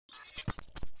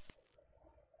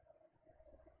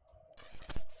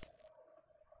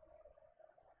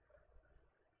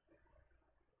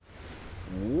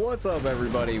What's up,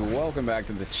 everybody? Welcome back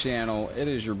to the channel. It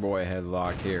is your boy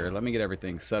Headlocked here. Let me get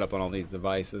everything set up on all these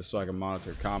devices so I can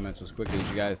monitor comments as quickly as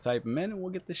you guys type them in, and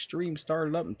we'll get the stream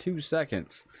started up in 2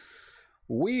 seconds.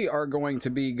 We are going to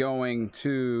be going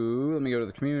to, let me go to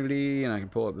the community and I can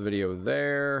pull up the video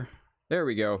there. There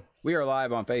we go. We are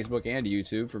live on Facebook and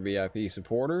YouTube for VIP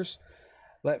supporters.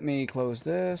 Let me close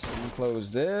this and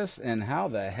close this. And how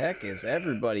the heck is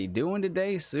everybody doing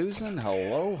today, Susan?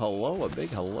 Hello, hello, a big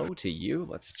hello to you.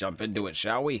 Let's jump into it,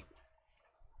 shall we?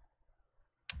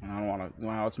 I don't want to,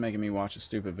 wow, it's making me watch a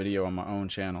stupid video on my own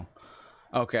channel.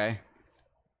 Okay.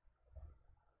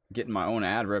 Getting my own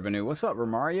ad revenue. What's up,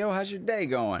 Romario? How's your day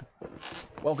going?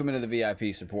 Welcome into the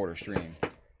VIP supporter stream.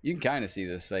 You can kind of see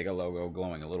the Sega logo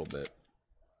glowing a little bit.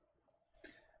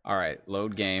 All right,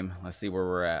 load game. Let's see where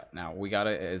we're at. Now, we got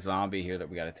a zombie here that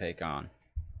we got to take on.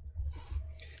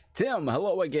 Tim,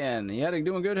 hello again. You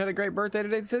doing good? Had a great birthday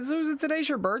today. Says Susan, today's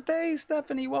your birthday?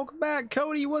 Stephanie, welcome back.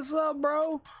 Cody, what's up,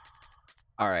 bro?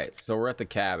 All right, so we're at the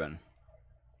cabin.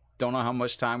 Don't know how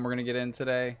much time we're going to get in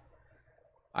today.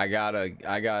 I got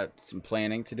some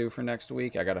planning to do for next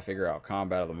week. I got to figure out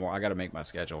combat of the more. I got to make my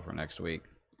schedule for next week.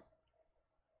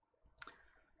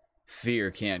 Fear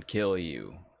can't kill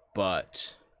you,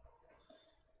 but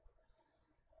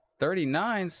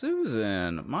 39,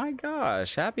 Susan, my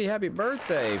gosh, happy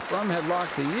birthday from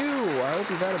Headlock to you. I hope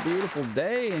you've had a beautiful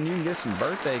day and you can get some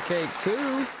birthday cake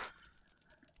too.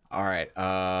 All right,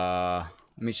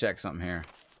 let me check something here.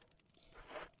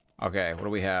 Okay, what do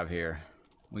we have here?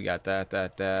 We got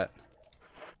that.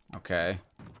 Okay,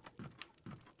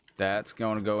 that's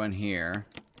going to go in here.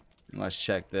 And let's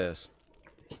check this.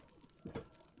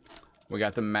 We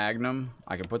got the Magnum.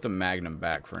 I can put the Magnum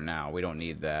back for now. We don't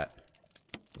need that.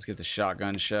 Let's get the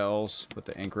shotgun shells, put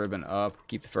the ink ribbon up,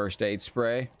 keep the first aid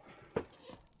spray.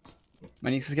 My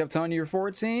nieces kept telling you you're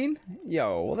 14?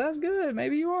 Yo, well that's good.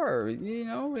 Maybe you are, you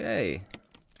know, hey.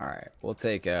 Alright, we'll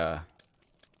take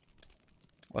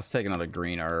let's take another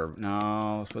green herb.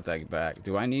 No, let's put that back.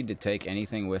 Do I need to take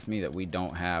anything with me that we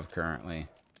don't have currently?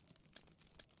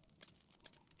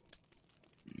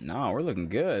 No, we're looking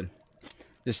good.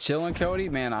 Just chilling, Cody?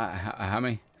 Man, how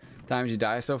many times you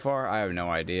die so far? I have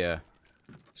no idea.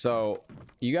 So,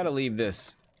 you gotta leave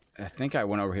this. I think I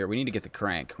went over here. We need to get the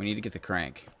crank.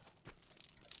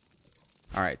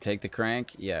 Alright, take the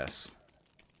crank. Yes.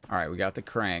 Alright, we got the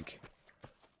crank.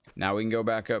 Now we can go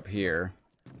back up here.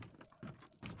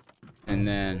 And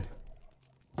then,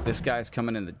 this guy's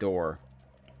coming in the door.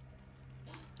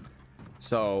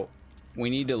 So, we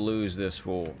need to lose this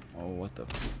fool. Oh, what the...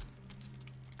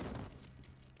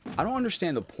 I don't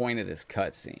understand the point of this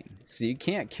cutscene. So, you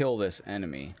can't kill this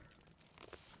enemy.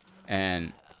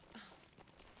 And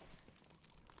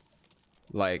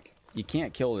like, you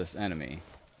can't kill this enemy.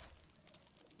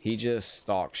 He just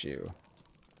stalks you.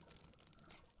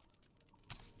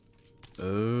 So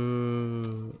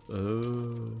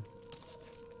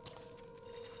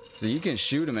you can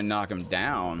shoot him and knock him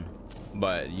down,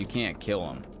 but you can't kill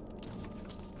him.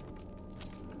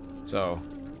 So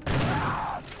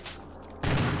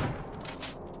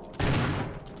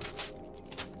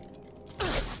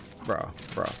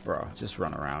Bro, just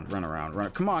run around.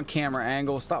 Come on, camera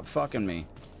angle, stop fucking me.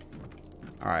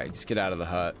 Alright, just get out of the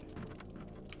hut.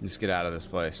 Just get out of this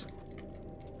place.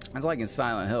 It's like in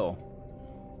Silent Hill.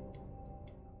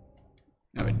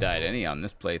 Haven't died any on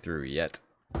this playthrough yet.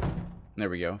 There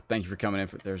we go. Thank you for coming in.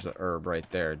 There's an herb right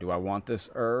there. Do I want this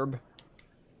herb?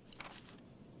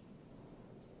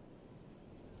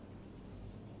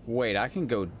 Wait, I can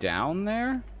go down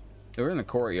there? We're in the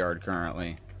courtyard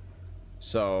currently.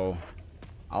 So,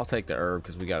 I'll take the herb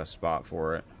because we got a spot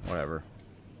for it. Whatever.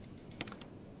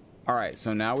 Alright,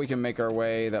 so now we can make our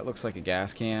way. That looks like a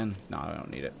gas can. No, I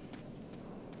don't need it.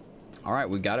 Alright,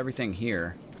 we got everything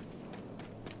here.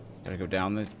 Gotta go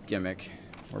down the gimmick.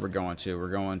 Where we're going to? We're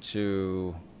going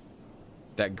to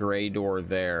that gray door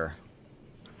there.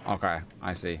 Okay,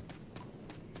 I see.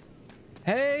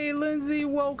 Hey, Lindsay,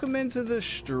 welcome into the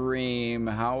stream.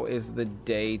 How is the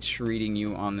day treating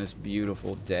you on this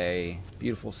beautiful day?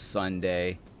 Beautiful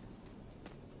Sunday.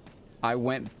 I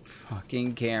went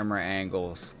fucking camera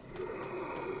angles.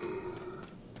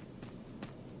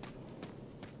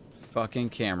 Fucking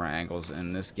camera angles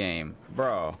in this game.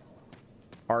 Bro,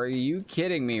 are you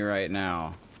kidding me right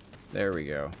now? There we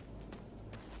go.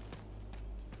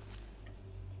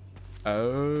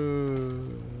 Oh,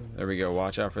 there we go.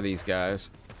 Watch out for these guys.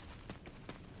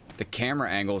 The camera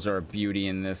angles are a beauty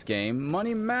in this game.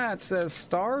 Money Matt says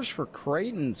stars for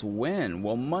Creighton's win.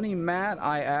 Well, Money Matt,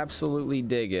 I absolutely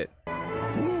dig it.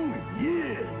 Ooh,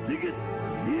 yeah, dig it,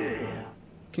 yeah.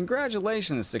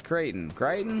 Congratulations to Creighton.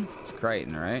 Creighton? It's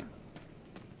Creighton, right?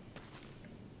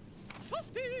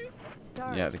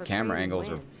 stars Yeah, the for camera creating angles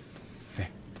wind.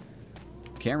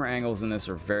 camera angles in this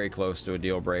are very close to a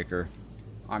deal breaker.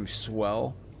 I'm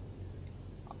swell.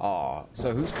 Aw,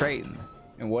 so who's Creighton?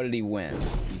 And what did he win?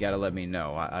 You gotta let me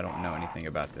know. I don't know anything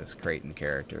about this Creighton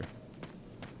character.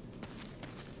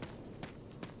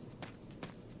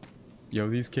 Yo,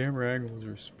 these camera angles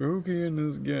are spooky in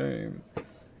this game.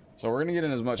 So we're gonna get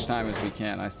in as much time as we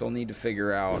can. I still need to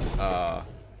figure out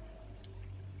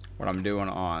what I'm doing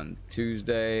on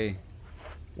Tuesday,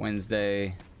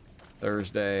 Wednesday,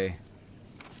 Thursday,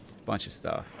 bunch of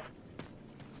stuff.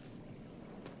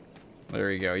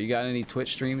 There you go. You got any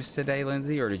Twitch streams today,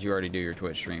 Lindsay, or did you already do your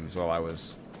Twitch streams while I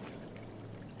was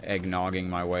eggnogging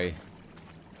my way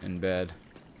in bed?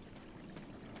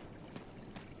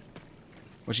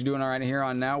 What you doing all right here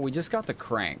on now? We just got the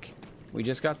crank. We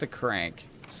just got the crank.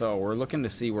 So we're looking to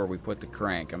see where we put the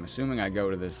crank. I'm assuming I go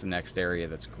to this next area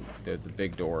that's the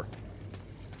big door.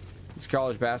 This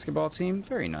college basketball team?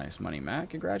 Very nice, Money Matt.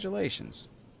 Congratulations.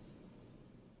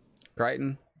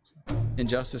 Crichton?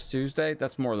 Injustice Tuesday?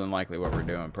 That's more than likely what we're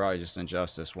doing. Probably just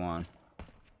Injustice 1.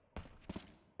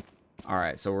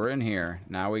 Alright, so we're in here.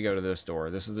 Now we go to this door.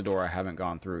 This is the door I haven't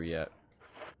gone through yet.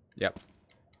 Yep.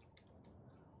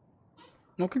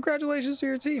 Well, congratulations to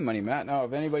your team, Money Matt. Now,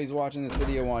 if anybody's watching this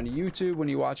video on YouTube, when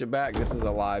you watch it back, this is a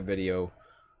live video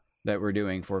that we're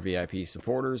doing for VIP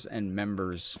supporters and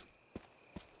members.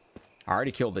 I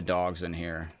already killed the dogs in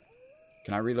here.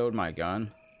 Can I reload my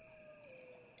gun?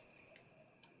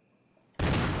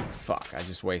 Fuck, I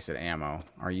just wasted ammo.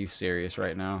 Are you serious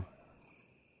right now?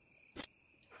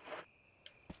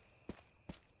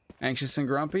 Anxious and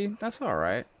grumpy? That's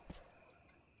alright.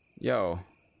 Yo.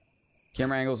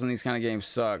 Camera angles in these kind of games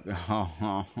suck.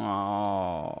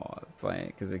 Playing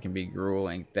it because it can be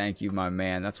grueling. Thank you, my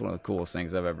man. That's one of the coolest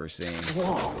things I've ever seen.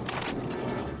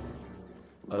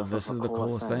 This is the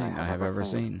coolest thing I have ever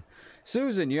seen.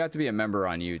 Susan, you have to be a member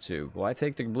on YouTube. Will I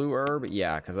take the blue herb?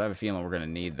 Yeah, because I have a feeling we're going to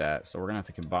need that. So we're going to have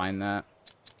to combine that.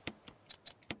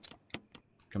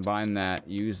 Combine that.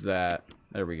 Use that.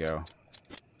 There we go.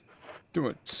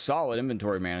 Doing solid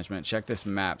inventory management. Check this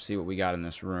map. See what we got in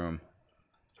this room.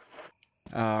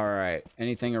 Alright.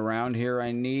 Anything around here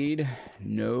I need?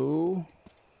 No.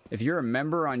 If you're a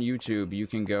member on YouTube, you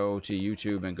can go to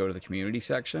YouTube and go to the community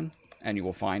section. And you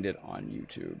will find it on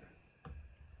YouTube.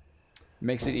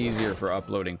 Makes it easier for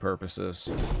uploading purposes.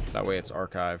 That way it's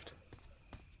archived.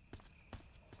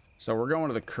 So we're going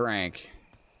to the crank.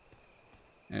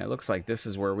 And it looks like this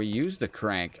is where we use the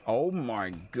crank. Oh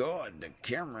my god, the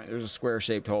camera. There's a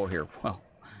square-shaped hole here. Well,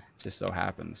 it just so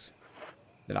happens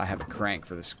that I have a crank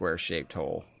for the square-shaped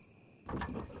hole.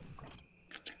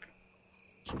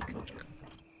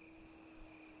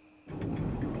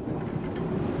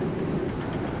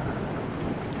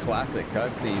 Classic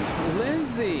cutscenes.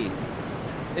 Lindsay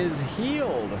is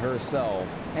healed herself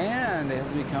and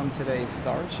has become today's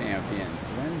star champion.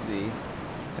 Lindsay,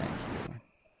 thank you.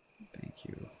 Thank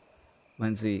you.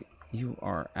 Lindsay, you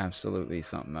are absolutely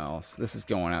something else. This is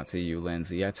going out to you,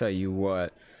 Lindsay. I tell you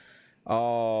what.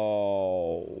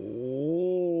 Oh,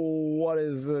 what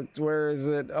is it? Where is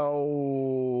it?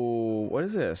 Oh, what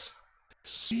is this?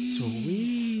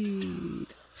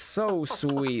 Sweet. So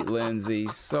sweet, Lindsay.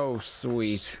 So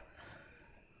sweet.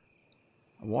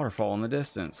 A waterfall in the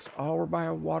distance. Oh, we're by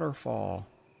a waterfall.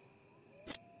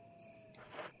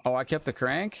 Oh, I kept the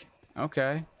crank?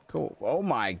 Okay, cool. Oh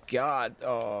my god.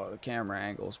 Oh, the camera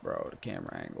angles, bro. The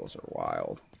camera angles are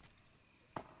wild.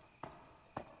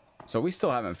 So we still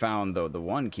haven't found the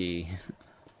one key.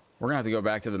 We're gonna have to go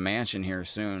back to the mansion here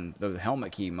soon. The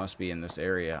helmet key must be in this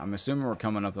area. I'm assuming we're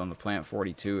coming up on the Plant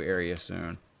 42 area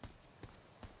soon.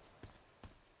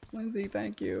 Lindsay,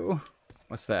 thank you.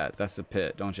 What's that? That's the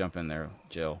pit. Don't jump in there,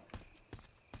 Jill.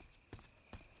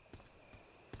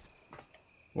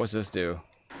 What's this do?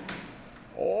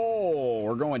 Oh,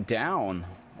 we're going down.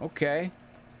 Okay.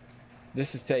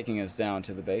 This is taking us down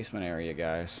to the basement area,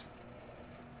 guys.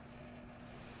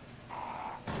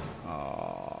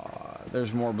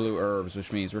 There's more blue herbs,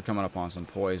 which means we're coming up on some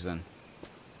poison.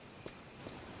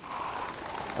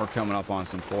 We're coming up on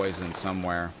some poison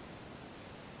somewhere.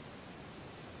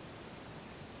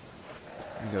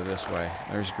 Let me go this way.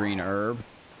 There's green herb.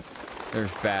 There's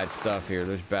bad stuff here.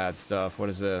 There's bad stuff. What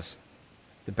is this?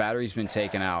 The battery's been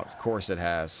taken out. Of course it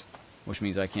has. Which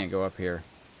means I can't go up here.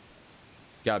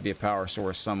 Gotta be a power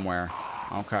source somewhere.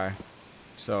 Okay.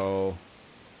 So,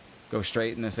 go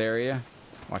straight in this area.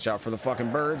 Watch out for the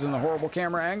fucking birds and the horrible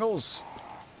camera angles.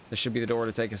 This should be the door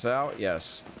to take us out.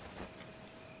 Yes.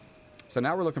 So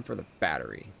now we're looking for the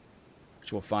battery.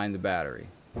 Which we'll find the battery.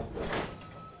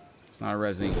 It's not a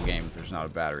Resident Evil game if there's not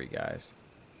a battery, guys.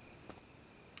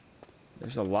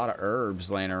 There's a lot of herbs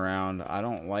laying around. I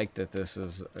don't like that this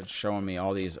is showing me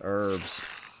all these herbs.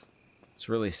 It's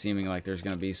really seeming like there's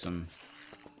going to be some...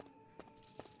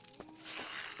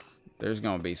 There's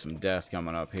going to be some death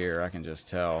coming up here. I can just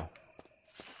tell.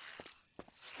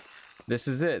 This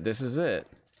is it. This is it.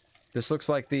 This looks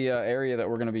like the area that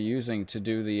we're going to be using to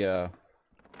do the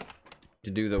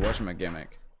whatchamagimmick.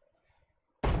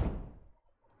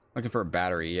 Looking for a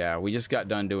battery. Yeah, we just got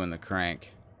done doing the crank.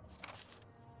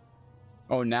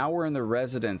 Oh, now we're in the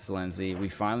residence, Lindsay. We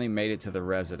finally made it to the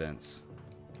residence.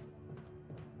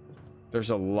 There's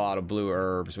a lot of blue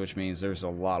herbs, which means there's a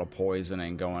lot of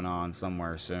poisoning going on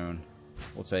somewhere soon.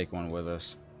 We'll take one with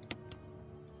us.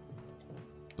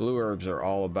 Blue herbs are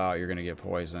all about you're going to get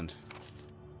poisoned.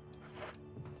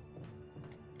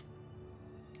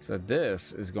 So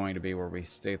this is going to be where we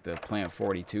state the Plant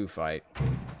 42 fight.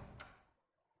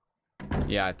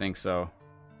 Yeah, I think so.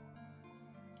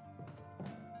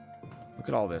 Look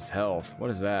at all this health.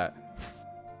 What is that?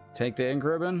 Take the ink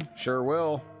ribbon? Sure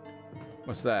will.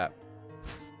 What's that?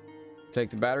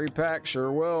 Take the battery pack?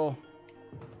 Sure will.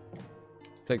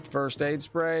 Take the first aid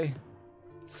spray?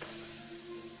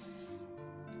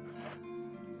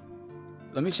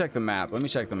 Let me check the map. Let me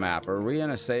check the map. Are we in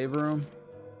a save room?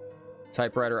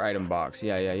 Typewriter item box.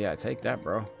 Yeah. Take that,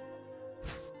 bro.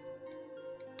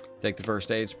 Take the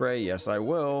first aid spray? Yes, I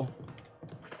will.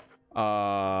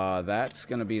 That's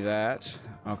gonna be that.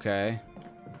 Okay.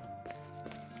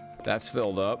 That's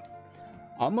filled up.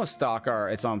 I'm gonna stock our...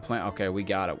 It's on plant... Okay, we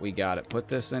got it. We got it. Put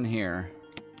this in here.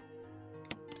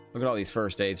 Look at all these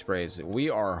first aid sprays. We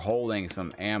are holding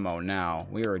some ammo now.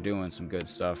 We are doing some good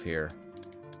stuff here.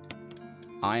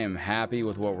 I am happy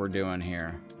with what we're doing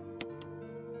here.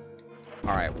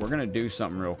 Alright, we're gonna do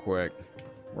something real quick.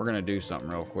 We're gonna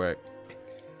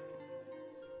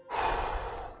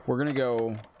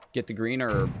go get the green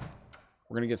herb.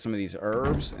 We're gonna get some of these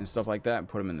herbs and stuff like that and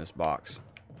put them in this box.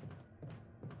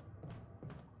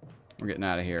 We're getting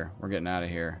out of here.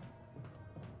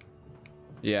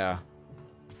 Yeah.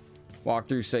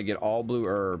 Walkthrough said get all blue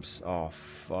herbs. Oh,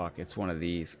 fuck. It's one of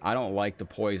these. I don't like the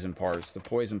poison parts. The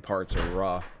poison parts are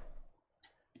rough.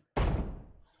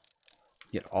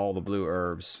 Get all the blue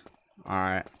herbs.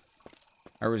 Alright.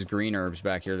 There was green herbs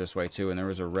back here this way too, and there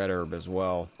was a red herb as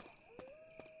well.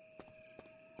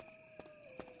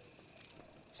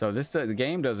 So this the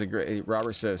game does a great...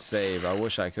 Robert says save. I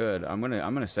wish I could. I'm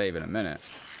gonna save in a minute.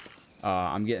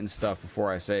 I'm getting stuff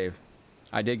before I save.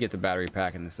 I did get the battery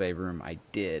pack in the save room. I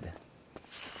did.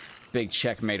 Big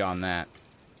checkmate on that.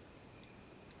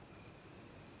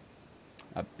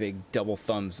 A big double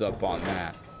thumbs up on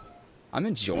that. I'm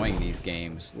enjoying these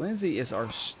games. Lindsay is our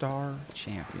star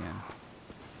champion.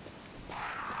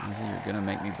 Lindsay, you're gonna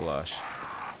make me blush.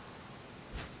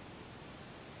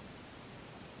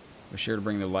 Be sure to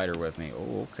bring the lighter with me.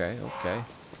 Oh, okay.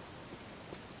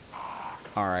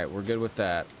 Alright, we're good with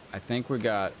that. I think we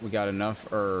got enough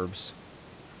herbs.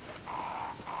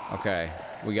 Okay,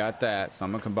 we got that. So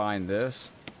I'm gonna combine this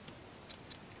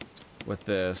with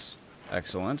this.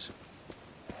 Excellent.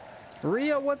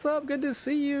 Ria, what's up? Good to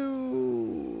see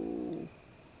you.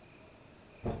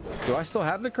 Do I still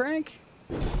have the crank?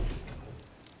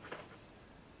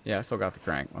 Yeah, I still got the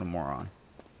crank. What a moron.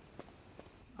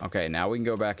 Okay, now we can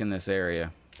go back in this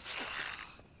area.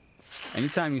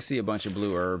 Anytime you see a bunch of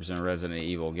blue herbs in Resident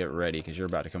Evil, get ready, because you're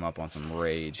about to come up on some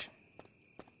rage.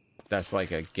 That's like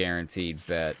a guaranteed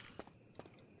bet.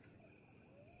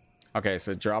 Okay,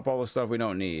 so drop all the stuff we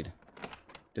don't need.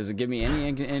 Does it give me any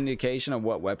indication of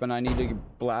what weapon I need to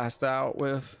blast out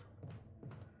with?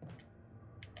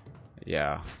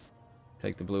 Yeah.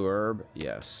 Take the blue herb?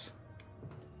 Yes.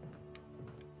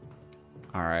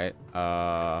 Alright,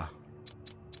 I'm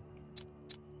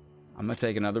gonna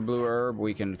take another blue herb.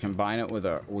 We can combine it with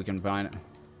a...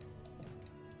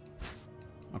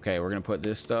 Okay, we're gonna put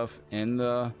this stuff in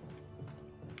the...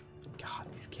 God,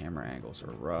 these camera angles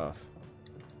are rough.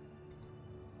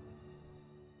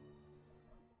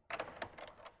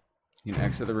 You can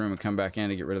exit the room and come back in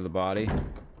to get rid of the body.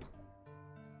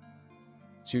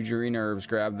 2 green herbs,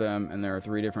 grab them, and there are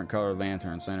 3 different colored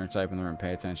lanterns. Center type in the room,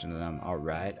 pay attention to them.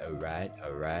 Alright.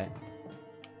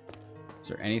 Is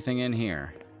there anything in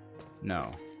here?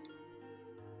 No.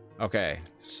 Okay,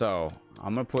 so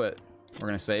we're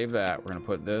gonna save that. We're gonna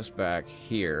put this back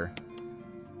here.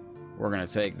 We're gonna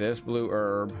take this blue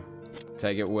herb,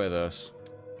 take it with us,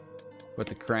 put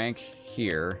the crank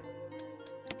here.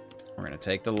 We're gonna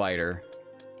take the lighter.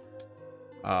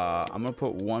 I'm gonna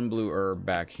put 1 blue herb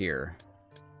back here.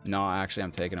 No, actually,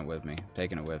 I'm taking it with me.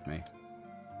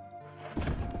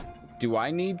 Do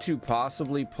I need to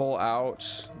possibly pull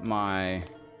out my...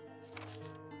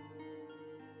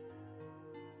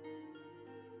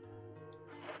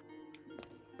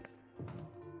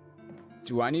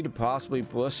 Do I need to possibly...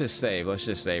 Let's just save. Let's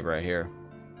just save right here.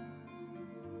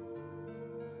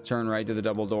 Turn right to the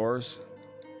double doors.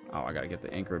 Oh, I gotta get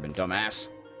the ink ribbon, dumbass.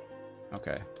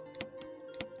 Okay.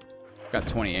 Got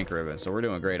 20 ink ribbons, so we're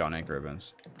doing great on ink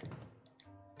ribbons.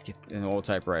 Get an old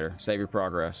typewriter. Save your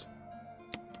progress.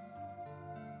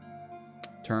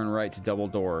 Turn right to double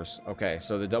doors. Okay,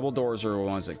 so the double doors are the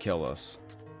ones that kill us.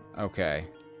 Okay.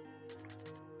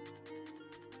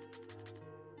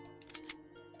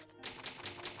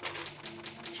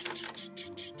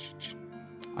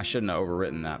 I shouldn't have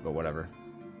overwritten that, but whatever.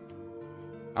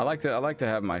 I like to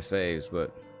have my saves,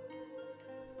 but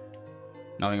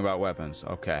nothing about weapons.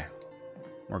 Okay.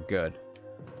 We're good.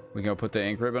 We can go put the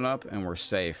ink ribbon up and we're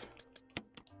safe.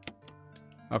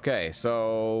 Okay,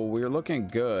 so we're looking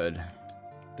good.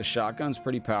 The shotgun's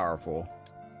pretty powerful.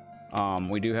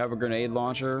 We do have a grenade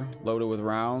launcher loaded with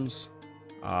rounds.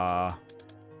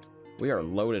 We are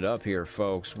loaded up here,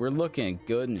 folks. We're looking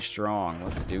good and strong.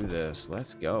 Let's do this.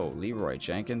 Let's go. Leroy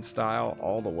Jenkins style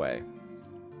all the way.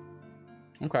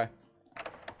 Okay.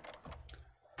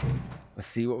 Let's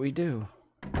see what we do.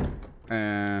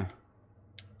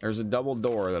 There's a double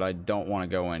door that I don't want to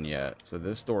go in yet. So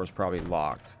this door is probably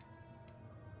locked.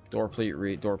 Door plate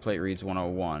reads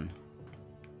 101.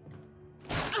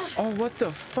 Oh, what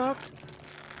the fuck?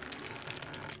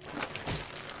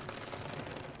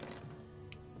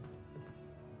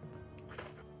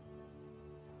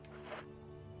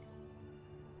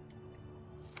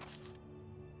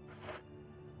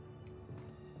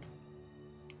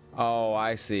 Oh,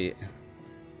 I see.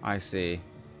 I see.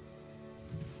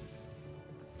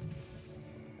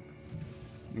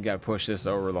 You gotta push this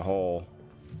over the hole.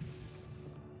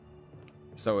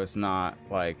 So it's not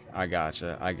like, I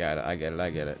gotcha. I got it. I get it. I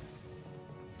get it.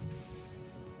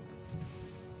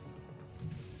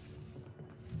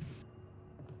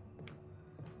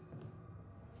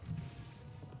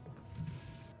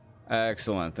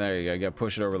 Excellent. There you go. You gotta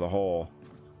push it over the hole.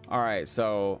 Alright,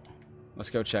 so let's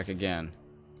go check again.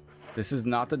 This is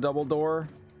not the double door,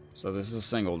 so this is a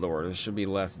single door. There should be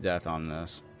less death on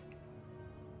this.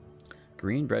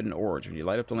 Green, red, and orange. When you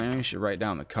light up the lantern, you should write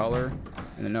down the color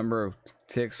and the number of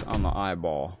ticks on the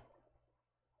eyeball.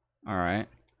 Alright.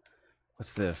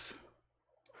 What's this?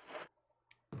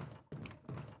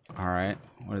 Alright.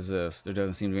 What is this? There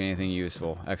doesn't seem to be anything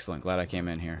useful. Excellent. Glad I came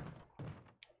in here.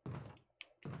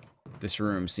 This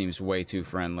room seems way too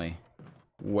friendly.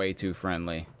 Way too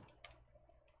friendly.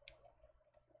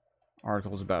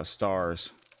 Articles about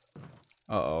stars.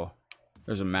 Uh-oh.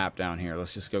 There's a map down here.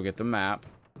 Let's just go get the map.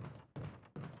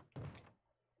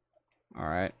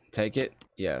 Alright. Take it.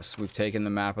 Yes, we've taken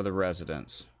the map of the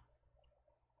residence.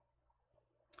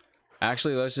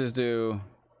 Actually, let's just...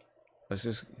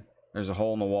 There's a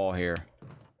hole in the wall here.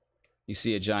 You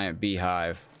see a giant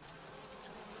beehive.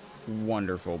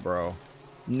 Wonderful, bro.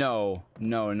 No.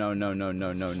 No, no, no, no,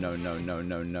 no, no, no, no, no,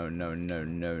 no, no, no, no,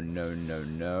 no, no, no,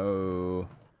 no.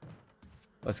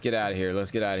 Let's get out of here.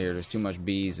 Let's get out of here. There's too much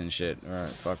bees and shit. Alright,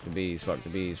 fuck the bees. Fuck the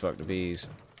bees. Fuck the bees.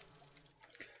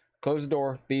 Close the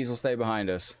door. Bees will stay behind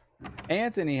us.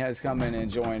 Anthony has come in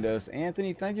and joined us.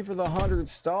 Anthony, thank you for the 100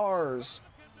 stars.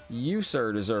 You,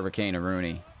 sir, deserve a Kana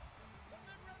Rooney.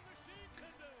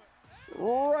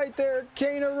 Right there,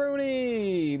 Kana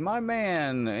Rooney. My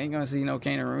man. Ain't gonna see no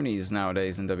Kana Rooneys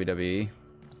nowadays in WWE.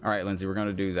 Alright, Lindsay, we're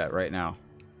gonna do that right now.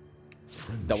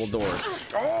 Double doors.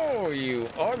 Oh, you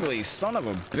ugly son of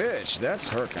a bitch. That's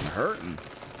hurting.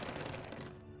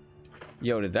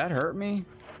 Yo, did that hurt me?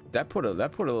 That put a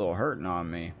little hurting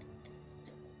on me.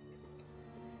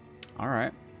 All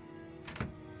right.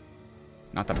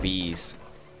 Not the bees.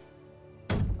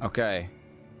 Okay.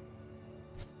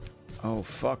 Oh,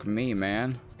 fuck me,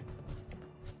 man.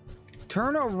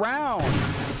 Turn around.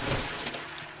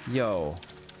 Yo,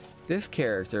 this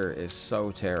character is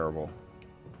so terrible.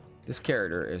 This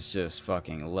character is just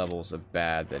fucking levels of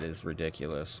bad that is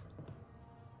ridiculous.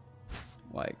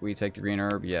 Like, we take the green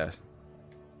herb? Yes.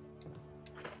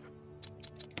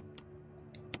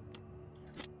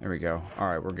 There we go.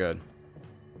 Alright, we're good.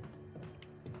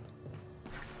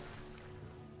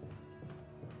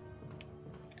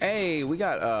 Hey, we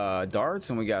got darts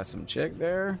and we got some chick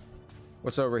there.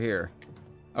 What's over here?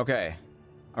 Okay.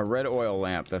 A red oil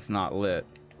lamp that's not lit.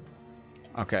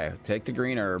 Okay, take the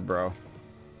green herb, bro.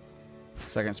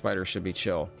 Second spider should be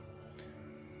chill.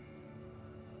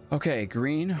 Okay,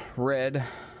 green, red,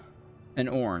 and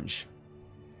orange.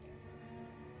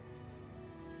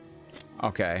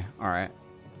 Okay, alright.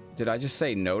 Did I just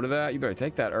say no to that? You better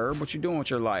take that herb. What you doing with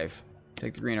your life?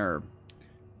 Take the green herb.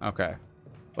 Okay.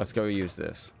 Let's go use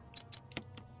this.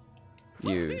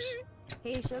 Use.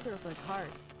 Hey, Sugarfoot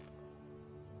Heart.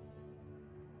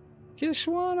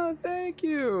 Kishwana, thank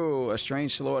you. A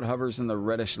strange silhouette hovers in the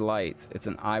reddish light. It's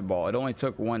an eyeball. It only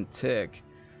took one tick.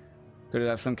 Could it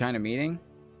have some kind of meaning?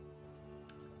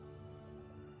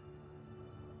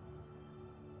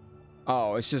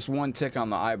 Oh, it's just one tick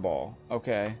on the eyeball.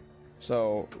 Okay.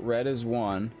 So, red is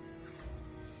 1.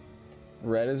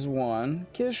 Red is 1.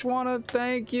 Kishwana,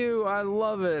 thank you. I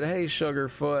love it. Hey,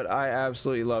 Sugarfoot. I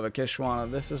absolutely love it. Kishwana,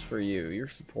 this is for you. Your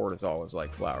support is always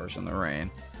like flowers in the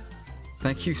rain.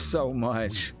 Thank you so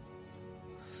much.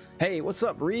 Hey, what's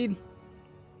up, Reed?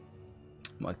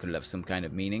 What could it have some kind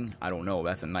of meaning? I don't know.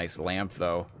 That's a nice lamp,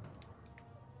 though.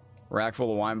 Rack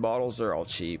full of wine bottles. They're all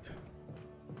cheap.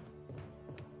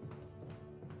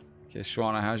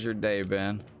 Kishwana, how's your day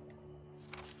been?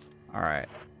 Alright,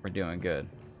 we're doing good.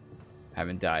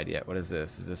 Haven't died yet. What is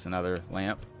this? Is this another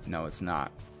lamp? No, it's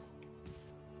not.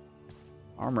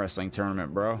 Arm wrestling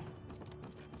tournament, bro.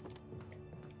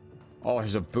 Oh,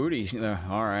 there's a booty.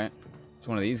 Alright. It's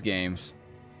one of these games.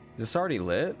 Is this already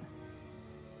lit?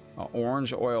 An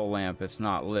orange oil lamp that's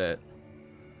not lit.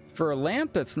 For a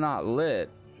lamp that's not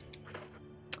lit,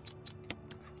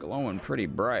 it's glowing pretty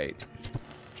bright.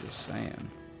 Just saying.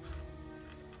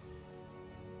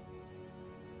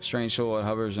 Strange silhouette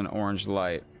hovers in orange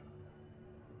light.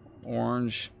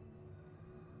 Orange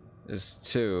is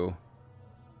 2.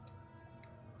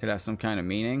 Could have some kind of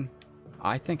meaning.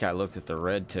 I think I looked at the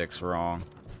red ticks wrong.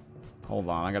 Hold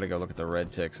on, I gotta go look at the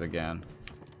red ticks again.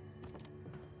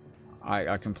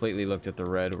 I completely looked at the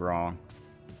red wrong.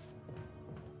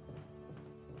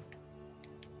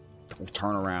 Oh,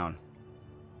 turn around.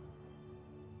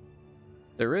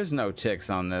 There is no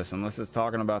ticks on this unless it's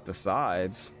talking about the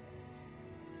sides.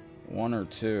 1 or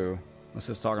 2. Unless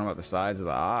it's talking about the sides of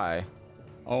the eye.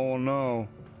 Oh no.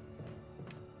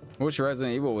 Which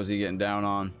Resident Evil was he getting down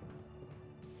on?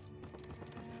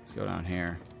 Let's go down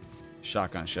here.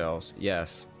 Shotgun shells.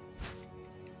 Yes.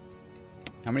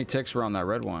 How many ticks were on that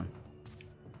red one?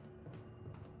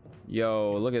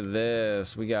 Yo, look at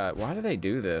this. We got... Why do they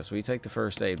do this? We take the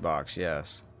first aid box.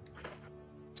 Yes.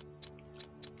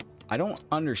 I don't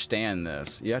understand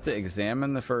this. You have to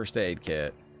examine the first aid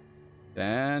kit.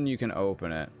 Then you can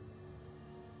open it.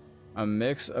 A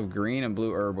mix of green and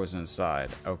blue herb was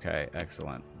inside. Okay,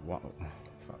 excellent. Whoa.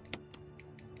 Fuck.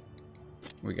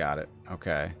 We got it.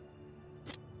 Okay.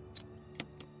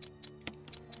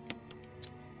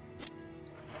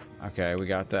 Okay, we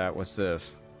got that. What's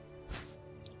this?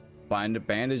 Bind a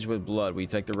bandage with blood. We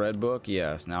take the red book?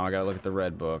 Yes. Now I gotta look at the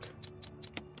red book.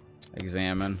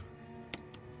 Examine.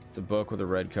 It's a book with a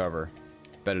red cover.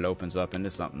 Bet it opens up into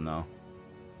something, though.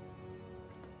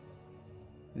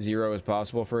 0 is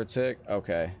possible for a tick?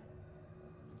 Okay.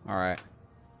 Alright.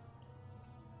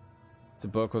 It's a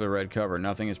book with a red cover.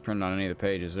 Nothing is printed on any of the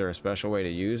pages. Is there a special way to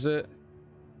use it?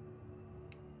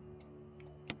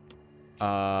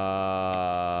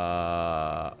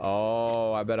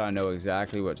 Oh, I bet I know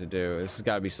exactly what to do. This has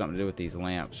got to be something to do with these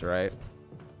lamps, right?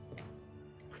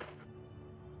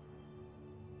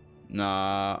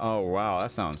 Nah. Oh, wow.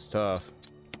 That sounds tough.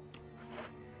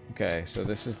 Okay, so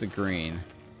this is the green.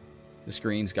 This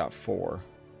green's got 4.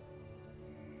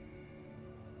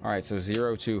 Alright, so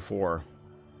 0, 2, 4.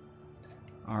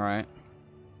 Alright.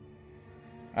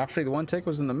 Actually, the one tick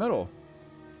was in the middle.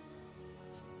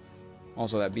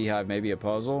 Also, that beehive may be a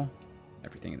puzzle.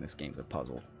 Everything in this game's a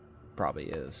puzzle. Probably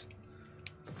is.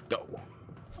 Let's go.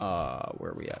 Where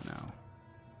are we at now?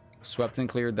 Swept and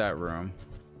cleared that room.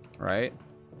 Right?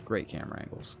 Great camera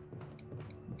angles.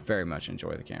 Very much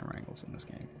enjoy the camera angles in this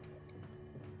game.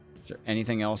 Is there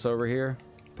anything else over here?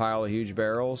 Pile of huge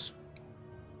barrels.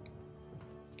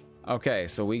 Okay,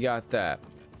 so we got that.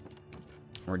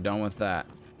 We're done with that.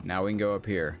 Now we can go up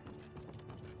here.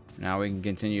 Now we can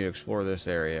continue to explore this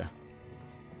area.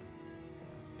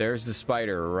 There's the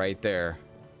spider right there.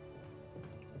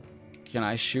 Can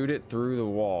I shoot it through the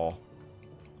wall?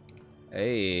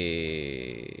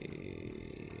 Hey.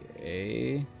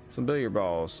 Some billiard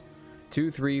balls. 2,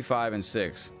 3, 5, and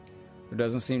 6. There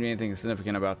doesn't seem to be anything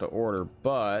significant about the order,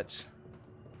 but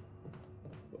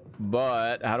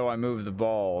how do I move the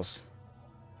balls?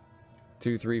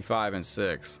 2, 3, 5, and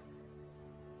 6.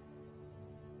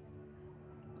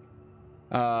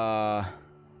 Oh,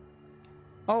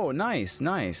 nice.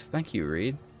 Thank you,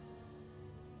 Reed.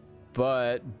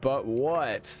 But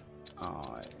what?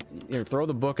 Oh, here, throw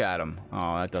the book at him.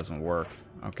 Oh, that doesn't work.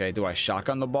 Okay, do I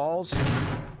shotgun the balls?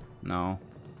 No.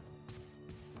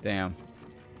 Damn.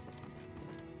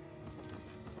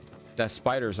 That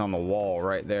spider's on the wall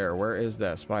right there. Where is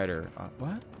that spider?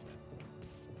 What?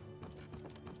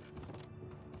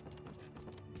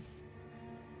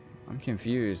 I'm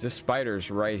confused. This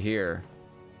spider's right here.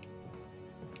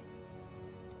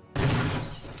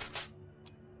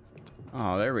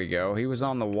 Oh, there we go. He was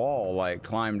on the wall, like,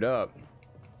 climbed up.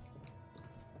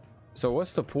 So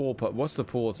what's the pool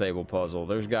table puzzle?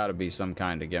 There's got to be some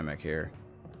kind of gimmick here.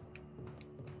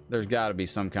 There's got to be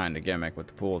some kind of gimmick with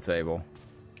the pool table.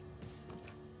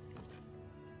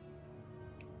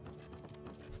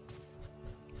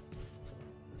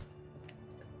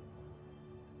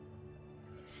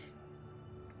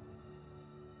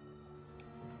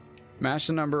 Match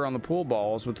the number on the pool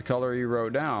balls with the color you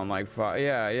wrote down. Like,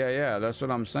 yeah, that's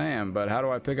what I'm saying. But how do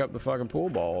I pick up the fucking pool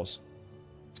balls?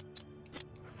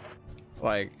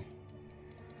 Like...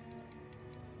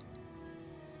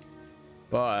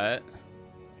 But...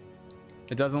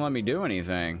 It doesn't let me do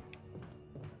anything.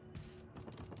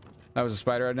 That was a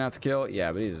spider I didn't have to kill?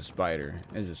 Yeah, but he's a spider.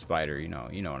 He's a spider, you know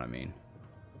what I mean.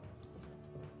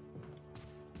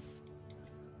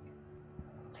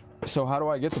 So how do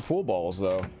I get the pool balls,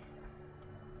 though?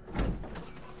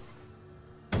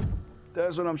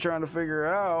 That's what I'm trying to figure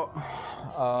out.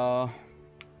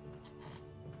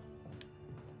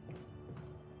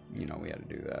 You know we had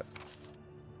to do that.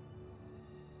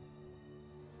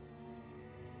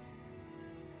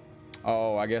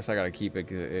 Oh, I guess I gotta keep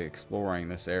exploring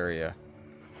this area.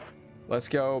 Let's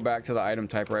go back to the item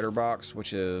typewriter box,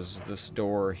 which is this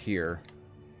door here.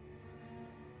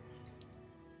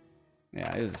 Yeah,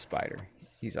 it is a spider.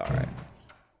 He's alright.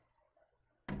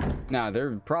 Now,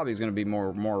 there probably is going to be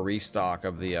more restock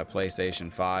of the PlayStation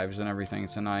 5s and everything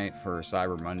tonight for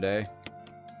Cyber Monday.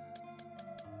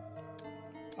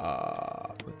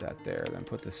 Put that there, then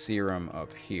put the serum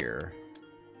up here.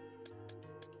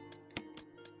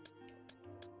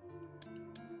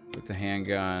 Put the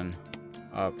handgun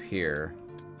up here.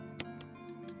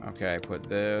 Okay, put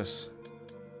this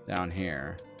down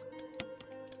here.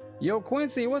 Yo,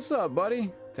 Quincy, what's up,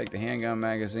 buddy? Take the handgun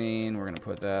magazine. We're going to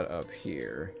put that up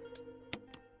here.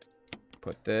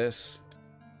 Put this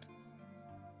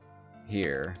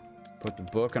here. Put the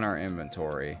book in our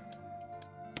inventory.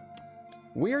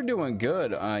 We are doing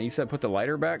good. You said put the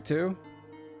lighter back too?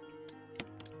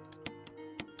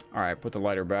 Alright, put the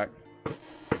lighter back.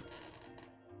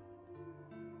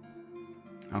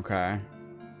 Okay.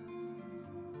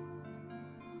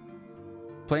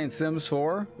 Playing Sims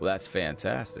 4? Well, that's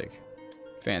fantastic.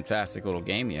 Fantastic little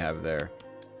game you have there.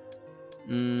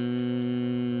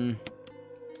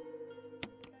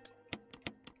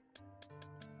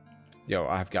 Yo,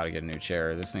 I've got to get a new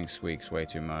chair. This thing squeaks way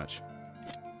too much.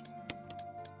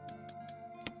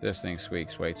 This thing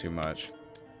squeaks way too much.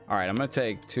 Alright, I'm going to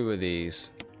take 2 of these.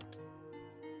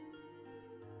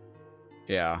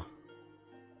 Yeah.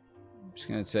 I'm just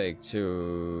going to take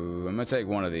 2. I'm going to take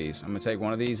 1 of these. I'm going to take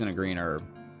 1 of these and a green herb.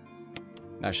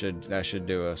 That should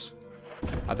do us.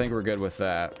 I think we're good with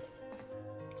that.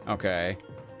 Okay.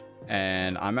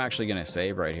 And I'm actually going to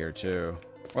save right here too.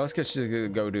 Well, let's just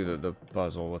go do the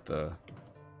puzzle with the...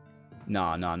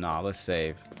 Nah. Let's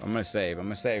save. I'm going to save. I'm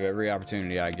going to save every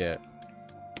opportunity I get.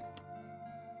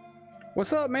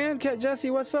 What's up, man?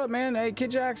 Jesse, what's up, man? Hey,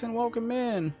 Kid Jackson, welcome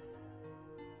in.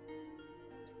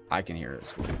 I can hear it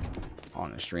squeak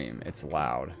on the stream. It's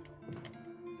loud.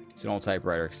 It's an old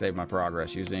typewriter. Save my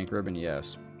progress. Use the ink ribbon?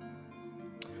 Yes.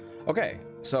 Okay,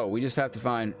 so we just have to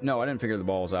find... No, I didn't figure the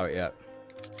balls out yet.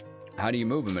 How do you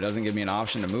move them? It doesn't give me an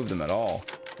option to move them at all.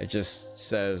 It just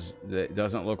says that it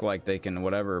doesn't look like they can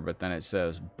whatever, but then it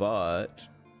says, but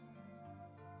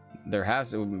there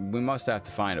has to, we must have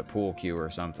to find a pool cue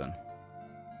or something.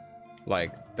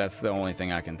 Like, that's the only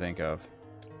thing I can think of.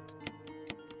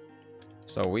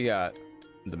 So we got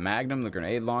the Magnum, the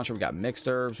grenade launcher, we got mixed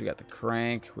herbs, we got the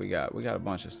crank, we got a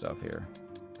bunch of stuff here.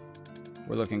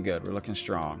 We're looking good, we're looking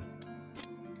strong.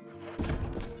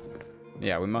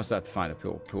 Yeah, we must have to find a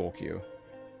pool cue.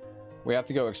 We have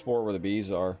to go explore where the bees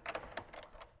are.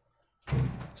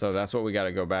 So that's what we got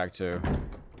to go back to.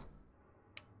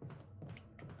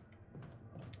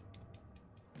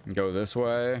 Go this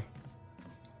way.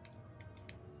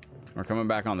 We're coming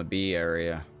back on the bee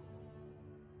area.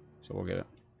 So we'll get it.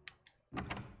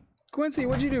 Quincy,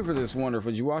 what'd you do for this wonderful?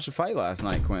 Did you watch a fight last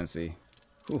night, Quincy?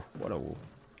 Whew, what a...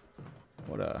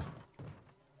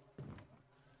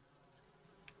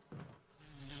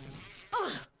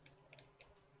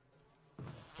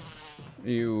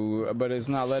 But it's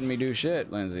not letting me do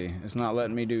shit, Lindsay. It's not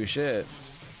letting me do shit.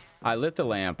 I lit the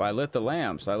lamp. I lit the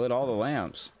lamps. I lit all the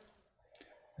lamps.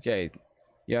 Okay.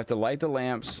 You have to light the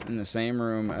lamps in the same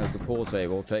room as the pool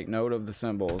table. Take note of the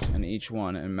symbols in each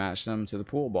one and match them to the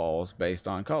pool balls based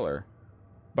on color.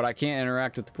 But I can't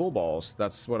interact with the pool balls.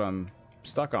 That's what I'm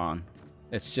stuck on.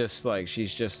 It's just like,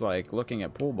 she's just like looking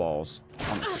at pool balls.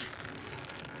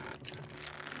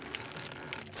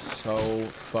 So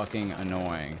fucking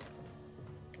annoying.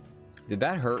 Did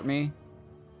that hurt me?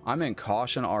 I'm in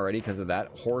caution already because of that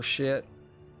horse shit.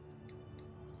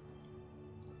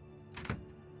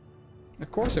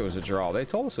 Of course it was a draw. They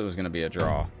told us it was going to be a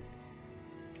draw.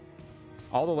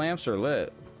 All the lamps are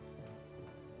lit.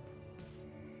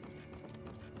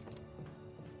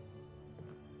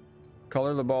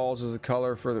 Color of the balls is the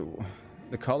color for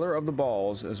the color of the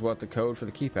balls is what the code for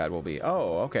the keypad will be.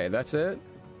 Oh, okay, that's it.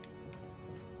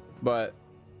 But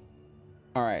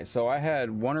all right, so I had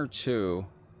 1 or 2.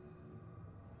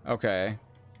 Okay.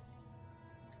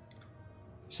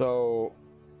 So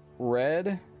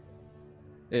red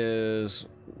is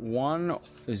 1,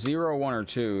 0, 1 or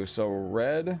 2. So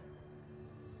red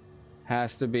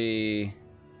has to be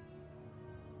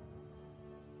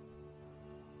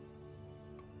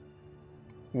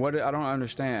what? I don't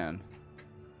understand.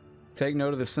 Take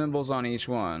note of the symbols on each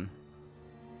one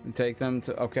and take them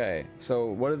to, okay. So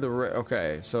what did the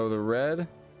okay, so the red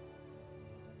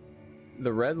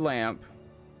lamp,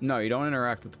 no, you don't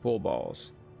interact with the pool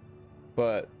balls.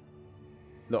 But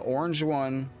the orange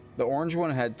one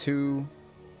had two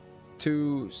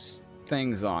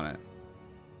things on it.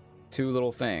 2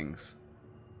 little things.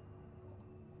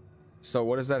 So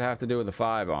what does that have to do with the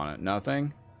 5 on it?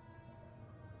 Nothing?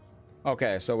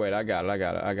 Okay, so wait, I got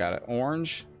it.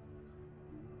 Orange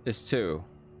is 2.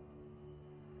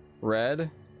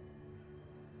 Red.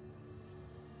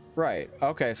 Right.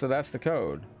 Okay, so that's the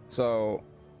code. So,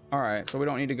 alright, so we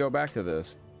don't need to go back to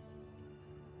this.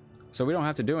 So we don't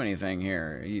have to do anything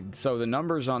here. So the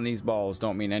numbers on these balls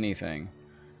don't mean anything.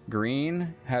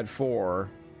 Green had 4.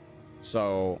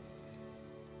 So,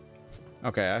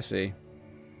 okay, I see.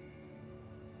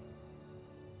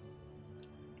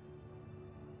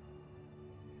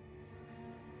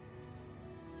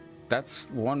 That's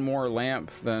 1 more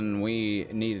lamp than we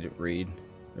needed to read.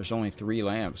 There's only 3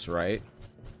 lamps, right?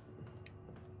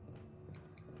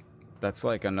 That's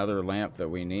like another lamp that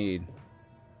we need.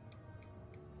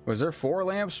 Was there 4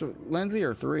 lamps, Lindsay,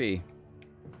 or 3?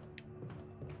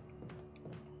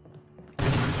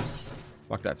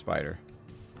 Fuck that spider.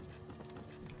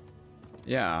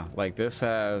 Yeah, like this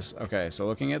has... Okay, so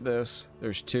looking at this,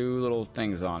 there's 2 little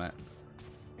things on it.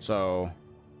 So,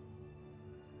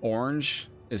 orange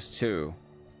is 2.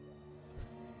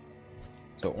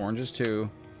 So orange is 2.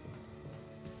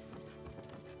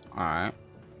 Alright.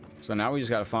 So now we just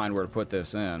gotta find where to put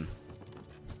this in.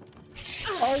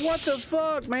 Oh, what the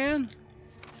fuck, man?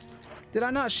 Did I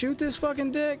not shoot this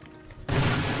fucking dick?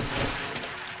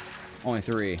 Only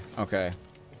 3. Okay.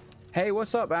 Hey,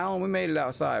 what's up, Alan? We made it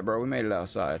outside, bro. We made it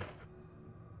outside.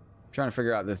 I'm trying to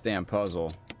figure out this damn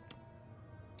puzzle.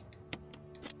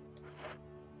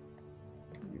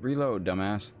 Reload,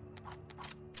 dumbass.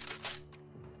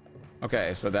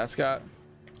 Okay, so that's got...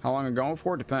 How long I'm going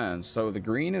for? Depends. So the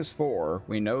green is 4.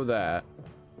 We know that.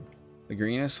 The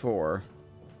green is 4.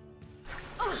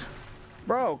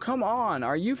 Bro, come on.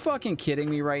 Are you fucking kidding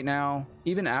me right now?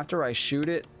 Even after I shoot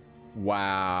it?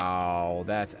 Wow,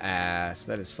 that's ass.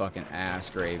 That is fucking ass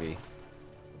gravy.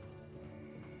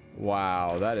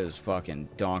 Wow, that is fucking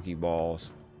donkey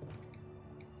balls.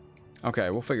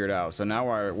 Okay, we'll figure it out. So now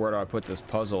where do I put this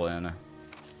puzzle in?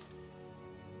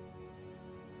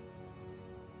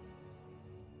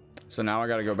 So now I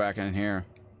gotta go back in here.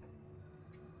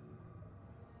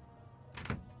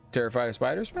 Terrified of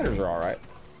spiders? Spiders are alright.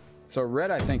 So red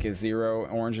I think is 0,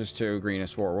 orange is 2, green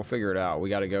is 4. We'll figure it out. We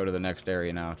gotta go to the next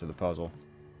area now, to the puzzle.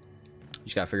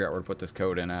 Just gotta figure out where to put this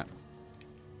code in at.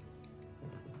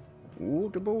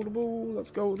 Ooh,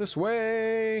 let's go this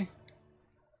way.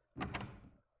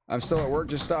 I'm still at work,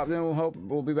 just stopped in. We'll hope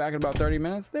we'll be back in about 30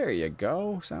 minutes. There you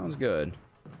go. Sounds good.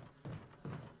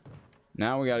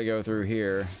 Now we gotta go through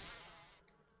here.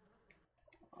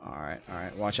 Alright,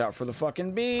 alright. Watch out for the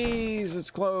fucking bees.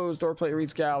 It's closed. Door plate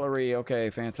reads gallery. Okay,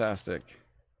 fantastic.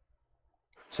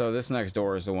 So this next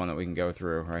door is the one that we can go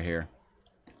through right here.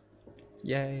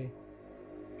 Yay.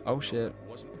 Oh shit.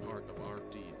 Wasn't part of our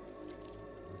deal.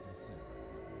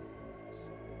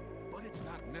 But it's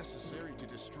not necessary to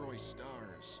destroy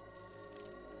stars.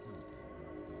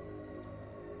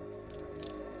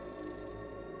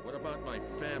 What about my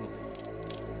family?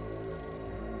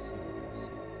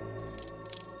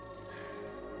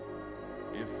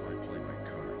 If I play my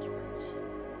cards right.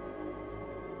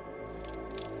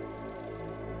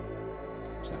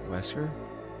 Is that Wesker?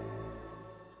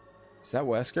 Is that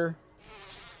Wesker?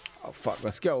 Oh fuck,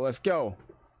 let's go, let's go.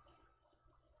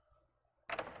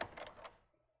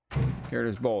 Here it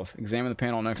is both. Examine the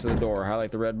panel next to the door.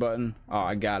 Highlight the red button. Oh,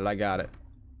 I got it, I got it.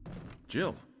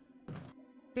 Jill.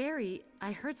 Barry,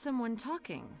 I heard someone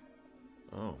talking.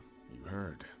 Oh, you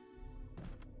heard.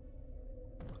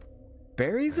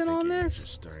 Barry's in on Age this? is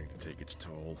starting to take its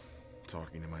toll.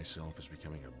 Talking to myself is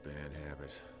becoming a bad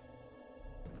habit.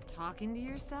 Talking to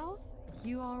yourself?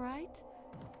 You alright?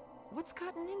 What's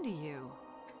gotten into you?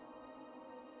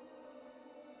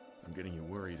 I'm getting you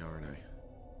worried, aren't I?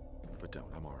 But don't,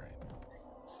 I'm alright.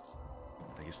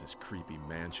 I guess this creepy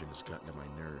mansion has gotten to my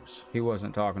nerves. He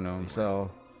wasn't talking to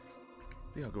himself.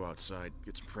 I think I'll go outside,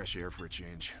 get some fresh air for a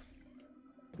change.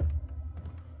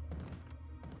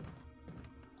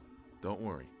 Don't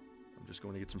worry. I'm just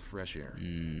going to get some fresh air.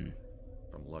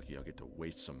 If I'm lucky, I'll get to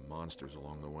waste some monsters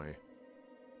along the way.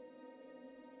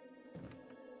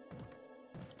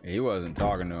 He wasn't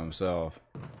talking to himself.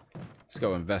 Let's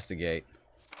go investigate.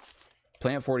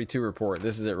 Plant 42 report.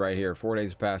 This is it right here. 4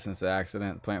 days have passed since the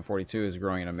accident. Plant 42 is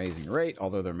growing at an amazing rate.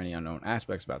 Although there are many unknown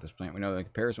aspects about this plant, we know that in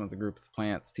comparison with the group of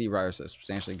plants, T-virus has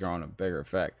substantially grown a bigger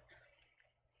effect.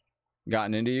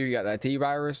 Gotten into you? You got that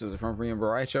T-virus? Is it from me and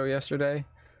Baricho yesterday?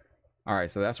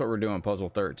 Alright, so that's what we're doing. Puzzle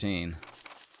 13.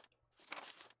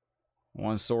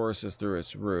 One source is through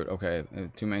its root. Okay,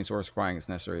 two main sources requiring it's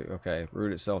necessary. Okay,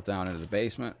 root itself down into the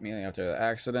basement. Immediately after the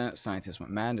accident, scientists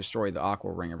went mad and destroyed the aqua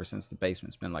ring. Ever since, the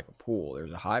basement's been like a pool.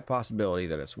 There's a high possibility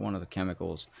that it's one of the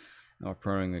chemicals that are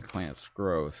promoting the plant's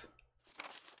growth.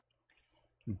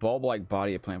 Bulb-like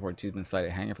body of plant 42 has been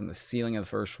sighted hanging from the ceiling of the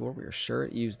first floor. We are sure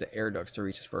it used the air ducts to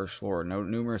reach its first floor.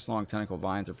 Numerous long tentacle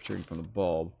vines are protruding from the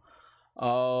bulb.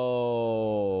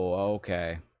 Oh,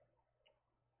 okay.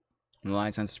 The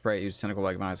line senses prey. It uses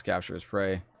tentacle-like vines to capture its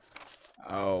prey.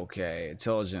 Okay.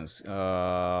 Intelligence.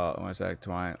 What's that?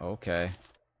 Twine. Okay.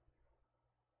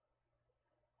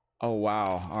 Oh,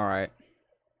 wow. Alright.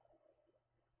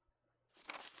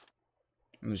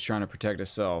 I'm just trying to protect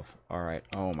itself. Alright.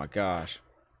 Oh, my gosh.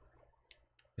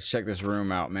 Let's check this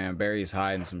room out, man. Barry's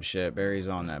hiding some shit. Barry's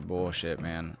on that bullshit,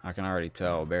 man. I can already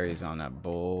tell. Barry's on that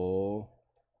bull.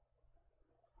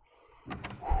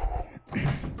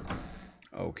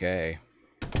 Okay.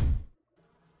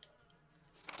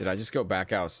 Did I just go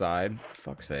back outside?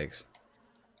 Fuck's sakes.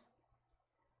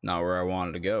 Not where I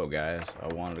wanted to go, guys. I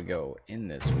wanted to go in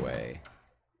this way.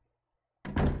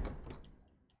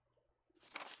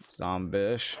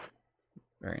 Zombish.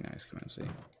 Very nice. Come and see.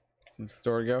 Since the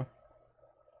store to go?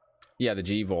 Yeah, the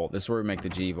G-Volt. This is where we make the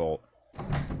G-Volt.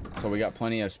 So we got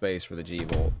plenty of space for the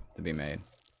G-Volt to be made.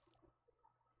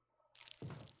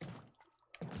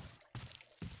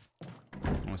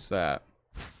 What's that?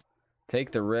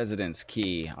 Take the residence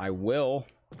key. I will.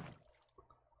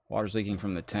 Water's leaking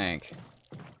from the tank.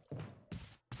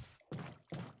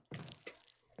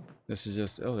 This is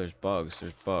just... Oh, there's bugs.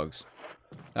 There's bugs.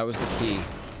 That was the key.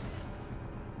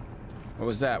 What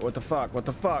was that? What the fuck? What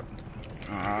the fuck?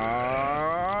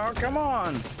 Oh, come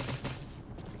on!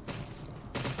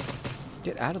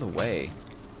 Get out of the way.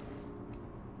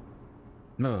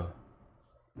 No.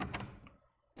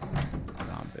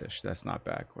 Zombish. That's not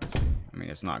backwards. I mean,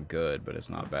 it's not good, but it's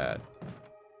not bad.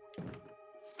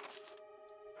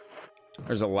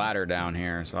 There's a ladder down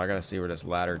here, so I gotta see where this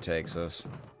ladder takes us.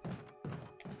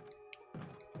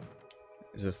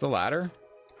 Is this the ladder?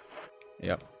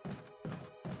 Yep.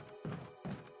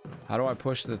 How do I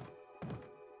push the...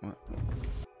 What?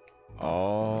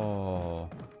 Oh.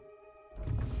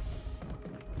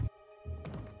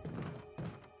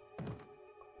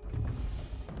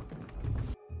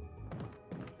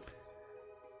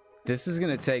 This is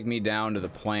gonna take me down to the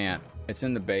plant. It's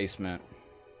in the basement,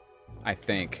 I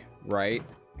think, right?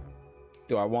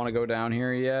 Do I want to go down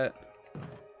here yet?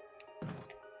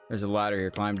 There's a ladder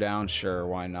here. Climb down? Sure,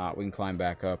 why not? We can climb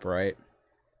back up, right?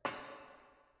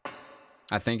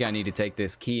 I think I need to take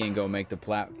this key and go make the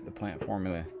plant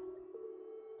formula.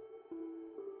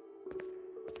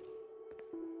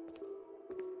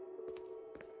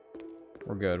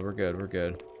 We're good, we're good, we're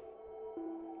good.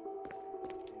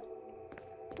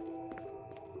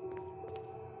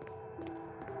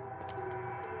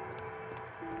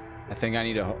 I think I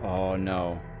need to... Oh,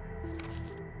 no.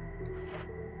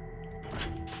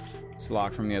 It's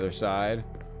locked from the other side.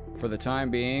 For the time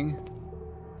being,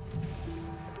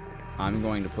 I'm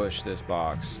going to push this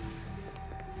box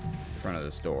in front of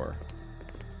this door.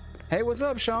 Hey, what's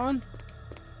up, Sean?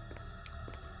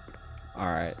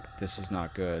 Alright, this is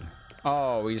not good.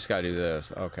 Oh, we just gotta do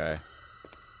this. Okay.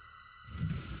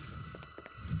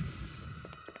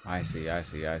 I see, I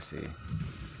see, I see.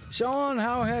 Sean,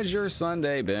 how has your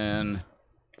Sunday been?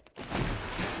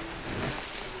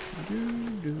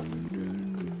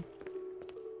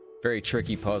 Very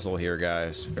tricky puzzle here,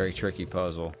 guys. Very tricky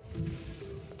puzzle.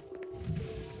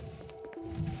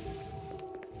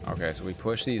 Okay, so we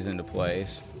push these into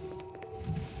place.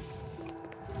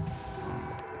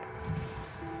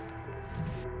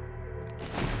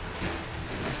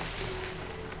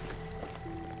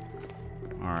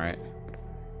 Alright.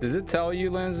 Does it tell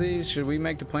you, Lindsay? Should we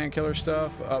make the plant killer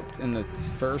stuff up in the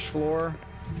first floor?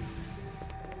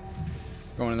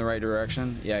 Going in the right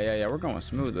direction? Yeah. We're going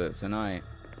smooth with it tonight.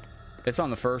 It's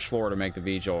on the first floor to make the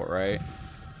V-Jolt, right?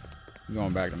 I'm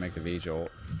going back to make the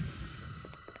V-Jolt.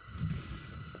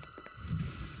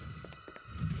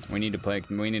 We need to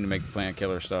make the plant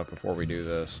killer stuff before we do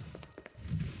this.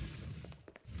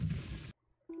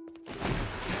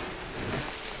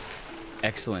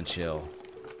 Excellent, Chill.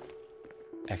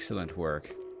 Excellent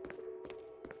work.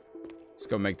 Let's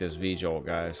go make this V-Jolt,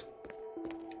 guys.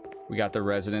 We got the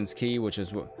residence key, which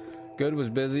is what Good was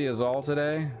busy as all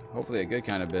today. Hopefully a good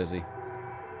kind of busy.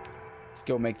 Let's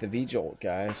go make the V-Jolt,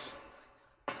 guys.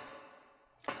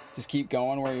 Just keep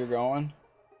going where you're going.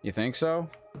 You think so?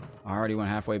 I already went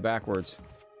halfway backwards.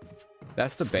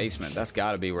 That's the basement. That's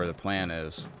got to be where the plan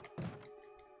is.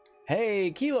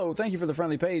 Hey, Kilo, thank you for the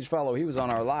friendly page follow. He was on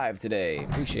our live today.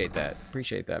 Appreciate that.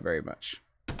 Appreciate that very much.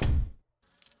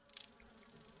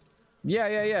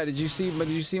 Yeah. Did you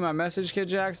see my message, Kid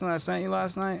Jackson, that I sent you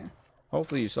last night?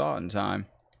 Hopefully you saw it in time.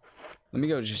 Let me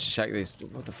go just check these.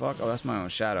 What the fuck? Oh, that's my own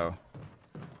shadow.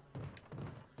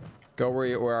 Go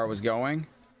where I was going?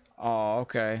 Oh,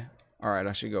 okay. Alright,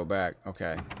 I should go back.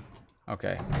 Okay.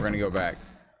 Okay, we're gonna go back.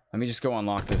 Let me just go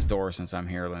unlock this door since I'm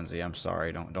here, Lindsay. I'm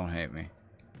sorry. Don't hate me.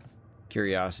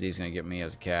 Curiosity is gonna get me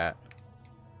as a cat.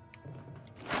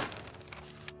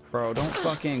 Bro, don't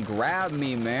fucking grab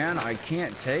me, man. I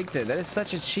can't take that. That is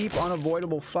such a cheap,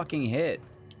 unavoidable fucking hit.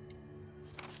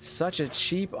 Such a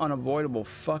cheap, unavoidable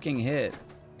fucking hit.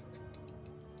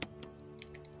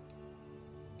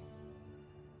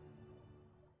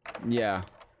 Yeah.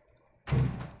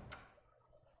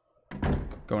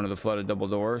 Going to the flooded double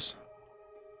doors.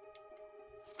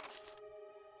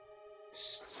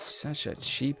 Such a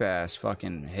cheap ass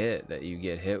fucking hit that you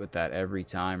get hit with that every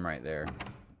time right there.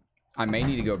 I may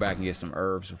need to go back and get some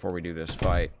herbs before we do this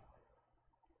fight.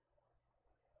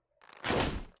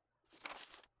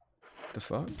 The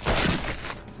fuck?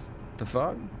 The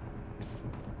fuck?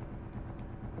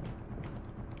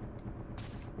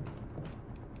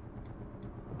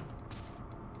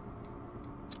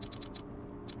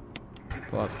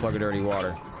 We'll have to plug a dirty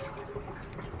water.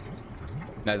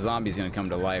 That zombie's gonna come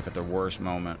to life at the worst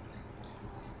moment.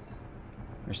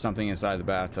 There's something inside the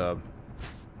bathtub.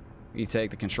 You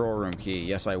take the control room key.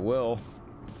 Yes, I will.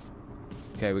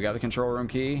 Okay, we got the control room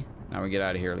key. Now we get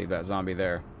out of here. Leave that zombie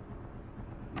there.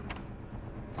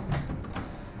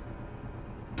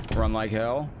 Run like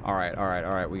hell.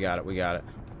 Alright. We got it.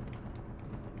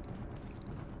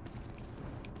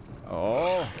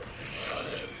 Oh.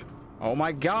 Oh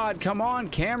my god, come on,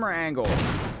 camera angle.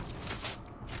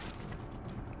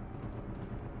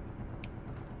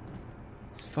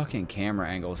 These fucking camera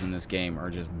angles in this game are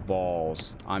just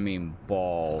balls. I mean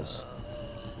balls.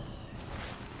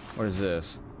 What is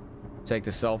this? Take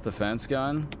the self-defense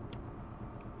gun?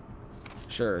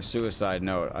 Sure, suicide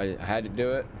note. I had to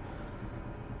do it.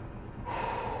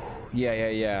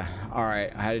 Yeah.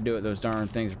 Alright, I had to do it. Those darn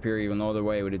things appear even no other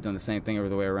way. We would have done the same thing over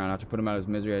the way around. After putting him out of his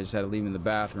misery, I just had to leave him in the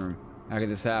bathroom. How could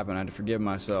this happen? I had to forgive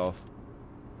myself.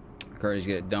 Courage to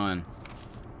get it done.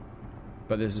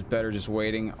 But this is better just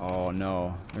waiting. Oh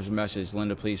no. There's a message.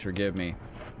 Linda, please forgive me.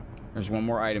 There's one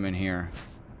more item in here.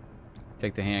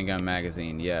 Take the handgun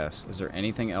magazine. Yes. Is there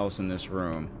anything else in this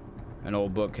room? An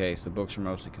old bookcase. The books are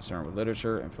mostly concerned with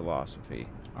literature and philosophy.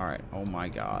 Alright. Oh my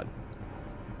god.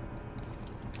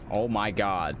 Oh my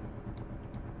god.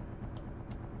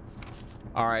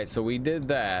 Alright, so we did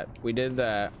that.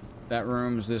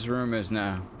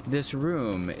 This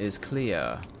room is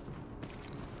clear.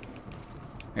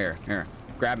 Here.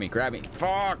 Grab me.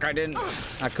 Fuck,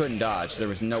 I couldn't dodge. There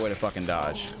was no way to fucking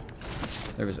dodge.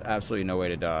 There was absolutely no way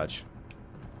to dodge.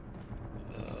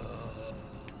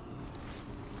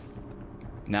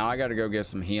 Now I gotta go get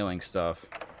some healing stuff.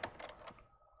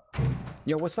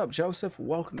 Yo, what's up, Joseph?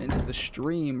 Welcome into the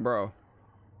stream, bro.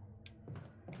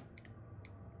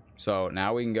 So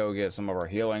now we can go get some of our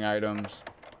healing items.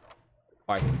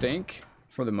 I think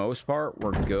for the most part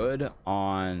we're good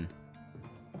on.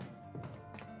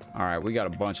 All right, we got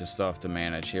a bunch of stuff to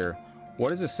manage here. What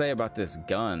does it say about this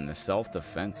gun, the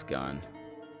self-defense gun?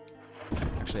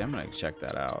 Actually, I'm gonna check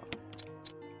that out.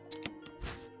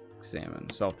 Examine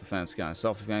self-defense gun.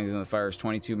 Self-defense gun fires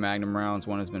 22 magnum rounds.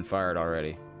 One has been fired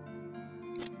already.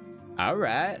 All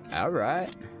right.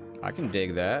 I can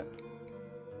dig that.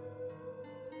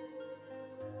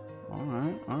 All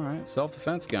right.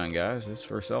 Self-defense gun, guys. This is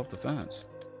for self-defense.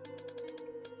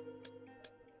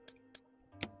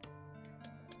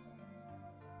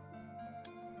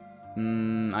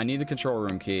 I need the control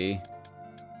room key.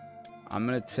 I'm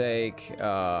gonna take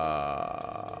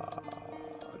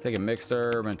Take a mixed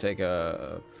herb and take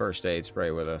a first aid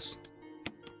spray with us.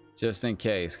 Just in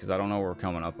case, because I don't know what we're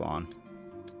coming up on.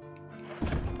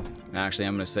 And actually,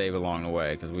 I'm gonna save along the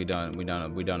way because we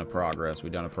done a progress.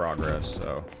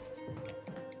 So,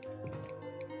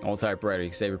 all type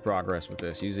ready. Save your progress with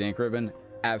this. Use the ink ribbon.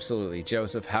 Absolutely,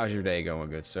 Joseph. How's your day going,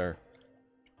 good sir?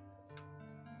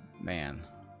 Man,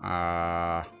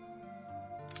 yeah,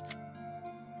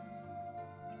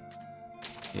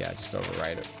 just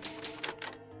overwrite it.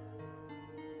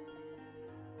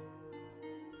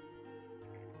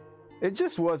 It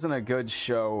just wasn't a good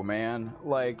show, man.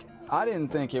 Like, I didn't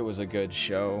think it was a good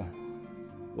show.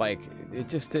 Like, it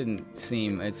just didn't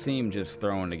seem, it seemed just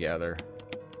thrown together.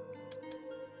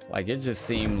 Like, it just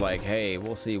seemed like, hey,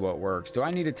 we'll see what works. Do I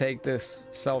need to take this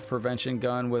self-prevention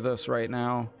gun with us right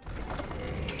now?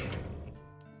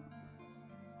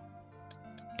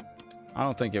 I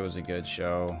don't think it was a good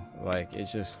show. Like, it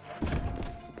just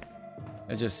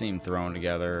seemed thrown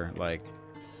together. Like,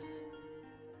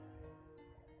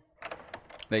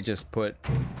 they just put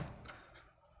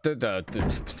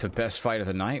the best fight of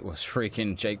the night was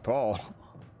freaking Jake Paul.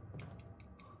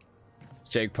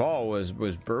 Jake Paul was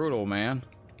brutal, man.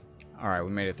 All right, we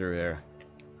made it through there.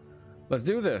 Let's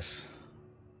do this.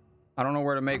 I don't know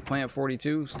where to make Plant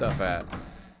 42 stuff at,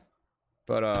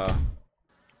 but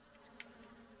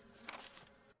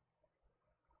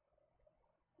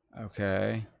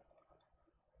okay.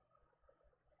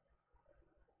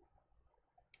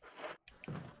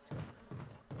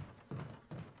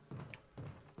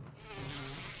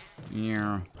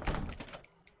 Yeah.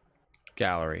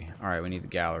 Gallery. All right, we need the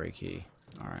gallery key.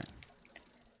 All right.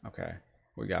 Okay,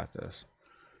 we got this.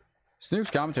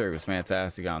 Snoop's commentary was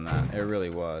fantastic on that. It really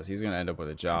was. He's gonna end up with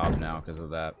a job now because of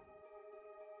that.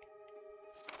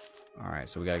 All right,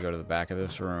 so we gotta go to the back of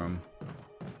this room.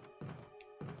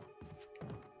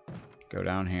 Go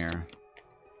down here.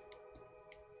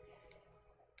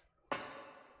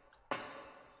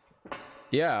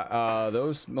 Yeah,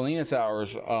 those Melina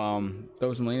towers,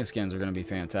 those Melina skins are going to be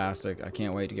fantastic. I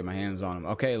can't wait to get my hands on them.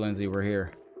 Okay, Lindsay, we're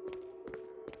here.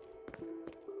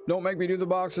 Don't make me do the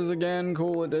boxes again.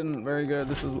 Cool, it didn't. Very good.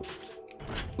 This is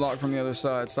locked from the other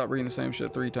side. Stop reading the same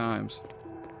shit 3 times.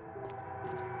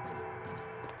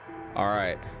 All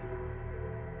right.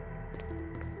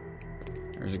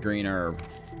 There's a green herb.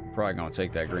 Probably going to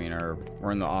take that green herb.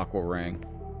 We're in the aqua ring.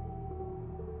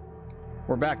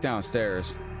 We're back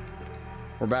downstairs.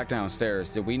 We're back downstairs.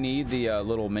 Did we need the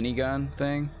little minigun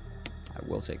thing? I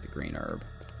will take the green herb.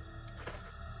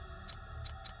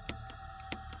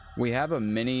 We have a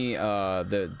mini,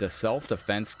 the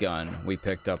self-defense gun we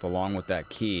picked up along with that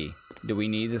key. Do we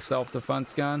need the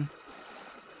self-defense gun?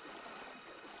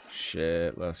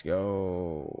 Shit, let's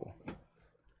go.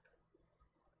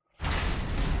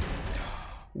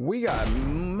 We got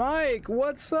Mike.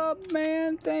 What's up,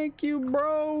 man? Thank you,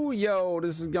 bro. Yo,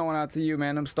 this is going out to you,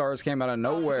 man. Them stars came out of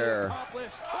nowhere.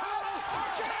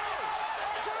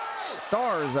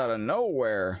 Stars out of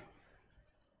nowhere.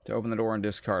 To open the door and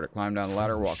discard it. Climb down the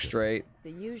ladder, walk straight.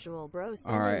 The usual, bro.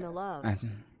 Sending the love.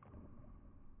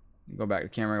 Go back to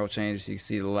camera angle change so you can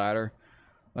see the ladder.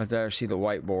 Right there, see the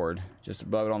whiteboard. Just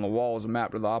above it on the wall is a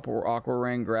map to the aqua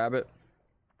ring. Grab it.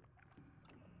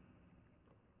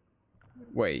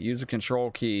 Wait, use the control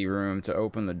key room to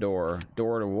open the door.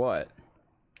 Door to what?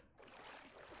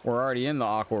 We're already in the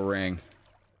aqua ring.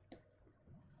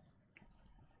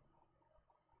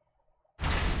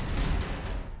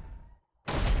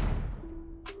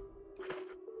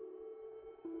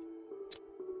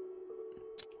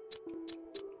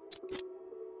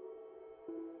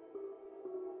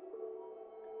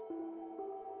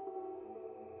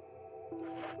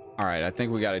 All right, I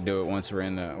think we got to do it once we're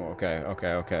in the...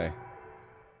 Okay.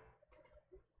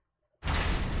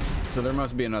 So there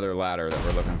must be another ladder that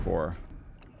we're looking for.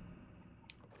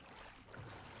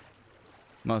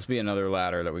 Must be another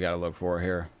ladder that we got to look for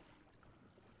here.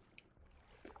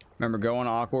 Remember, go in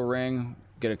aqua ring,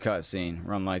 get a cutscene,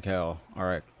 run like hell. All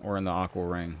right, we're in the aqua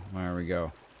ring. There we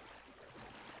go.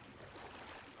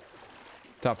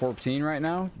 Top 14 right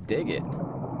now? Dig it.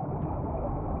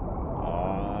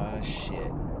 Aw,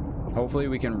 shit. Hopefully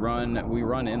we can run, we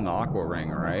run in the aqua ring,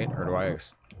 right? Or do I...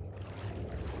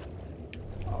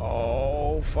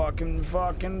 Oh, fucking,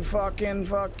 what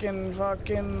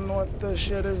the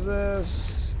shit is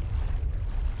this?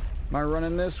 Am I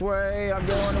running this way? I'm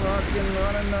going fucking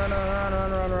running,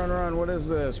 run. What is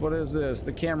this?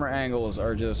 The camera angles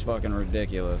are just fucking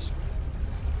ridiculous.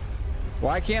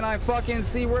 Why can't I fucking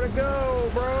see where to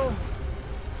go, bro?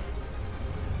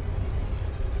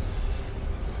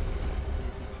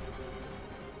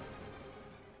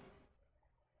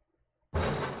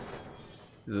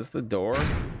 Is this the door?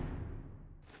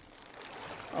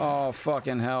 Oh,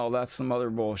 fucking hell. That's some other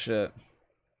bullshit.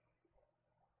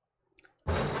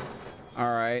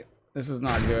 Alright. This is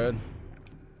not good.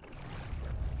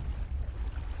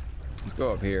 Let's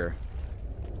go up here.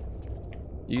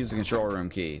 Use the control room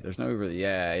key. There's no really...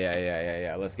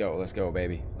 Yeah. Let's go,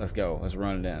 baby. Let's go. Let's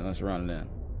run it in.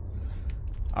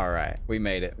 Alright. We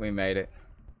made it.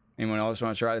 Anyone else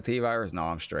want to try the T-Virus? No,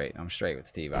 I'm straight. I'm straight with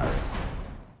the T-Virus.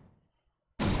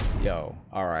 Yo.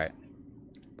 Alright.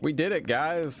 We did it,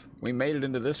 guys. We made it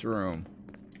into this room.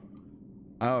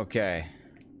 Okay.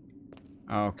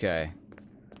 Okay,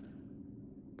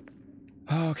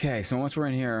 so once we're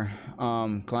in here,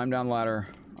 climb down the ladder.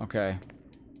 Okay.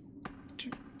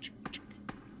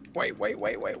 Wait.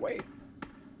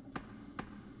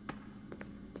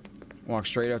 Walk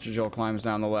straight after Joel climbs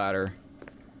down the ladder.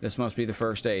 This must be the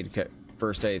first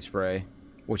aid spray,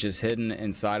 which is hidden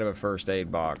inside of a first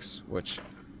aid box, which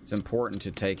it's important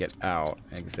to take it out.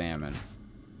 Examine.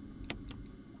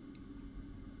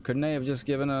 Couldn't they have just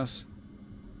given us...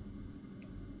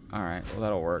 Alright, well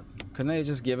that'll work. Couldn't they have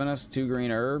just given us 2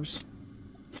 green herbs?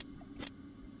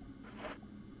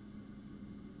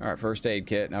 Alright, first aid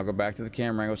kit. Now go back to the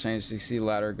camera angle, change to see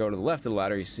ladder. Go to the left of the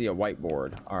ladder, you see a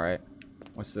whiteboard. Alright,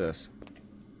 what's this?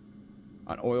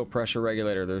 An oil pressure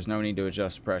regulator. There's no need to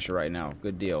adjust pressure right now.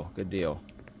 Good deal.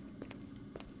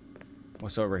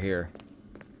 What's over here?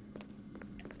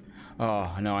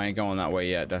 Oh, no, I ain't going that way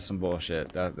yet. That's some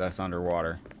bullshit. That's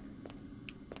underwater.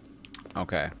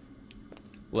 Okay.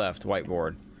 Left,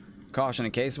 whiteboard. Caution,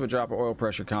 in case of a drop of oil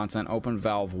pressure content, open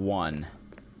valve 1.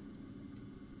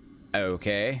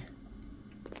 Okay.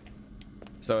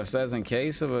 So it says in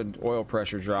case of an oil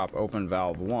pressure drop, open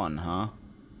valve 1, huh?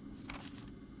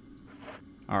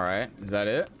 Alright, is that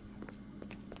it?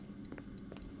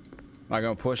 Am I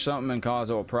gonna push something and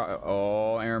cause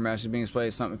air mesh is being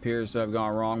displayed. Something appears to have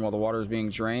gone wrong while the water is being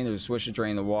drained. There's a switch to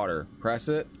drain the water. Press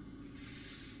it.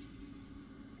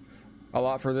 A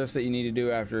lot for this that you need to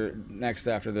do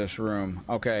after this room.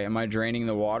 Okay, am I draining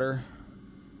the water?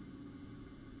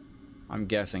 I'm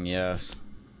guessing yes.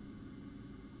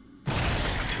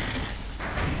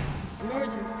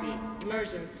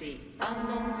 Emergency.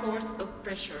 Unknown source of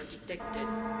pressure detected.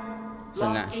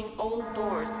 So Locking all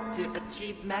doors to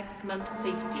achieve maximum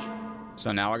safety.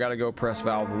 So now I gotta go press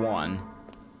valve 1.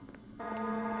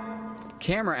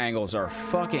 Camera angles are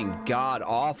fucking god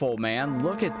awful, man.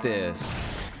 Look at this.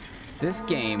 This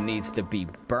game needs to be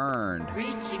burned.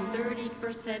 Reaching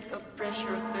 30% of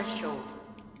pressure threshold.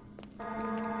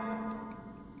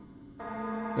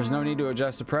 There's no need to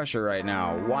adjust the pressure right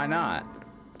now. Why not?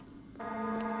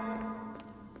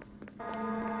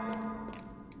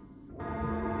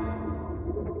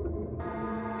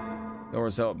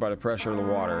 Doors helped by the pressure of the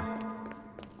water.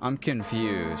 I'm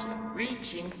confused.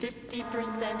 Reaching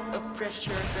 50% of pressure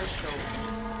threshold.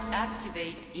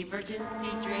 Activate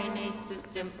emergency drainage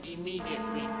system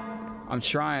immediately. I'm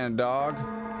trying, dog.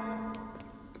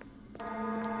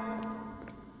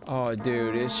 Oh,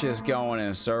 dude, it's just going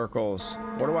in circles.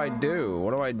 What do I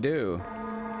do?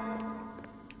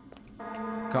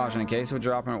 Caution, in case of a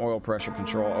drop in oil pressure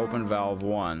control, open valve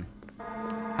 1.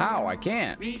 How? I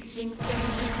can't. Reaching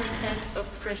 70% of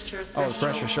pressure threshold. Oh, the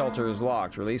pressure shelter is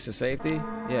locked. Release the safety?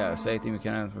 Yeah, safety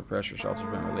mechanism for pressure shelter has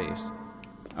been released.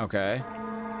 Okay.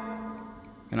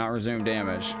 Cannot resume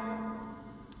damage.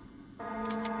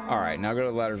 Alright, now go to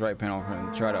the ladder's right panel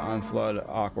and try to unflood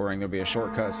Aqua Ring. There'll be a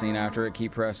shortcut scene after it.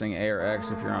 Keep pressing A or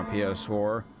X if you're on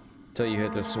PS4 until you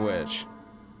hit the switch.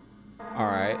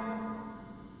 Alright.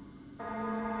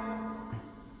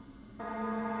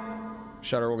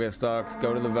 Shutter will get stuck.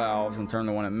 Go to the valves and turn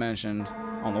the one it mentioned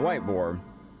on the whiteboard.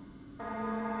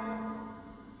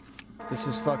 This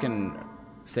is fucking...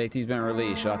 Safety's been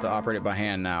released. You'll have to operate it by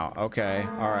hand now. Okay,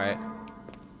 alright.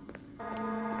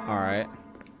 Alright.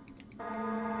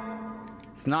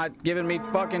 It's not giving me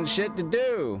fucking shit to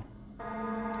do.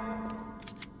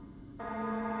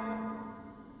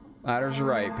 Ladder's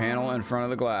right, panel in front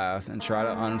of the glass, and try to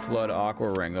unflood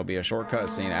Aqua Ring. There'll be a shortcut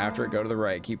scene. After it, go to the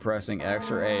right. Keep pressing X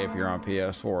or A if you're on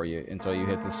PS4 until you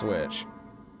hit the switch.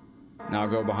 Now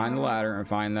go behind the ladder and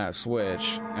find that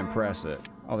switch and press it.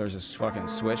 Oh, there's a fucking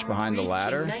switch behind the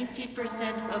ladder?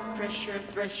 90% of pressure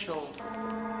threshold.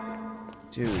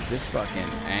 Dude, this fucking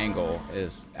angle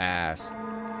is ass.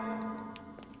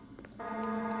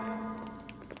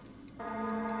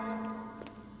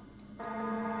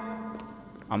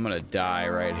 I'm gonna die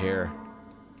right here.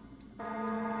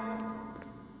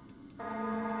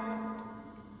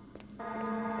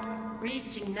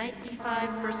 Reaching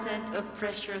 95% of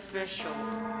pressure threshold.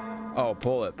 Oh,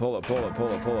 pull it, pull it, pull it, pull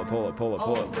it, pull it, pull it, pull it,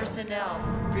 pull All it. personnel,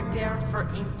 prepare for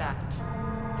impact.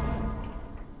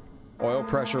 Oil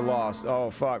pressure lost. Oh,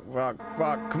 fuck, fuck,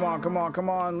 fuck. Come on, come on, come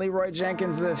on. Leroy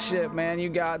Jenkins this shit, man. You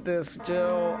got this,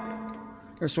 Jill.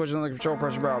 You're switching on the control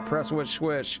pressure barrel. Press which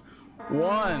switch.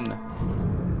 1.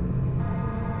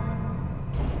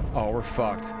 Oh, we're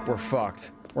fucked. We're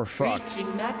fucked. We're fucked.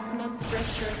 Reaching maximum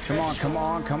pressure. Come on, come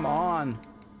on, come on.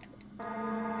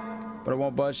 But it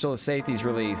won't budge till the safety's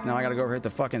released. Now I gotta go over hit the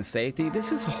fucking safety.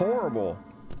 This is horrible.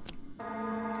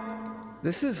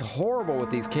 This is horrible with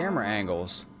these camera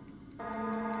angles.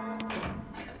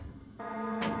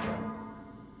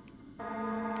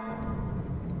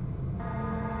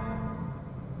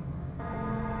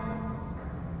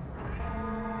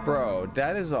 Bro,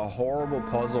 that is a horrible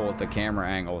puzzle with the camera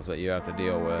angles that you have to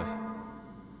deal with.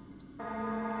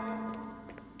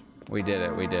 We did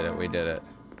it, we did it, we did it.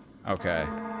 Okay.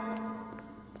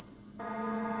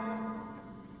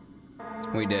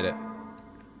 We did it.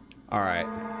 Alright.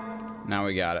 Now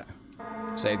we got it.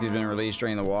 Safety's been released,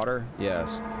 drain the water?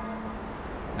 Yes.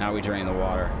 Now we drain the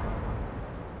water.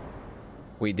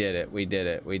 We did it, we did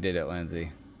it, we did it,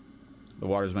 Lindsay. The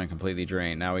water's been completely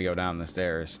drained. Now we go down the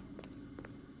stairs.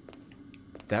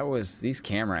 That was, these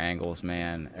camera angles,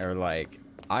 man, are like,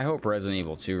 I hope Resident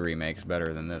Evil 2 Remake's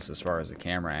better than this as far as the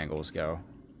camera angles go.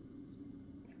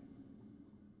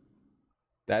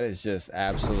 That is just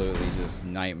absolutely just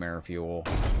nightmare fuel,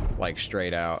 like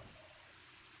straight out.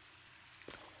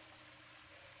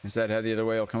 Instead, head the other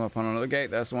way, you'll come up on another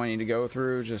gate. That's the one you need to go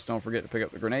through. Just don't forget to pick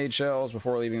up the grenade shells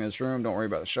before leaving this room. Don't worry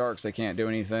about the sharks, they can't do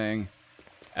anything.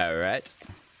 Alright.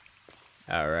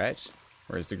 Alright.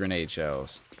 Where's the grenade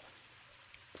shells?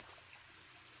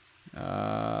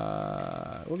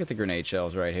 We'll get the grenade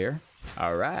shells right here.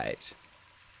 All right.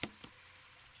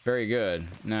 Very good.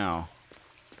 Now,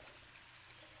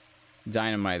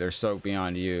 dynamite, they're soaked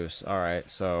beyond use. All right,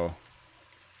 so.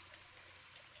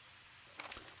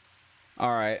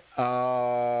 All right,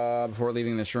 before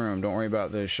leaving this room, don't worry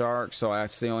about the sharks. So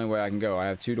that's the only way I can go. I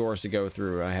have 2 doors to go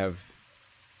through. I have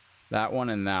that one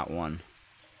and that one.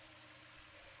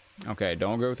 Okay,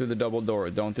 don't go through the double door.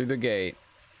 Don't through the gate.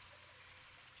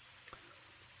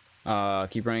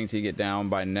 Keep running till you get down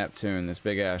by Neptune, this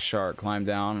big ass shark. Climb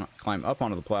down, climb up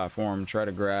onto the platform, try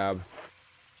to grab.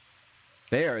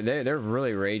 They're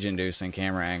really rage-inducing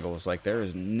camera angles. Like, there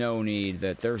is no need,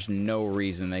 there's no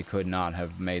reason they could not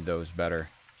have made those better.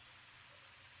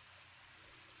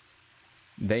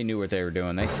 They knew what they were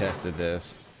doing. They tested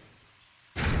this.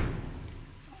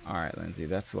 Alright, Lindsay,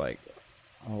 that's like,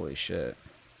 holy shit.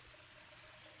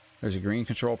 There's a green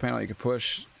control panel you can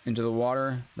push into the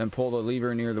water, then pull the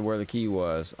lever near where the key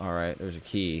was. Alright, there's a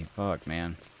key. Fuck,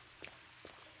 man.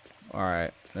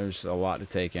 Alright, there's a lot to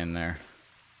take in there.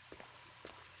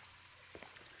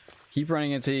 Keep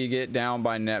running until you get down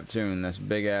by Neptune, this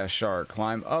big ass shark.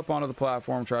 Climb up onto the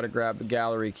platform, try to grab the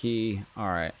gallery key.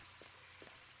 Alright.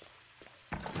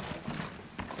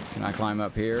 Can I climb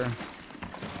up here?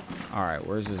 Alright,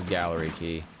 where's this gallery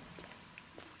key?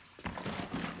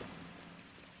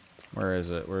 Where is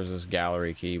it? Where's this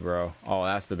gallery key, bro? Oh,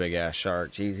 that's the big ass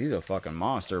shark. Jeez, he's a fucking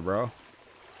monster, bro.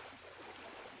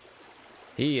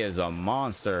 He is a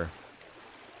monster.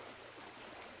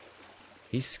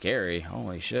 He's scary.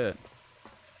 Holy shit.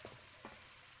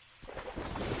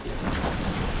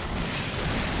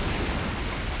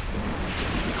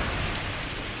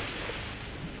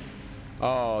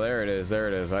 Oh, there it is. There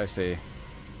it is. I see.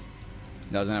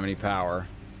 Doesn't have any power.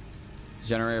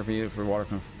 Generator for you for water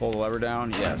can pull the lever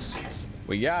down. Yes.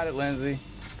 We got it, Lindsay.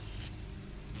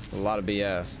 A lot of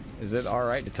BS. Is it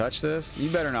alright to touch this? You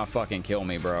better not fucking kill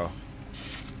me, bro.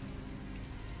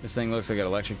 This thing looks like it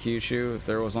electrocutes you. If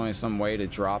there was only some way to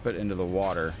drop it into the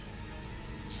water.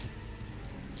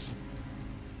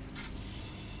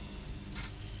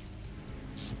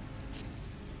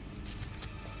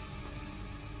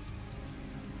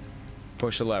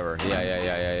 Push the lever.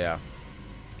 Yeah.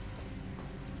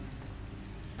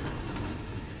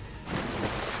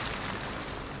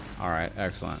 Alright,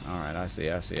 excellent. Alright, I see.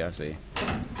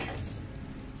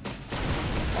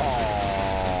 Aww.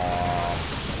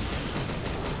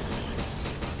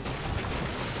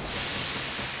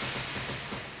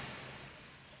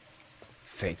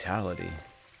 Fatality.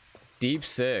 Deep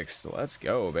Six. Let's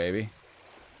go, baby.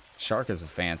 Shark is a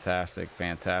fantastic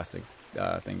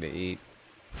thing to eat.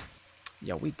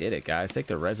 Yo, we did it, guys. Take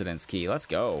the residence key. Let's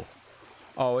go.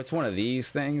 Oh, it's one of these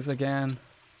things again.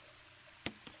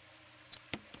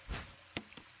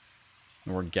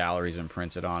 The word gallery's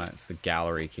imprinted on it. It's the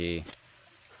gallery key.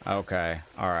 Okay.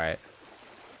 Alright.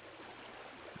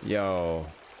 Yo.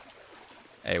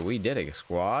 Hey, we did it,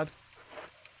 squad.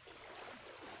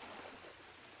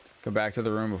 Go back to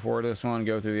the room before this one.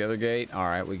 Go through the other gate. All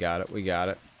right, we got it. We got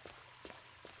it.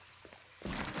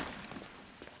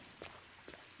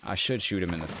 I should shoot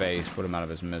him in the face, put him out of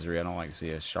his misery. I don't like to see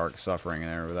a shark suffering in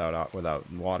there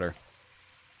without water.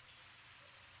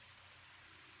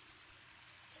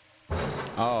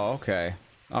 Oh, okay.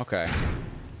 Okay.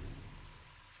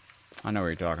 I know what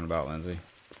you're talking about, Lindsay.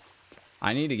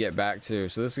 I need to get back to...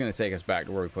 So this is going to take us back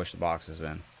to where we push the boxes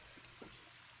in.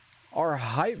 Our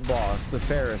hype boss, the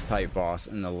fairest hype boss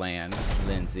in the land,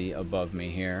 Lindsay, above me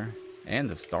here. And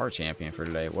the star champion for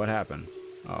today. What happened?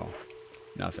 Oh,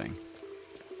 nothing.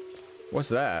 What's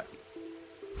that?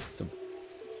 It's a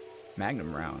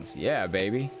Magnum rounds. Yeah,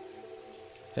 baby.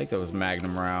 Take those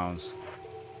Magnum rounds.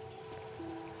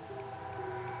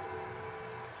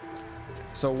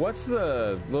 So what's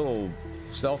the little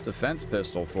self-defense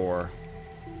pistol for?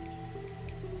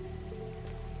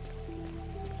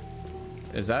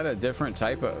 Is that a different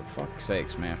type of... Fuck's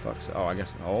sakes, man. Fuck's... Oh, I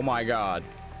guess... Oh, my God.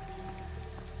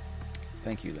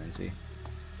 Thank you, Lindsay.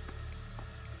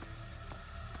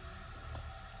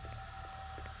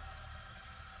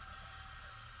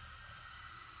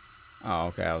 Oh,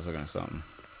 okay. I was looking at something.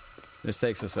 This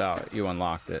takes us out. You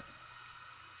unlocked it.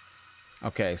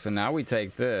 Okay, so now we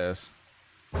take this.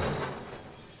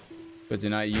 But do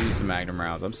not use the Magnum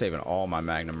rounds. I'm saving all my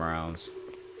Magnum rounds.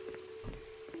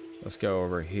 Let's go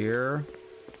over here.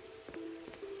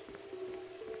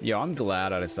 Yo, I'm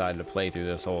glad I decided to play through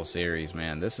this whole series,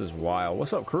 man. This is wild.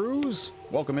 What's up, Cruz?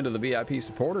 Welcome into the VIP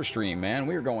supporter stream, man.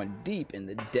 We are going deep in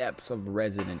the depths of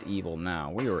Resident Evil now.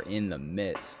 We are in the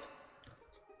midst.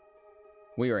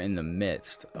 We are in the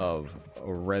midst of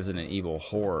a Resident Evil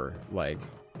horror, like...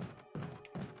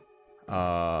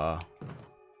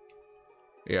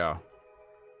 Yeah.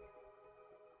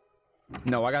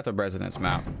 No, I got the Residence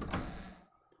map.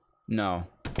 No.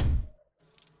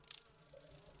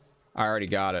 I already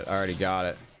got it. I already got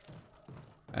it.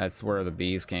 That's where the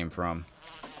bees came from.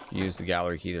 Use the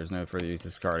gallery key. There's no further use to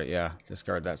discard it. Yeah,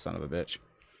 discard that son of a bitch.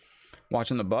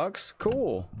 Watching the Bucks?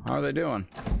 Cool. How are they doing?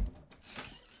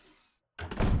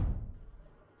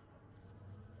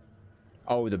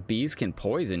 Oh, the bees can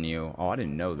poison you. Oh, I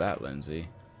didn't know that, Lindsay.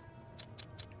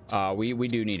 We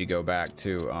do need to go back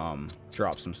to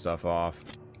drop some stuff off.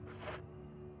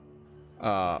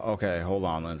 Okay, hold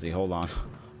on, Lindsay. Hold on.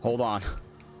 Hold on.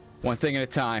 One thing at a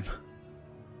time.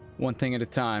 One thing at a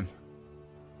time.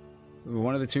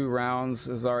 One of the 2 rounds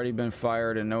has already been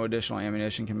fired and no additional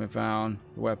ammunition can be found.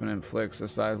 The weapon inflicts a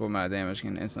sizable amount of damage,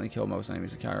 can instantly kill most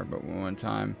enemies encountered, but one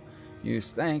time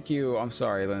use. Thank you. I'm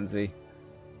sorry, Lindsay.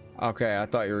 Okay, I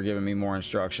thought you were giving me more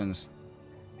instructions.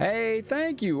 Hey,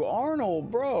 thank you, Arnold,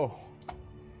 bro.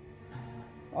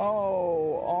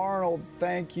 Oh, Arnold,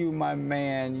 thank you, my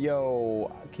man.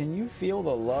 Yo, can you feel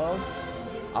the love?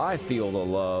 I feel the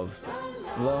love.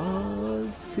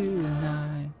 Love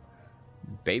tonight.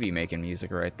 Baby making music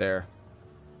right there.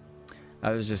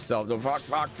 I was just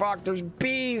fuck. There's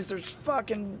bees. There's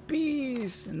fucking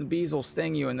bees. And the bees will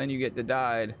sting you and then you get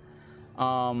died.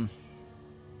 Let's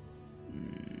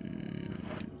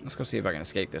go see if I can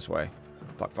escape this way.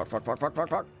 Fuck.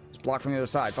 It's blocked from the other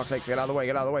side. Fuck's sakes, get out of the way,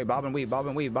 get out of the way. Bob and weave, fuck.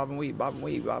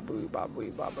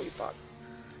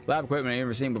 Lab equipment I've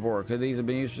never seen before. Could these have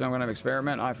been used for some kind of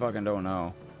experiment? I fucking don't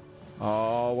know.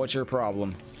 Oh, what's your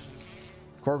problem?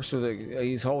 Corpse with a...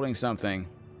 He's holding something.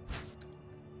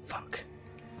 Fuck.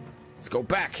 Let's go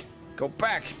back. Go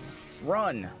back.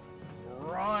 Run.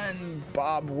 Run,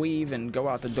 Bob, weave, and go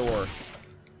out the door.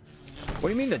 What do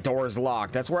you mean the door is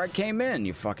locked? That's where I came in,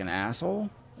 you fucking asshole.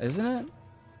 Isn't it?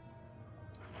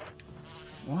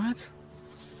 What?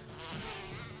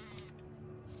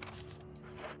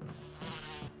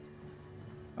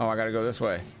 Oh, I gotta go this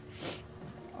way.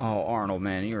 Oh, Arnold,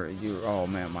 man, you're. Oh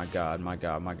man, my God.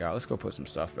 Let's go put some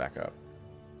stuff back up.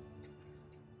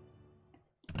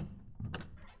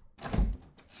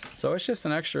 So it's just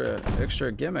an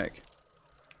extra gimmick.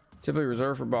 Typically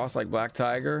reserved for boss like Black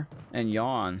Tiger and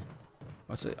Yawn.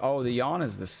 What's it? Oh, the Yawn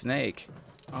is the snake.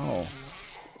 Oh.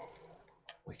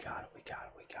 We got it.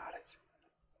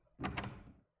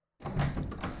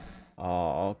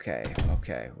 Oh, okay.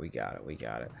 We got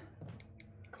it.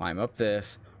 Climb up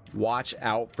this. Watch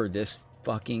out for this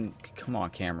fucking... Come on,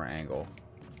 camera angle.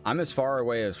 I'm as far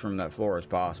away as from that floor as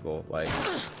possible. Like,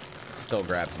 still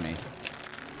grabs me.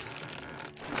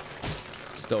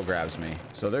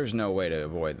 So there's no way to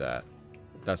avoid that.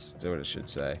 That's what it should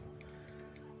say.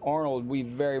 Arnold, we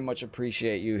very much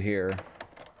appreciate you here.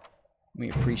 We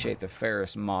appreciate the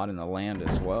fairest mod in the land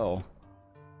as well.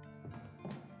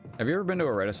 Have you ever been to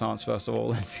a Renaissance festival,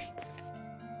 Lindsay?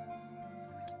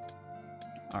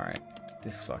 Alright.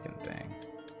 This fucking thing.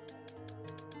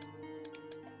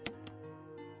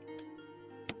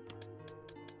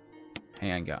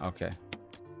 Handgun. Okay.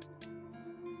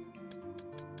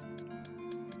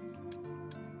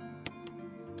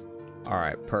 All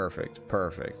right. Perfect.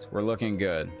 Perfect. We're looking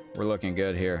good. We're looking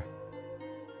good here.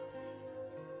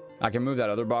 I can move that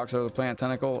other box over the plant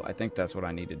tentacle. I think that's what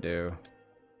I need to do.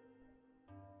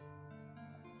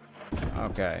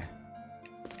 Okay.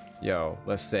 Yo,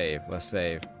 let's save. Let's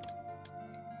save.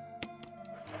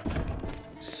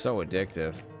 So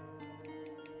addictive.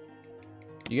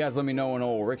 You guys let me know when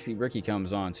old Ricky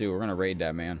comes on too. We're gonna raid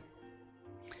that man.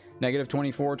 Negative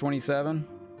 24, 27.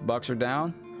 Bucks are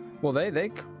down. Well,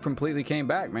 they completely came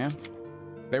back, man.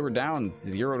 They were down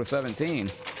 0 to 17.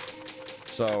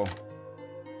 So,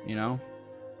 you know,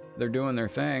 they're doing their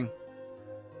thing.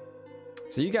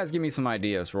 So you guys give me some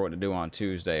ideas for what to do on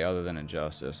Tuesday other than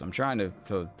Injustice. I'm trying to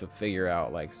figure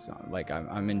out like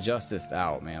I'm Injustice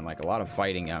out, man. Like a lot of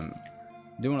fighting. I'm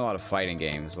doing a lot of fighting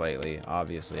games lately.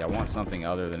 Obviously, I want something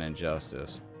other than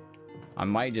Injustice. I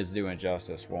might just do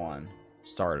Injustice 1.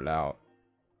 Start it out.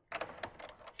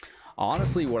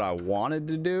 Honestly, what I wanted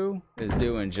to do is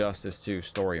do Injustice 2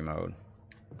 story mode.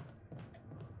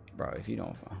 Bro, if you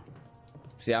don't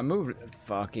see, I moved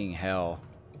fucking hell.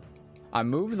 I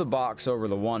moved the box over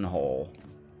the one hole.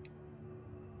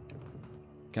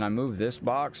 Can I move this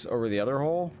box over the other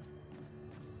hole?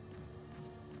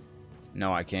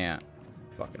 No, I can't.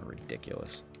 Fucking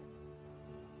ridiculous.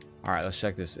 Alright, let's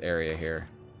check this area here.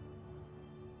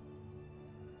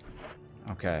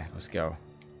 Okay, let's go.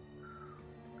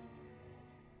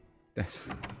 That's...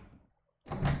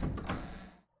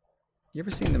 You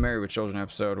ever seen the Married with Children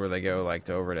episode where they go like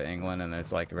over to England and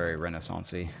it's like very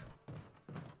Renaissance-y?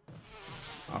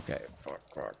 Okay, fuck.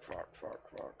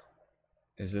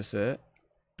 Is this it?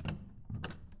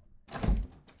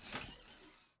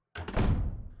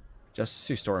 Justice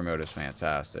 2 story mode is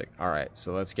fantastic. Alright,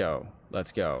 so let's go.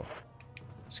 Let's go.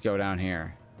 Let's go down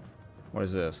here. What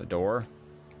is this? A door?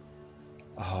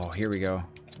 Oh, here we go.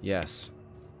 Yes.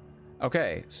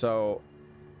 Okay, so...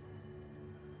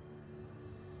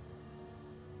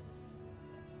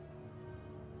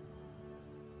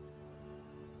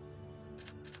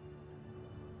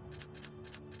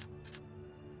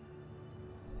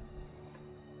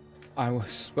 I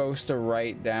was supposed to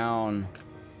write down...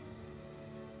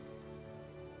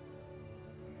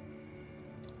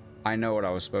 I know what I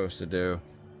was supposed to do.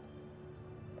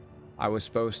 I was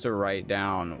supposed to write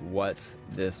down what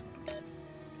this...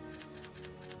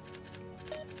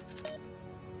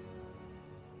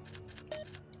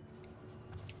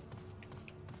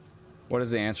 What is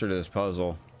the answer to this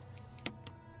puzzle?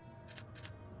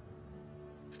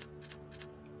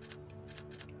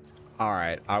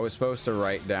 Alright, I was supposed to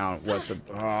write down what the...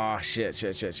 Oh, shit.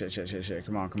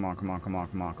 Come on.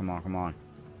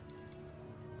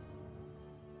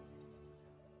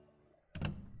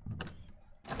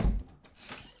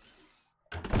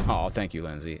 Oh, thank you,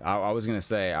 Lindsay. I was gonna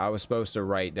say, I was supposed to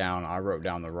write down... I wrote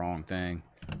down the wrong thing.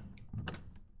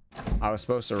 I was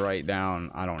supposed to write down...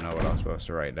 I don't know what I was supposed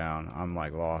to write down. I'm,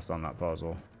 like, lost on that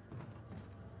puzzle.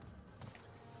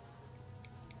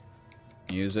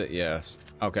 Use it? Yes.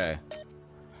 Okay.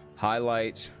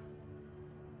 Highlight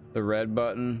the red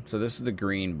button. So this is the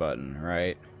green button,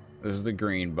 right? This is the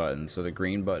green button. So the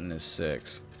green button is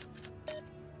 6.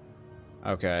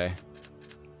 Okay.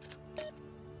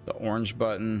 The orange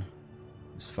button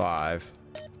is 5.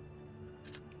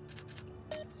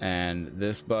 And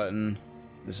this button,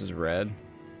 this is red.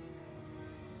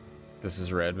 This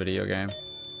is red video game.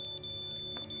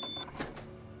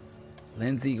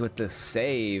 Lindsay with the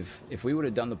save. If we would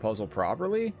have done the puzzle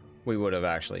properly, we would have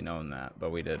actually known that,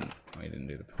 but we didn't. We didn't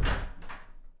do the...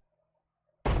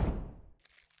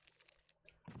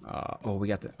 oh, we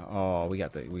got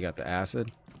the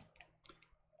acid.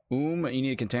 You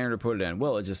need a container to put it in.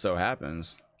 Well, it just so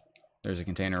happens there's a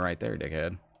container right there,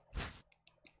 dickhead.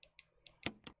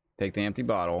 Take the empty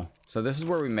bottle. So this is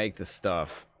where we make the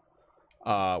stuff.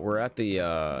 We're at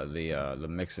the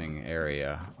mixing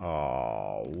area.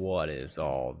 Oh, what is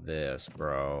all this,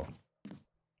 bro?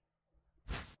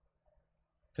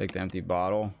 Take the empty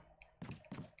bottle.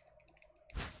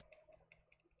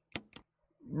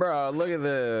 Bro, look at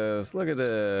this. Look at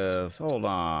this. Hold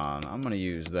on. I'm gonna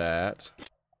use that.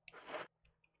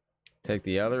 Take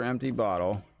the other empty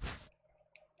bottle.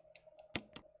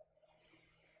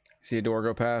 See a door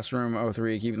go past room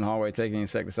 03, keep in the hallway, take the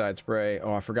insecticide spray.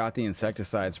 Oh, I forgot the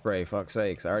insecticide spray, fuck's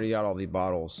sakes. I already got all the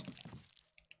bottles.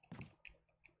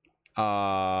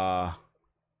 I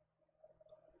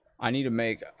need to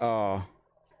make, I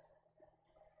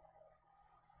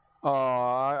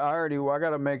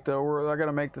gotta make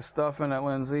the stuff in it,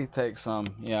 Lindsay. Take some,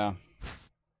 yeah.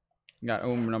 Got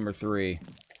number 3.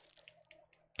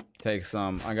 Take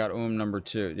some. I got number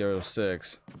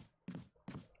 6.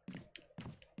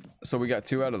 So we got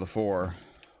 2 out of the 4.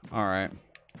 All right.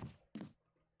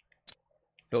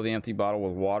 Fill the empty bottle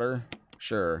with water.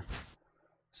 Sure.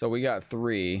 So we got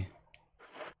 3.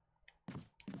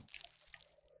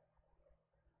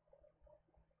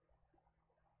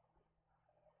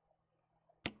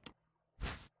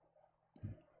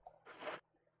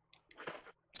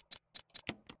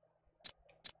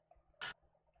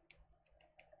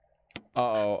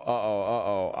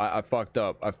 Uh-oh. I fucked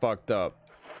up. I fucked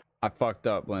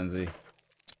up, Lindsay.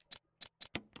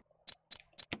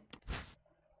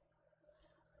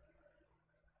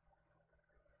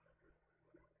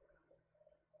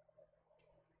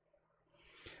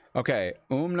 Okay,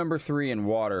 number 3 in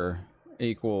water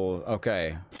equal.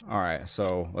 Okay, all right.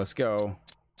 So let's go.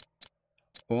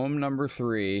 Number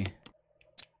 3.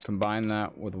 Combine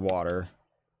that with water.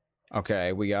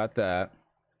 Okay, we got that.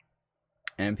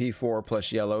 MP4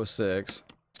 plus yellow 6.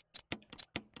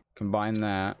 Combine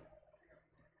that.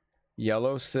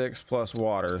 Yellow 6 plus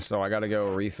water. So I gotta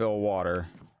go refill water.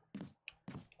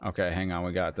 Okay, hang on,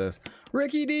 we got this.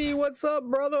 Ricky D, what's up,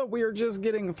 brother? We are just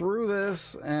getting through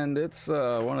this, and it's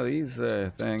one of these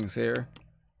things here.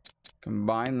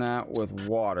 Combine that with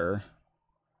water.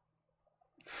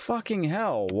 Fucking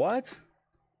hell, what?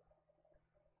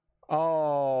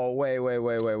 Oh, wait.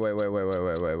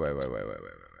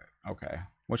 Okay,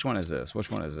 which one is this?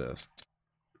 Which one is this?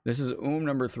 This is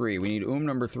number 3. We need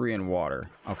number 3 in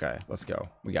water. Okay, let's go.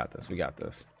 We got this. We got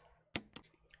this.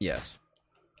 Yes.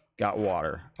 Got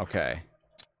water. Okay.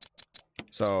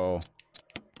 So,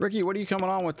 Ricky, what are you coming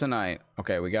on with tonight?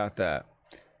 Okay, we got that.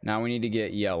 Now we need to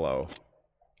get yellow.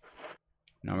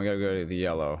 Now we gotta go to the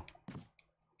yellow.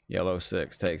 Yellow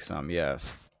 6. Take some.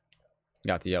 Yes.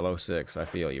 Got the yellow 6. I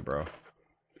feel you, bro.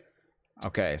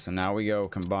 Okay, so now we go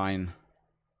combine.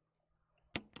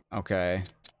 Okay.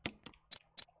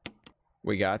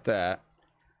 We got that.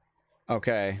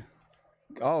 Okay.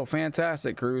 Oh,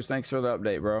 fantastic, Cruz. Thanks for the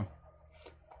update, bro.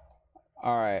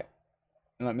 All right.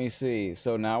 Let me see.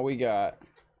 So now we got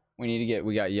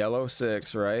yellow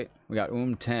 6, right? We got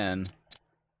 10.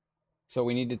 So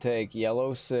we need to take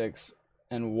yellow 6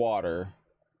 and water.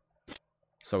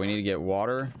 So we need to get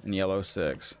water and yellow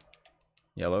 6.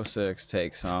 Yellow 6,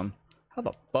 take some. How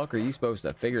the fuck are you supposed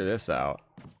to figure this out?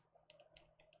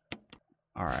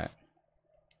 All right.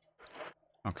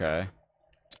 Okay.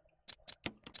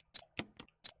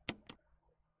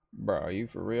 Bro, are you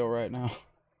for real right now?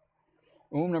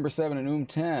 Number 7 and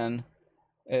 10.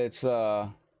 It's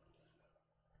so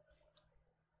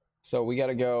we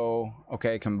gotta go.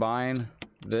 Okay, combine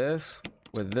this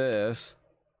with this,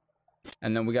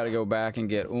 and then we gotta go back and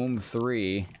get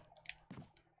 3.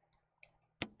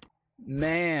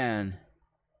 Man,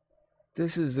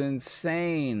 this is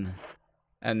insane.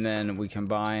 And then we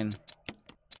combine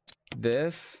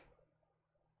this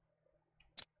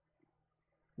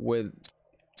with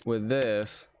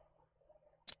this.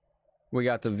 We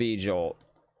got the V-Jolt.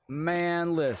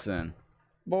 Man, listen.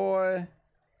 Boy.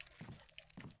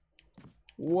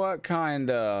 What kind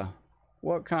of...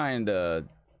 We're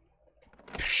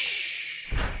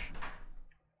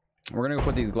gonna go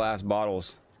put these glass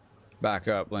bottles back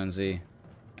up, Lindsay.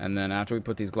 And then after we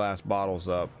put these glass bottles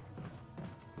up...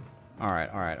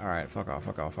 Alright. Fuck off.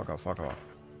 I'm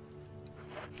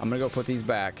gonna go put these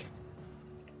back.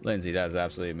 Lindsay, that's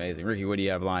absolutely amazing. Ricky, what do you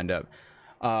have lined up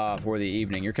for the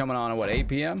evening? You're coming on at what, 8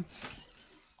 p.m.?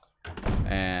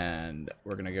 And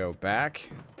we're gonna go back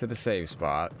to the save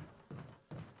spot.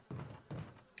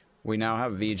 We now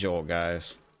have V-Jolt,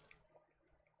 guys.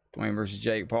 Dwayne versus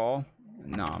Jake Paul.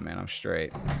 Nah, man, I'm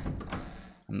straight.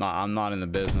 I'm not in the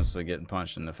business of getting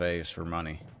punched in the face for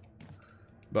money.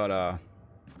 But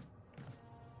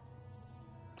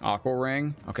Aqua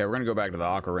Ring. Okay, we're gonna go back to the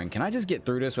Aqua Ring. Can I just get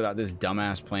through this without this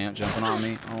dumbass plant jumping on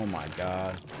me? Oh my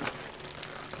god.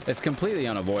 It's completely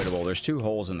unavoidable. There's 2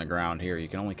 holes in the ground here. You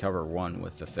can only cover one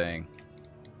with the thing.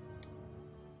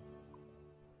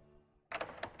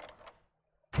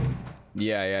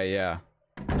 Yeah.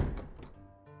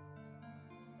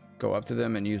 Go up to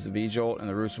them and use the V-Jolt, and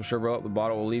the roots will shrivel up. The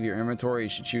bottle will leave your inventory. You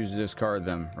should choose to discard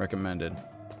them. Recommended.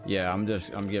 Yeah, I'm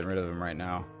getting rid of them right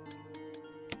now.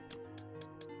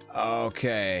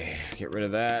 Okay, get rid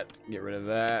of that. Get rid of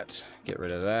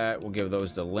that. We'll give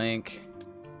those to Link.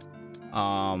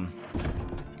 Now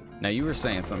you were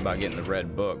saying something about getting the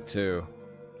red book too.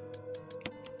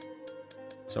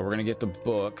 So we're gonna get the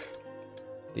book,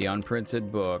 the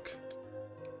unprinted book.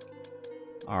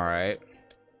 All right.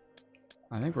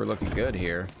 I think we're looking good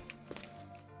here.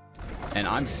 And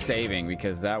I'm saving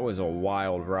because that was a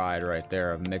wild ride right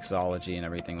there of mixology and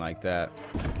everything like that.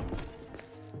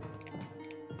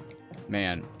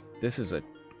 Man, this is a...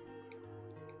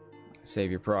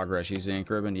 Save your progress. Use the ink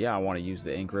ribbon. Yeah, I want to use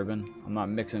the ink ribbon. I'm not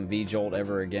mixing V-Jolt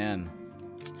ever again.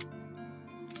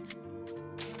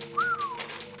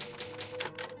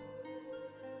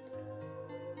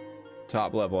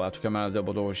 Top level. After coming out of the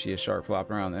double door, see a shark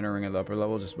flopping around the inner ring of the upper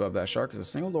level. Just above that shark is a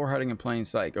single door hiding in plain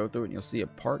sight. Go through it and you'll see a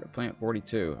part of Plant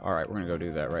 42. Alright, we're going to go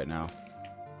do that right now.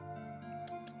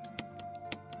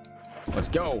 Let's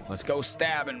go. Let's go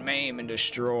stab and maim and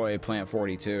destroy Plant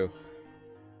 42.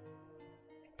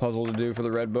 Puzzle to do for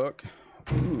the red book.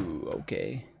 Ooh,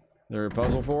 okay. Is there a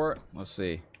puzzle for it? Let's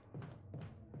see.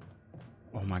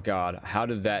 Oh my god. How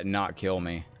did that not kill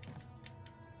me?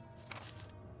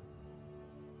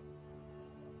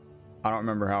 I don't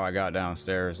remember how I got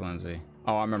downstairs, Lindsay.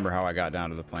 Oh, I remember how I got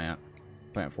down to the plant.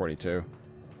 Plant 42.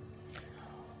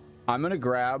 I'm gonna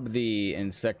grab the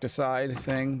insecticide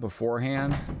thing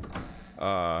beforehand.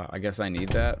 I guess I need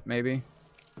that, maybe.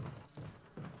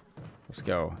 Let's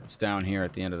go. It's down here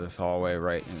at the end of this hallway,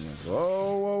 right in this.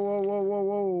 Whoa, whoa, whoa, whoa, whoa,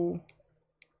 whoa.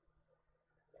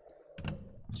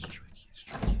 It's tricky, it's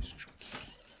tricky, it's tricky.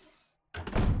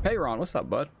 Hey, Ron, what's up,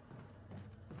 bud?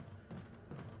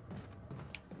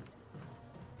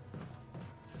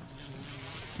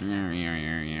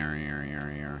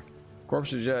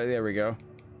 Corpses, there we go.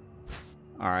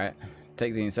 Alright.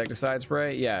 Take the insecticide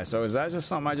spray. Yeah, so is that just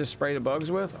something I just spray the bugs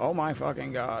with? Oh my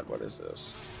fucking god, what is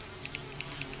this?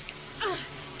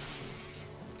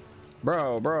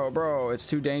 Bro, it's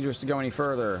too dangerous to go any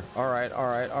further. Alright. Come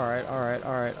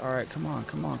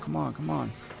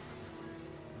on.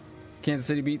 Kansas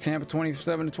City beat Tampa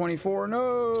 27-24.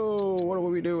 No! What do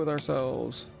we do with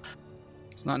ourselves?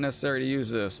 It's not necessary to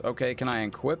use this. Okay, can I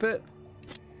equip it?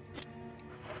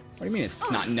 What do you mean it's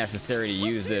not necessary to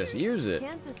use this? Use it.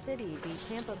 Kansas City beat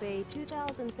Tampa Bay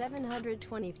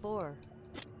 2,724.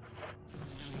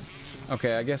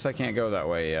 Okay, I guess I can't go that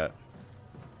way yet.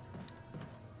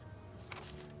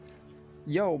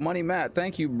 Yo, Money Matt,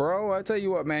 thank you, bro. I tell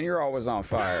you what, man, you're always on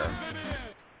fire.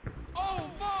 Oh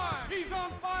my, he's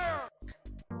on fire.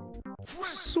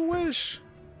 Swish.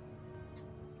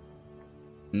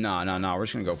 No, we're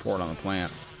just gonna go pour it on the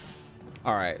plant.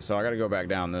 Alright, so I gotta go back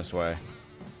down this way.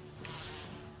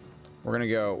 We're gonna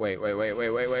go, wait.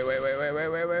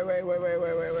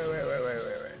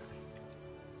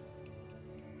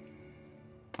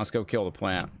 Let's go kill the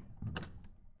plant.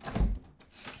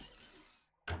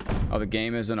 Oh, the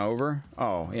game isn't over?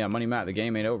 Oh, yeah, Money Matt, the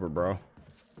game ain't over, bro.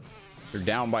 You're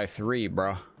down by 3,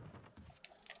 bro.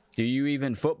 Do you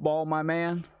even football, my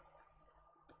man?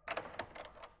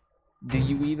 Do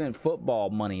you even football,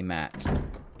 Money Matt?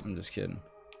 I'm just kidding.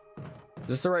 Is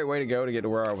this the right way to go to get to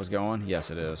where I was going? Yes,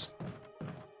 it is.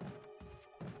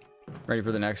 Ready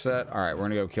for the next set? Alright, we're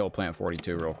gonna go kill Plant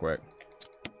 42 real quick.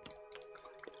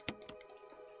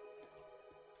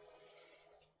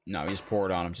 No, just pour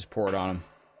it on him. Just pour it on him.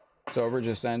 It's over. It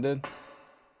just ended.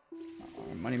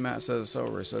 Money Matt says it's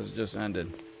over. It says it just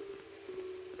ended.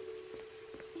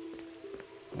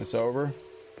 It's over.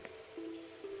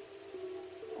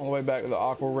 All the way back to the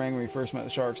aqua ring when we first met the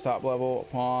sharks, top level.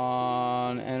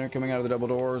 Upon enter, coming out of the double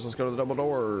doors. Let's go to the double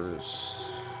doors.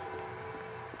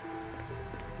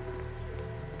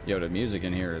 Yo, the music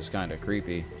in here is kind of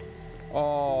creepy.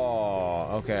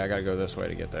 Oh, okay. I gotta go this way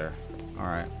to get there. All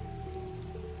right.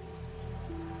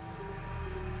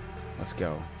 Let's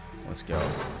go. Let's go.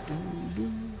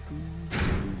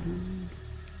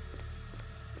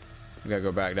 We gotta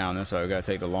go back down this way. We gotta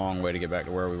take the long way to get back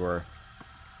to where we were.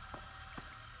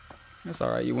 That's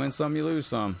alright. You win some, you lose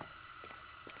some.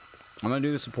 I'm gonna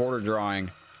do the supporter drawing.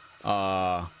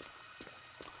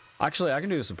 Actually, I can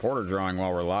do the supporter drawing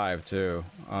while we're live, too.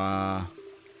 I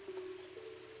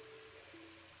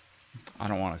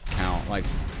don't want to count. Like,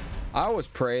 I always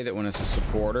pray that when it's a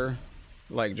supporter...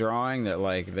 like drawing that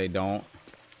like they don't.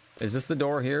 Is this the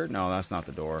door here? No, that's not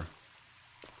the door.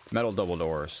 Metal double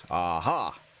doors.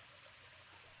 Aha.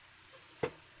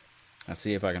 Let's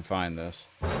see if I can find this.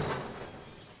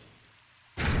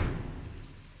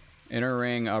 Inner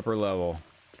ring, upper level.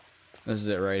 This is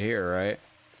it right here, right?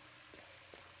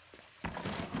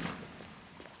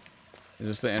 Is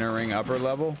this the inner ring, upper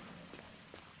level?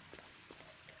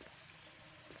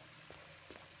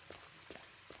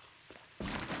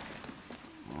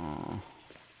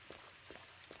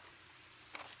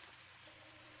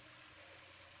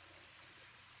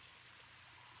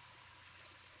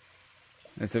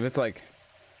 If it's like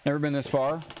never been this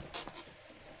far.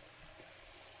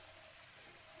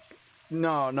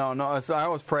 No. I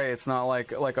always pray it's not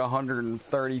like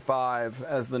 135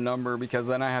 as the number, because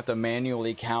then I have to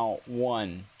manually count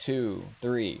 1, 2,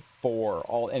 3,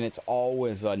 4. And it's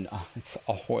always a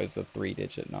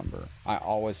 3-digit number. I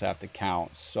always have to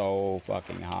count so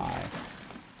fucking high.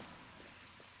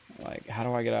 Like, how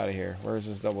do I get out of here? Where's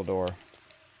this double door?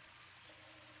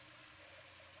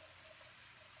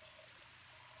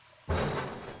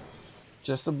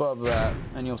 Just above that,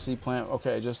 and you'll see plant.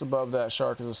 Okay, just above that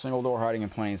shark is a single door hiding in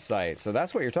plain sight. So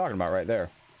that's what you're talking about right there.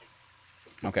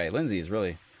 Okay, Lindsay is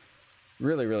really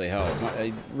helped.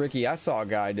 Ricky, I saw a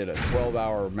guy did a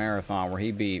 12-hour marathon where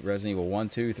he beat Resident Evil 1,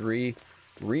 2, 3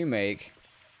 Remake.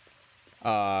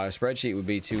 Spreadsheet would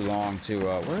be too long to.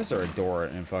 Where's there a door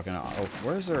in fucking?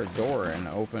 Where's there a door in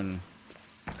open?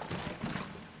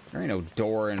 There ain't no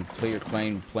door in clear,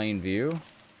 plain view.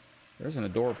 There isn't a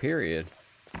door, period.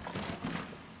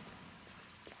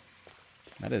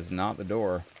 That is not the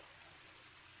door.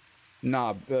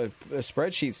 Nah, a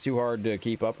spreadsheet's too hard to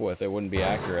keep up with. It wouldn't be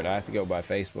accurate. I have to go by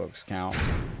Facebook's count.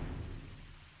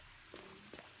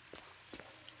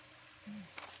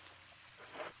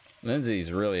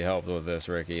 Lindsay's really helped with this,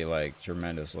 Ricky, like,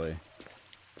 tremendously.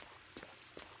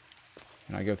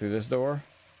 Can I go through this door?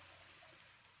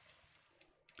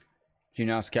 Do you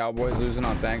know Cowboys losing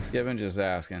on Thanksgiving? Just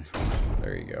asking.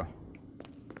 There you go.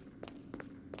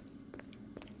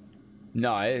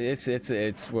 No,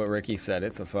 it's what Ricky said.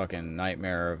 It's a fucking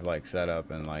nightmare of like setup,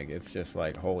 and like it's just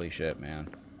like holy shit, man.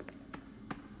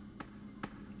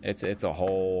 It's a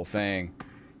whole thing.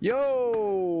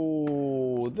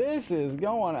 Yo, this is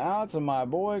going out to my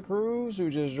boy Cruz, who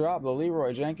just dropped the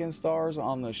Leroy Jenkins stars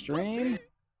on the stream.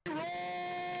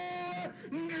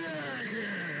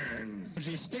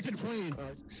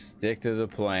 Stick to the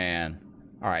plan.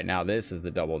 All right, now this is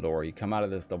the double door. You come out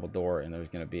of this double door, and there's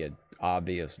gonna be an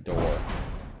obvious door.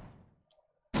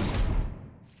 I'm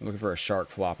looking for a shark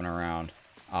flopping around.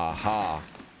 Aha.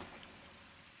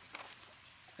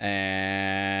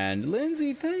 And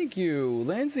Lindsay, thank you.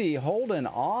 Lindsay holding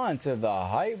on to the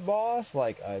hype boss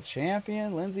like a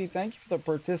champion. Lindsay, thank you for the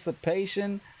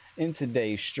participation in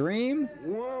today's stream.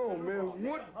 Wow, man,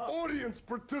 what audience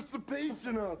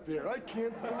participation out there. I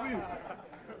can't believe it.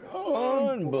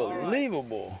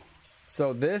 Unbelievable.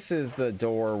 So this is the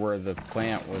door where the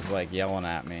plant was like yelling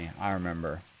at me. I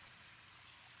remember.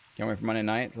 Can't wait for Monday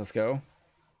night. Let's go.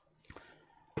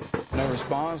 No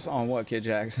response on what, Kid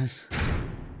Jackson?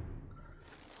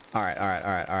 All right.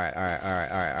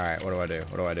 What do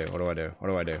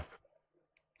I do?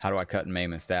 How do I cut and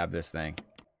maim and stab this thing?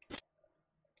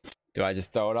 Do I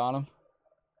just throw it on him?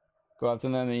 Go up to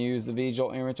them and use the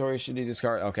V-Jolt inventory. Should he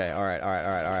discard? Okay, all right.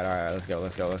 Let's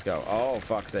go. Oh,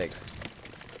 fuck sakes.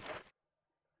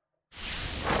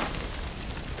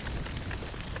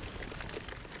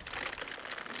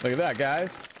 Look at that,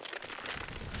 guys.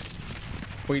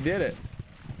 We did it.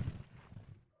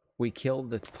 We killed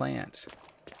the plant.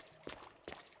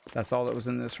 That's all that was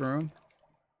in this room.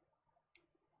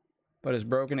 But it's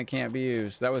broken, it can't be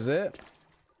used. That was it?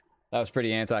 That was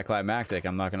pretty anticlimactic,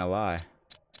 I'm not gonna lie.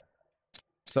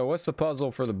 So what's the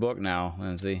puzzle for the book now,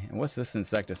 Lindsay? And what's this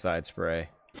insecticide spray?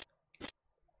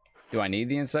 Do I need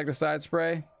the insecticide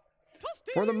spray?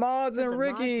 For the mods and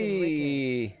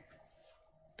Ricky!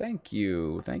 Thank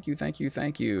you. This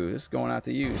is going out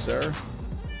to you, sir.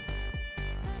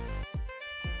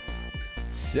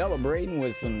 Celebrating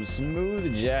with some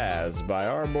smooth jazz by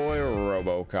our boy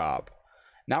RoboCop.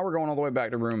 Now we're going all the way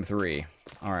back to room 3.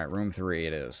 All right, room 3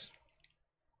 it is.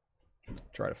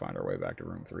 Try to find our way back to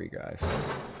room 3, guys.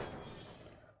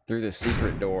 Through the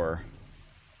secret door.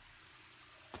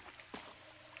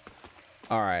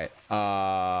 All right.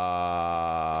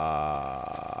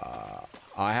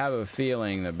 I have a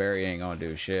feeling that Barry ain't gonna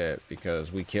do shit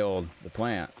because we killed the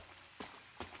plant.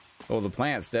 Well, the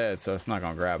plant's dead, so it's not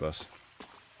gonna grab us.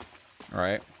 All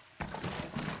right.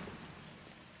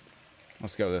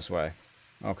 Let's go this way.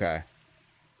 Okay.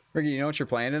 Ricky, you know what you're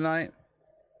playing tonight?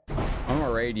 I'm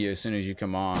gonna raid you as soon as you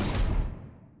come on,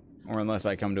 or unless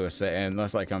I come to a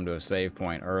save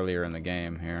point earlier in the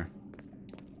game here.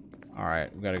 All right,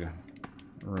 we gotta go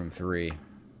room 3.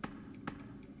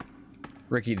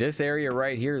 Ricky, this area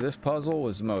right here, this puzzle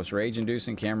was the most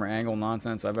rage-inducing camera angle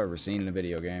nonsense I've ever seen in a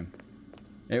video game.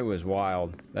 It was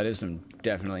wild. That is some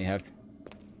definitely hefty.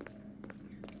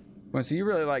 Well, so you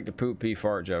really like the poop pee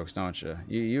fart jokes, don't you?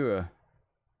 You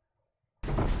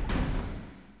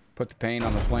put the paint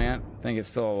on the plant. Think it's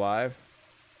still alive?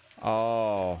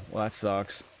 Oh, well that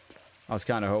sucks. I was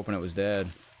kind of hoping it was dead.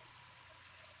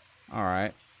 All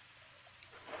right.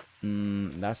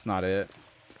 That's not it.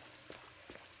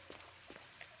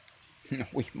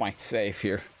 We might save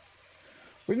here.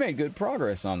 We made good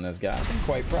progress on this, guys. I'm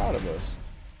quite proud of us.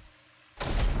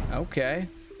 Okay.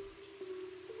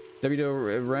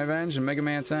 W2 Revenge and Mega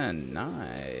Man 10.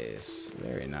 Nice.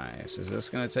 Very nice. Is this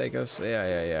going to take us?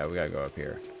 Yeah. We got to go up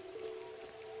here.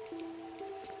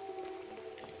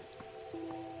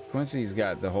 Quincy's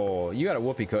got the whole... You got a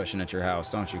whoopee cushion at your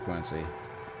house, don't you, Quincy?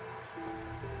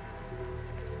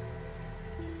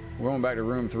 We're going back to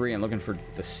room 3 and looking for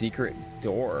the secret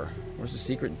door. Where's the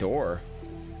secret door?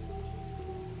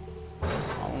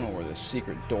 I don't know where the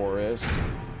secret door is.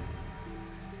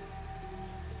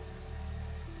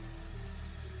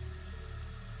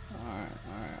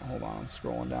 Alright, hold on. I'm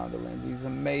scrolling down to Lindsay's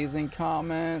amazing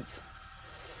comments.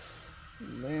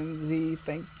 Lindsay,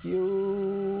 thank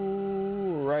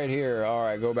you. Right here.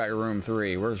 Alright, go back to room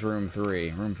 3. Where's room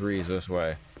 3? Room 3 is this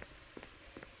way.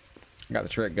 I got the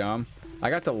trick gum. I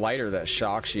got the lighter that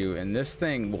shocks you, and this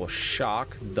thing will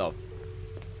shock the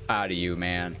out of you,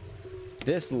 man.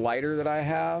 This lighter that I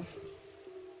have,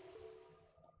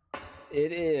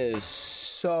 it is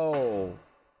so...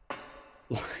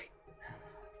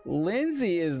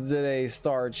 Lindsay is today's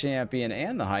star champion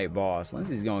and the hype boss.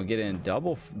 Lindsay's gonna get in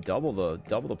double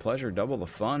the pleasure, double the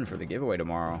fun for the giveaway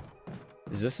tomorrow.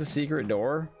 Is this the secret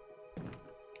door?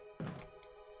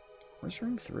 Where's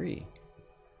room 3?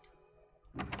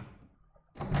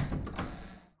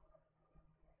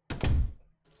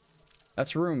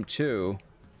 That's room 2.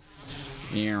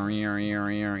 You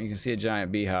can see a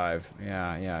giant beehive.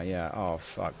 Yeah. Oh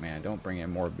fuck, man! Don't bring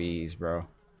in more bees, bro.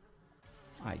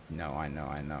 I know.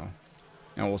 An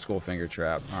old school finger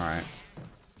trap. Alright.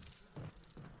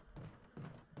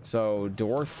 So,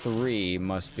 door 3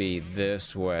 must be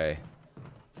this way.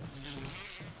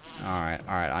 Alright.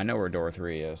 I know where door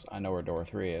 3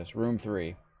 is. Room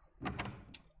 3.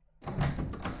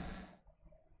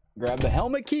 Grab the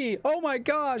helmet key. Oh my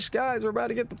gosh, guys, we're about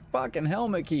to get the fucking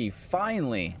helmet key.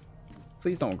 Finally.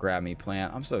 Please don't grab me,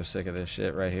 plant. I'm so sick of this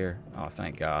shit right here. Oh,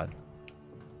 thank God.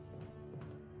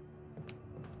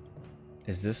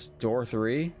 Is this door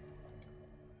 3?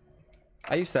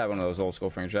 I used to have one of those old school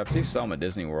finger traps. These sell them at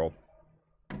Disney World.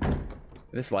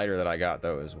 This lighter that I got,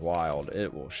 though, is wild.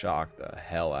 It will shock the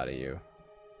hell out of you.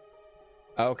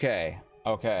 Okay.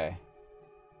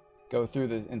 Go through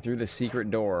the secret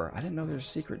door. I didn't know there's a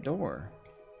secret door.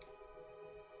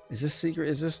 Is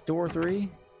this door 3?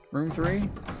 Room 3?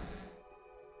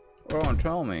 Oh,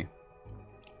 tell me.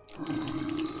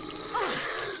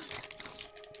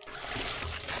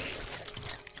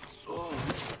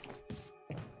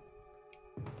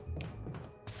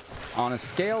 On a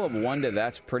scale of 1 to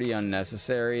that's pretty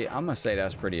unnecessary, I'm gonna say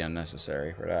that's pretty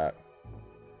unnecessary for that.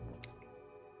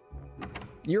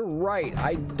 You're right,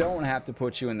 I don't have to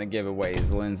put you in the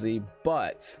giveaways, Lindsay,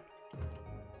 but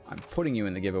I'm putting you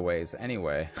in the giveaways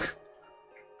anyway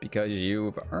because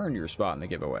you've earned your spot in the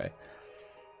giveaway.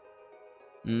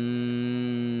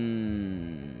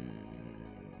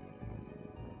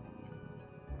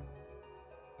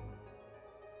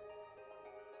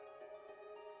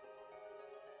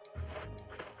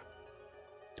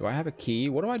 Do I have a key?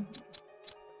 What do I...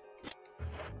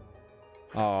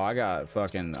 Oh, I got the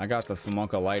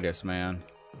homuncolitis, man.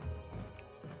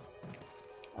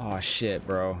 Oh, shit,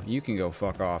 bro. You can go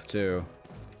fuck off, too.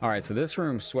 Alright, so this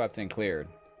room's swept and cleared.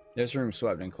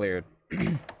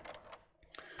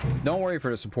 Don't worry for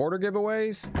the supporter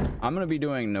giveaways. I'm going to be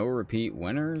doing no repeat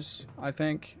winners, I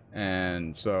think.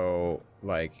 And so,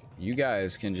 like, you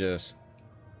guys can just,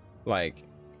 like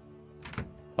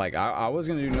I was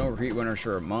going to do no repeat winners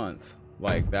for a month.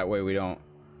 Like, that way we don't...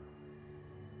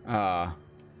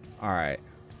 Alright.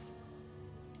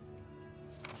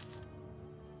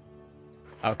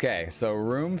 Okay, so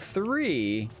room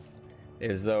 3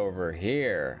 is over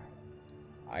here.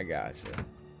 I got you.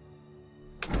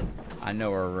 I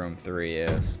know where room 3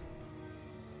 is.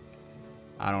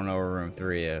 I don't know where room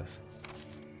 3 is.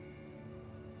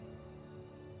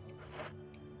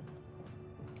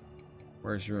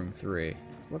 Where's room 3?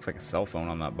 Looks like a cell phone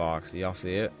on that box. Y'all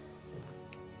see it?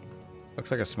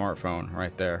 Looks like a smartphone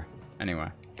right there. Anyway.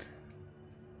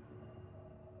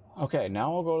 Okay,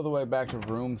 now we'll go to the way back to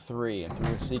room 3 and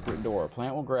through the secret door.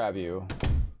 Plant will grab you.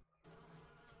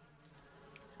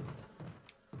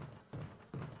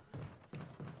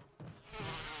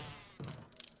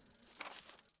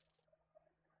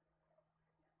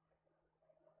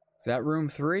 Is that room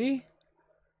 3?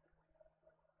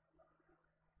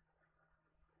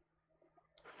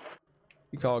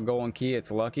 You call it golden key, it's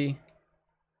lucky.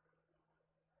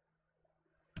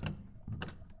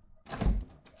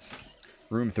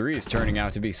 Room 3 is turning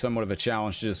out to be somewhat of a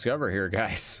challenge to discover here,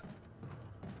 guys.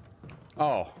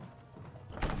 Oh.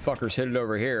 Fuckers hid it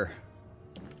over here.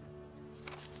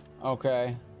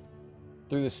 Okay.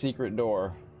 Through the secret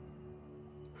door.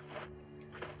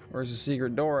 Where's the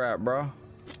secret door at, bro?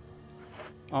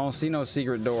 I don't see no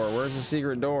secret door. Where's the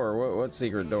secret door? What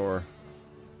secret door?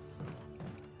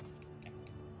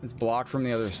 It's blocked from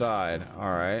the other side.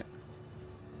 Alright.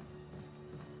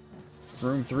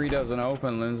 Room 3 doesn't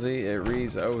open, Lindsay. It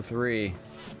reads 03.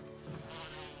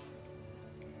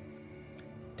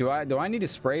 Do I need to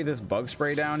spray this bug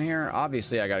spray down here?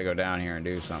 Obviously, I gotta go down here and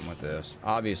do something with this.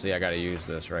 Obviously, I gotta use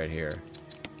this right here.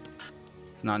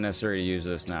 It's not necessary to use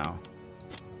this now.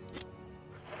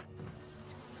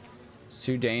 It's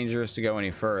too dangerous to go any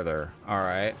further.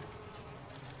 Alright.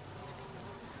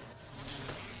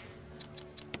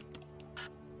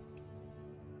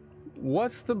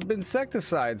 What's the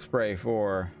insecticide spray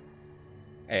for?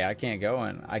 Hey, I can't go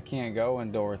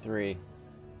in door 3.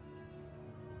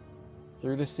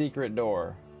 Through the secret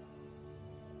door.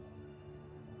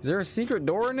 Is there a secret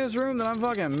door in this room that I'm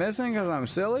fucking missing because I'm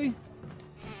silly?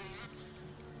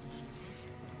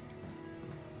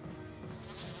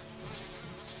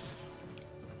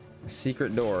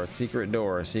 Secret door, secret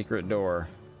door, secret door.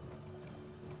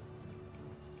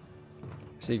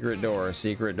 Secret door,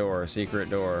 secret door, secret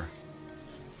door.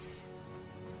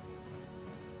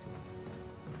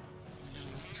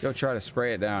 Let's go try to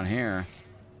spray it down here.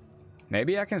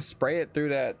 Maybe I can spray it through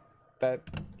that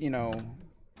you know,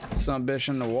 some bitch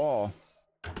in the wall.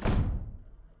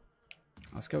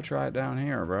 Let's go try it down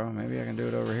here, bro. Maybe I can do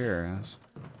it over here.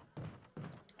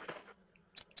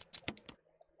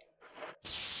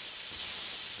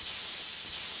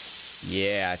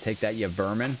 Yeah, take that, you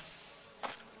vermin.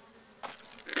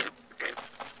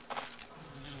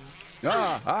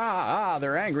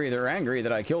 They're angry. They're angry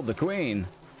that I killed the queen.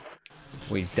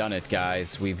 We've done it,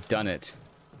 guys. We've done it.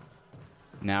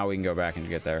 Now we can go back and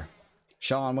get there.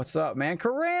 Sean, what's up, man?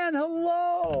 Karan,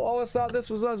 hello! Always thought this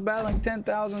was us battling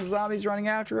 10,000 zombies running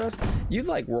after us. You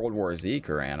like World War Z,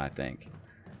 Karan, I think.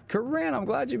 Karan, I'm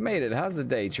glad you made it. How's the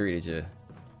day treated you?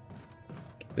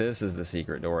 This is the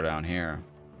secret door down here.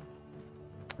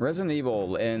 Resident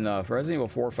Evil in Resident Evil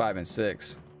 4, 5, and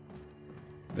 6.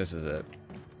 This is it.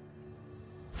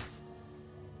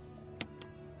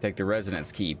 Take the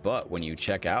residence key, but when you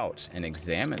check out and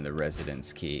examine the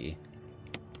residence key,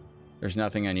 there's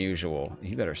nothing unusual.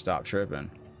 You better stop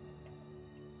tripping.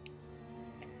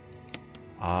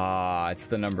 Ah, it's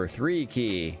the number 3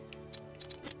 key.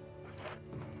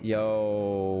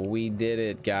 Yo, we did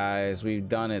it, guys. We've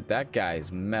done it. That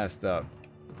guy's messed up.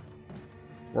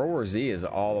 World War Z is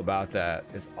all about that.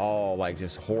 It's all like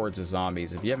just hordes of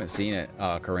zombies. If you haven't seen it,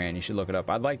 Karan, you should look it up.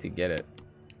 I'd like to get it.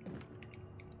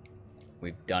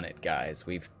 We've done it, guys.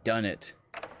 We've done it.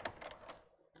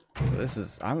 So this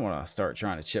is... I want to start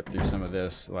trying to chip through some of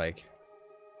this, like...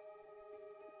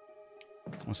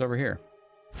 What's over here?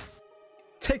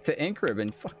 Take the ink ribbon.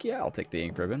 Fuck yeah, I'll take the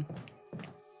ink ribbon.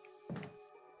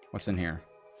 What's in here?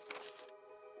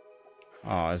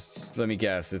 Oh, let me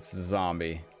guess. It's a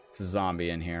zombie. It's a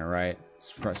zombie in here, right?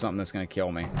 It's something that's going to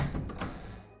kill me.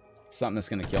 Something that's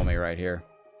going to kill me right here.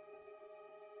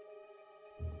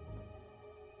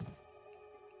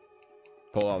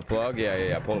 Pull out the plug?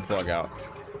 Yeah. Pull the plug out.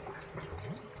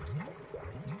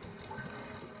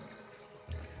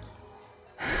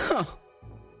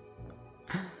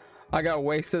 I got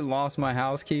wasted and lost my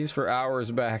house keys for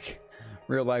hours back.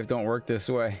 Real life don't work this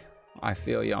way. I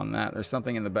feel you on that. There's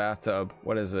something in the bathtub.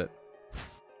 What is it?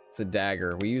 It's a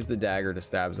dagger. We use the dagger to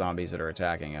stab zombies that are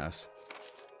attacking us.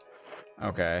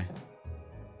 Okay.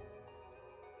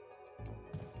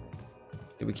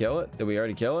 Did we kill it? Did we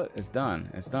already kill it? It's done.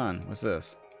 It's done. What's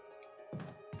this?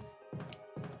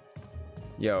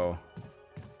 Yo.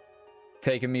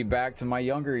 Taking me back to my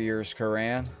younger years,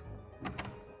 Karan.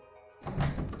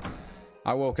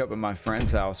 I woke up at my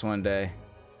friend's house one day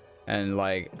and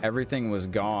like everything was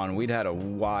gone. We'd had a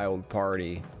wild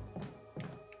party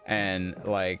and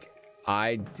like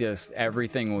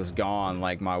everything was gone.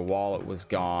 Like my wallet was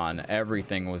gone.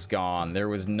 Everything was gone. There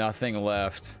was nothing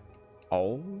left.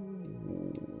 Oh.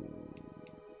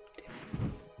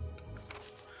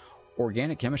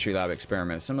 Organic chemistry lab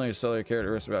experiment. Similar to cellular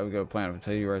characteristics about go plant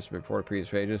of you recipe before previous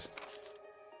pages.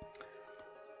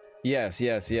 Yes.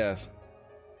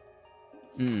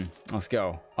 Let's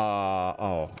go.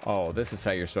 Oh, this is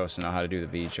how you're supposed to know how to do the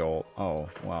V-jolt. Oh,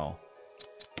 well.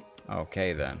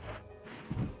 Okay, then.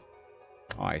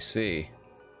 Oh, I see.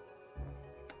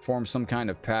 Form some kind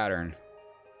of pattern.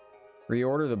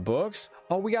 Reorder the books?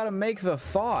 Oh, we gotta make the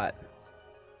thought.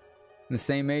 The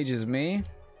same age as me?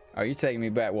 Are you taking me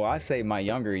back? Well, I say my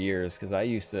younger years because I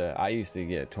used to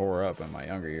get tore up in my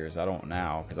younger years. I don't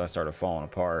now because I started falling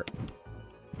apart.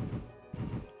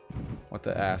 What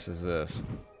the ass is this?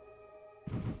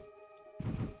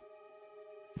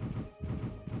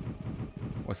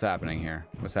 What's happening here?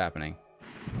 What's happening?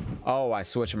 Oh, I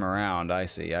switch them around. I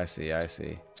see. I see. I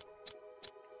see.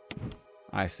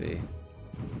 I see.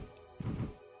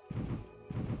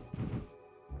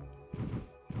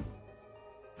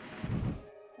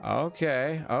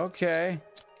 Okay. Okay.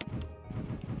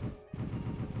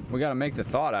 We gotta make the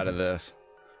thought out of this.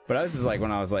 But this is like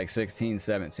when I was like 16,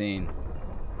 17.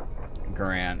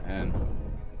 Grant, and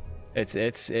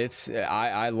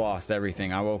I lost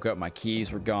everything. I woke up, my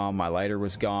keys were gone, my lighter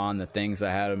was gone, the things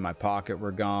I had in my pocket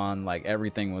were gone, like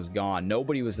everything was gone.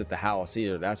 Nobody was at the house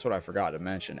either. That's what I forgot to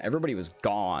mention. Everybody was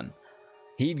gone.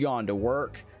 He'd gone to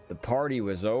work, the party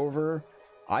was over,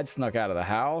 I'd snuck out of the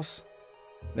house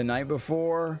the night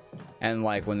before, and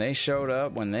like when they showed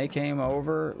up, when they came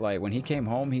over, like when he came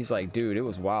home, he's like, dude, it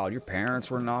was wild. Your parents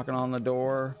were knocking on the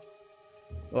door,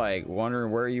 like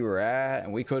wondering where you were at,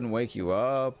 and we couldn't wake you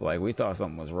up. Like we thought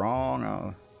something was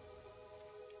wrong.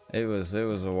 It was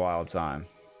a wild time.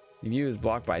 The view is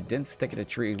blocked by a dense thicket of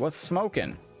trees. What's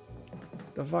smoking?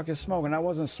 The fuck is smoking? I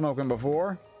wasn't smoking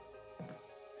before.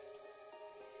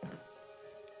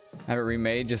 Have it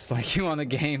remade just like you on the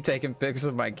game, taking pics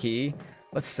of my key.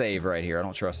 Let's save right here. I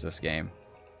don't trust this game.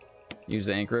 Use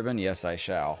the ink ribbon? Yes, I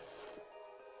shall.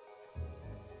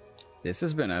 This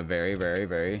has been a very, very,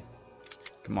 very...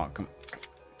 Come on, come on.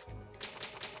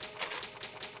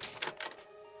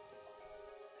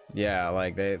 Yeah,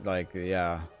 like they, like,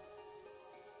 yeah.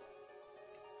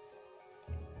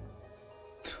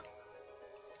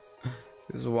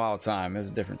 It was a wild time. It was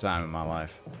a different time in my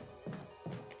life.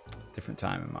 Different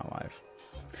time in my life.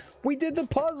 We did the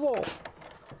puzzle!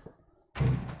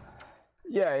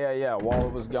 Yeah.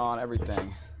 Wallet was gone,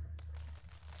 everything.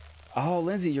 Oh,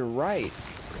 Lindsay, you're right.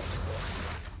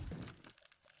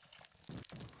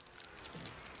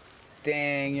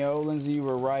 Dang, yo, Lindsay, you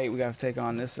were right. We gotta take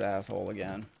on this asshole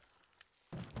again.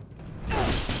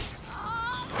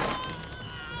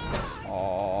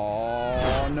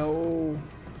 Oh, no.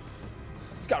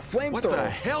 Got a flamethrower. What the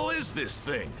hell is this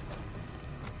thing?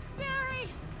 Barry!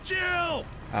 Jill!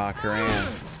 Ah, Corinne.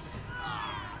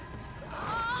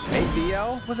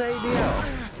 ADL? What's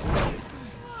ADL?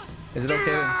 Is it okay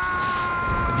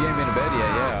if you ain't been to bed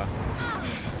yet? Yeah.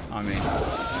 I mean...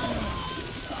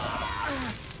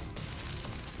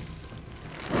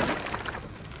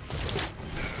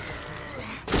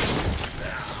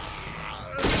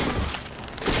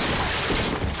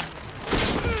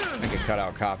 Make a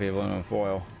cutout copy of aluminum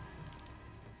foil.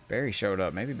 Barry showed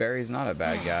up. Maybe Barry's not a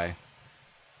bad guy.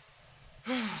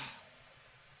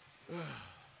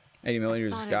 80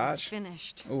 milliliters of scotch.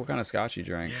 Finished. Oh, what kind of scotch you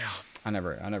drink? Yeah. I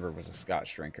never was a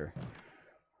scotch drinker.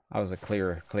 I was a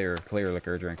clear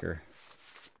liquor drinker.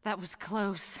 That was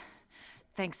close.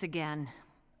 Thanks again.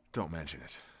 Don't mention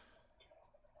it.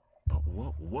 But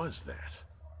what was that?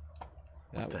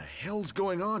 What the hell's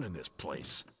going on in this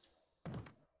place?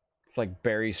 It's like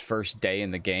Barry's first day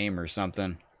in the game or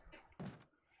something.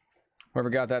 Whoever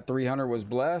got that 300 was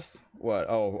blessed. What?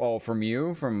 Oh, from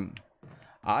you? From...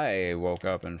 I woke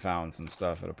up and found some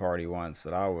stuff at a party once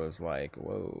that I was like,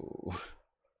 whoa.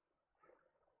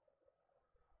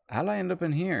 How'd I end up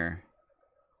in here?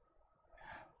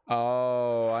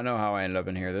 Oh, I know how I ended up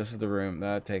in here. This is the room.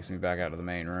 That takes me back out of the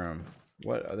main room.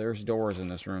 What? There's doors in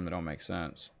this room that don't make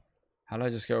sense. How did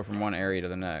I just go from one area to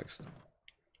the next?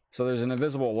 So there's an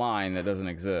invisible line that doesn't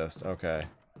exist. Okay,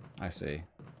 I see.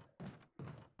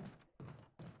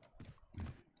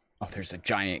 Oh, there's a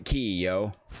giant key,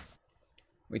 yo.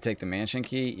 We take the mansion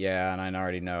key? Yeah, and I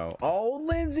already know. Oh,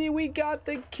 Lindsay, we got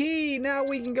the key! Now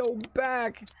we can go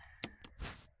back!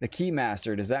 The key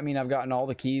master. Does that mean I've gotten all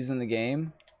the keys in the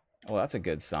game? Oh, that's a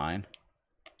good sign.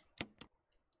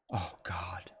 Oh,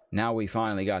 God. Now we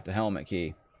finally got the helmet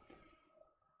key.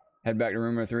 Head back to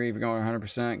room number 3 if you're going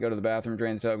 100%. Go to the bathroom,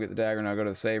 drain the tub, get the dagger. Now go to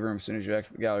the save room. As soon as you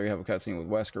exit the gallery, you have a cutscene with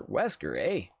Wesker. Wesker,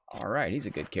 hey! Alright, he's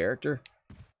a good character.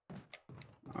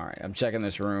 Alright, I'm checking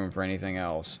this room for anything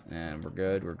else. And we're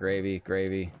good. We're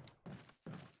gravy.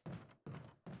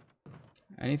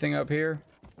 Anything up here?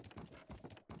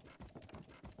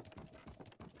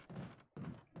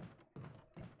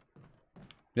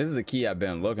 This is the key I've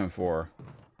been looking for.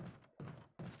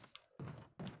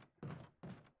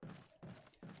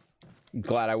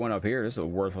 Glad I went up here. This is a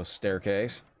worthless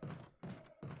staircase.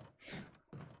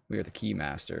 We are the key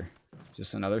master.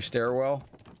 Just another stairwell.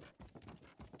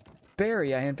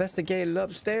 Barry, I investigated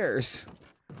upstairs.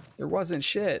 There wasn't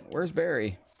shit. Where's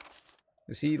Barry?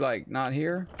 Is he, like, not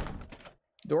here?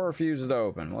 Door refuses to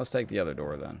open. Let's take the other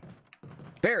door, then.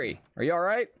 Barry, are you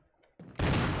alright?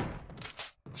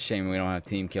 Shame we don't have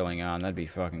team killing on. That'd be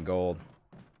fucking gold.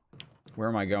 Where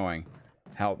am I going?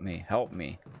 Help me. Help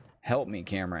me. Help me,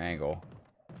 camera angle.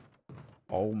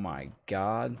 Oh, my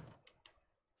God.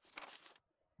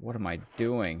 What am I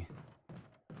doing?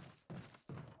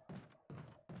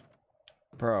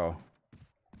 Bro.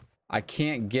 I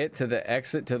can't get to the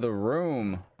exit to the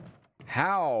room.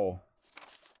 How?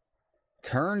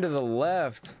 Turn to the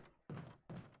left.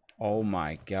 Oh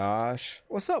my gosh.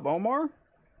 What's up, Omar?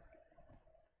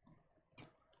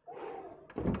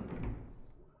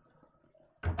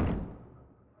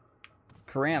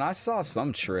 Karan, I saw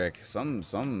some trick, some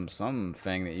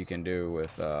thing that you can do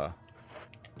with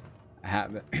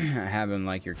having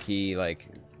like your key, like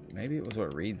maybe it was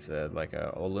what Reed said, like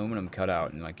a aluminum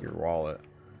cutout in like your wallet.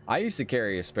 I used to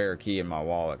carry a spare key in my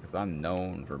wallet because I'm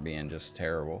known for being just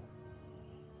terrible.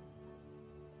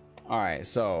 All right,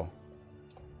 so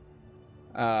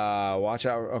watch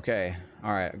out. Okay,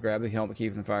 all right, grab the helmet key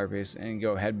from the fireplace and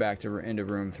go head back to into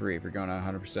room 3 if you're going at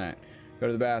 100%. Go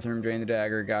to the bathroom, drain the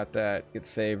dagger, got that, get the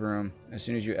save room. As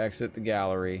soon as you exit the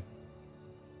gallery,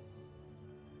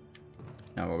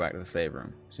 now go back to the save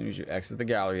room. As soon as you exit the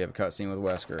gallery, you have a cutscene with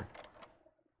Wesker.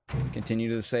 Continue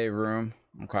to the save room.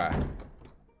 Okay.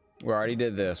 We already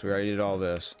did this. We already did all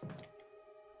this.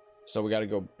 So we got to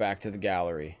go back to the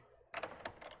gallery.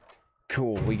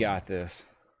 Cool, we got this.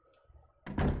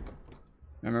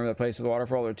 Remember that place with the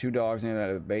waterfall? There are 2 dogs in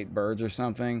there that bait birds or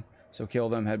something. So kill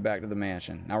them, head back to the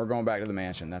mansion. Now we're going back to the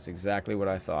mansion. That's exactly what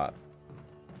I thought.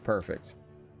 Perfect.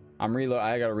 I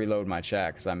gotta reload my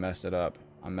chat because I messed it up.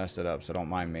 So don't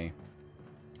mind me.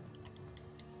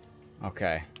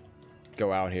 Okay.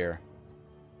 Go out here.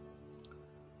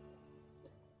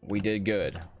 We did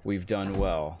good. We've done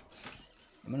well.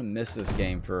 I'm gonna miss this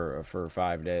game for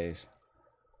 5 days.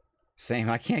 Same,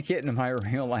 I can't get into my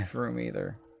real life room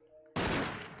either.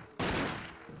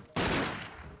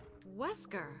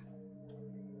 Wesker.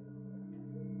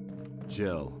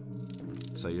 Jill,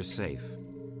 so you're safe.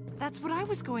 That's what I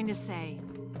was going to say.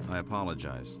 I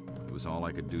apologize. It was all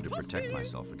I could do to protect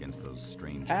myself against those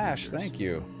strange Ash, creatures. thank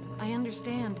you. I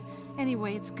understand.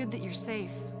 Anyway, it's good that you're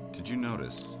safe. Did you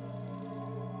notice?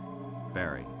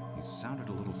 Barry, he sounded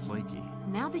a little flaky.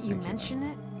 Now that you mention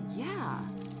it, yeah.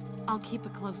 I'll keep a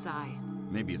close eye.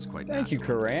 Maybe it's quite Thank you,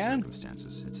 natural under the Karan.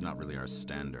 circumstances. It's not really our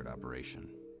standard operation.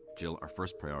 Jill, our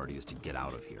first priority is to get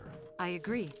out of here. I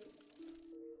agree.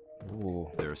 Ooh.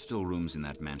 There are still rooms in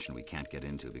that mansion we can't get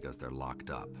into because they're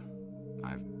locked up.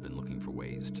 I've been looking for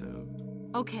ways to...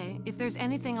 Okay, if there's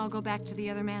anything, I'll go back to the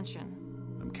other mansion.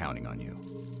 I'm counting on you.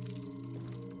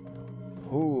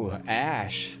 Ooh,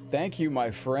 Ash. Thank you, my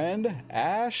friend.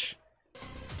 Ash,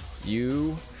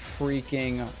 you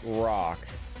freaking rock.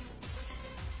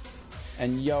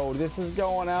 And yo, this is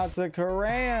going out to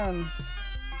Karan.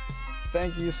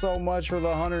 Thank you so much for the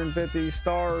 150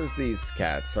 stars. These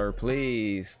cats are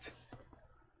pleased.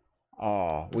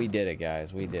 Oh, we did it,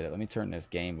 guys. We did it. Let me turn this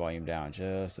game volume down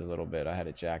just a little bit. I had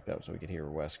it jacked up so we could hear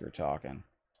Wesker talking.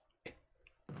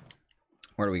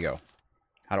 Where do we go?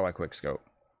 How do I quick scope?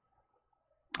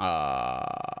 Oh,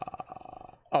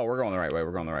 we're going the right way.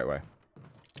 We're going the right way.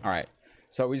 All right.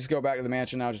 So we just go back to the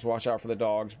mansion now. Just watch out for the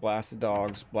dogs. Blast the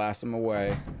dogs. Blast them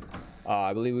away.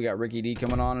 I believe we got Ricky D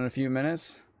coming on in a few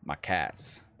minutes. My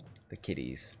cats. The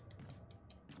kitties.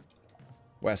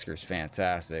 Wesker's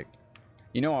fantastic.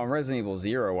 You know, on Resident Evil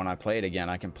 0, when I play it again,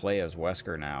 I can play as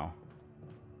Wesker now.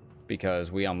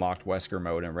 Because we unlocked Wesker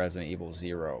mode in Resident Evil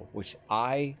 0. Which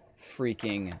I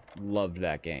freaking loved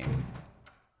that game.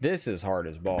 This is hard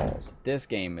as balls. This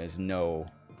game is no...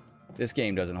 This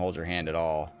game doesn't hold your hand at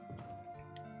all.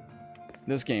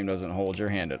 This game doesn't hold your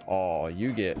hand at all.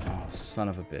 You get... Oh, son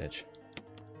of a bitch.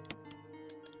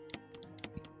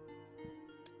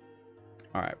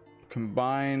 Alright.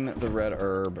 Combine the red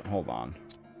herb. Hold on.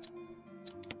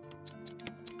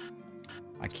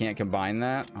 I can't combine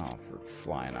that? Oh, for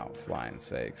flying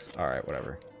sakes. Alright,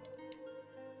 whatever.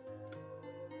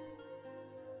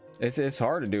 It's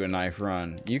hard to do a knife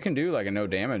run. You can do like a no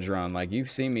damage run. Like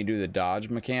you've seen me do the dodge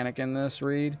mechanic in this,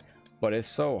 Reed, but it's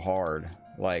so hard.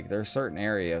 Like there's certain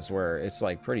areas where it's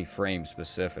like pretty frame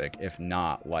specific, if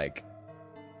not like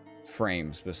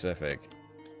frame specific.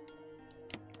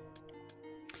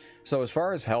 So as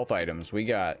far as health items, we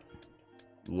got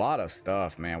a lot of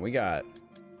stuff, man.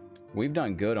 We've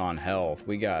done good on health.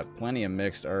 We got plenty of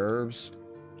mixed herbs.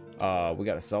 We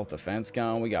got a self-defense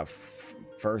gun. We got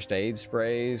first aid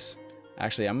sprays.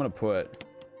 Actually, I'm gonna put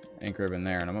ink ribbon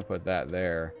there, and I'm gonna put that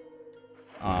there.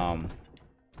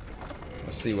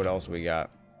 Let's see what else we got.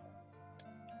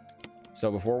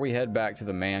 So before we head back to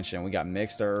the mansion, we got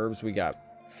mixed herbs. We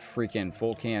got freaking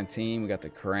full canteen. We got the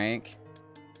crank.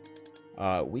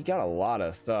 We got a lot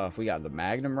of stuff. We got the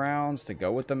magnum rounds to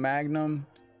go with the magnum.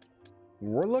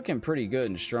 We're looking pretty good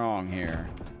and strong here.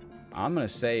 I'm gonna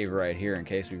save right here in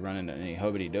case we run into any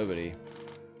hubbity-dubbity.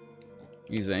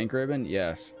 Use the ink ribbon?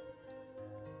 Yes.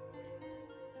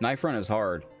 Knife run is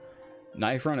hard.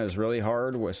 Knife run is really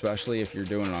hard, especially if you're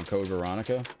doing it on Code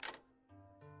Veronica.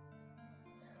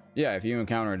 Yeah, if you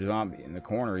encounter a zombie in the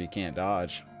corner, you can't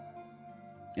dodge.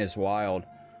 It's wild.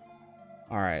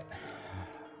 Alright.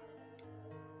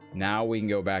 Now we can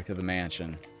go back to the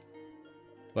mansion.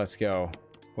 Let's go.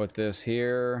 Put this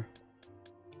here.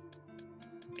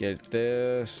 Get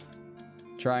this.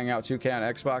 Trying out 2K on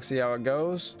Xbox, see how it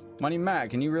goes. Money Matt,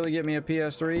 can you really get me a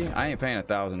PS3? I ain't paying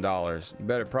 $1,000. You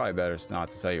better, probably better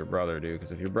not to tell your brother, dude.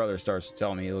 Because if your brother starts to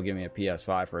tell me he'll give me a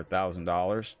PS5 for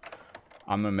 $1,000,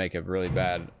 I'm gonna make a really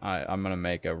bad. I'm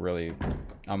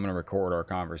gonna record our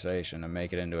conversation and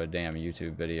make it into a damn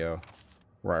YouTube video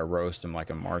where I roast him like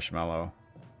a marshmallow.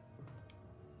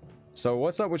 So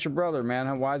what's up with your brother, man?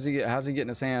 How's he getting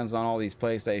his hands on all these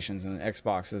PlayStations and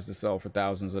Xboxes to sell for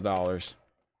thousands of dollars?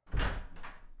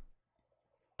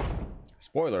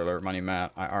 Spoiler alert, Money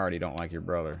Matt. I already don't like your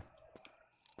brother.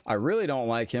 I really don't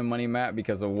like him, Money Matt,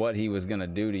 because of what he was gonna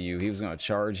do to you. He was gonna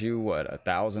charge you, what,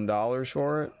 $1,000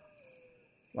 for it?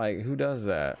 Like, who does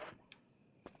that?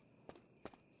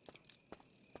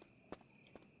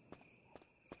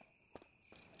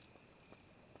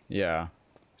 Yeah.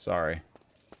 Sorry.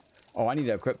 Oh, I need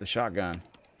to equip the shotgun.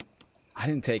 I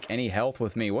didn't take any health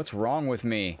with me. What's wrong with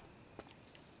me?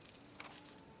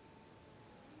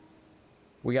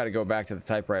 We got to go back to the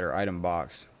typewriter item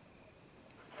box.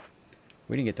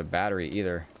 We didn't get the battery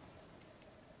either.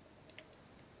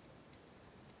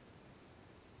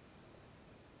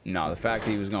 No, the fact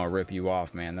that he was going to rip you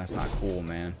off, man, that's not cool,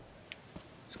 man.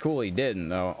 It's cool he didn't,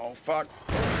 though. Oh, fuck.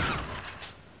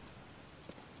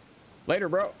 Later,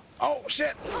 bro. Oh,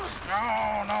 shit.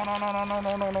 Oh, no, no, no, no, no,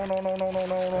 no, no, no, no, no, no, no,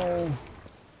 no, no.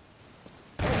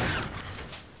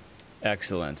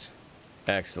 Excellent.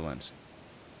 Excellent.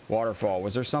 Waterfall.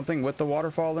 Was there something with the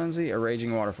waterfall, Lindsay? A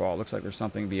raging waterfall. Looks like there's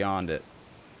something beyond it.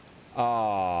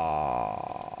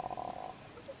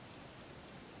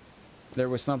 There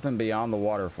was something beyond the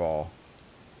waterfall.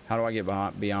 How do I get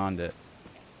beyond it?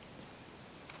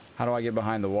 How do I get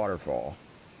behind the waterfall?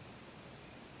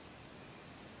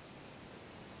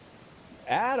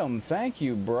 Adam, thank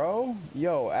you, bro.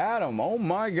 Yo, Adam, oh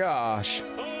my gosh.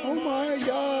 Oh my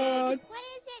god. What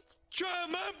is it?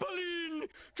 Trampoline!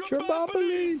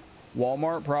 Trampoline!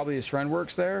 Walmart, probably his friend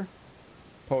works there.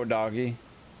 Po doggy.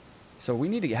 So we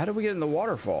need to, how do we get in the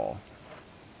waterfall?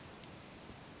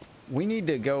 We need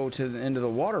to go to the end of the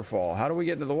waterfall. How do we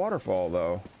get into the waterfall,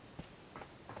 though?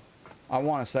 I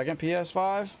want a second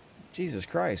PS5? Jesus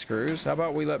Christ, Cruz. How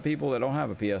about we let people that don't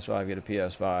have a PS5 get a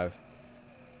PS5?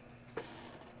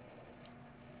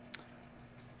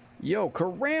 Yo,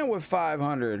 Karan with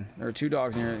 500. There are 2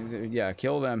 dogs in here. Yeah,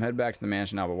 kill them. Head back to the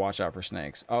mansion now, but watch out for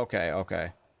snakes. Okay,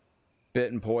 okay.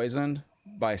 Bit and poisoned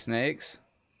by snakes?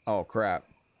 Oh, crap.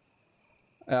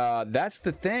 That's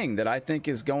the thing that I think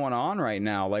is going on right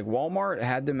now. Like, Walmart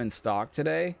had them in stock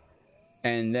today,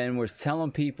 and then was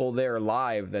telling people they're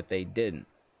live that they didn't.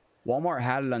 Walmart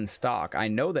had it in stock. I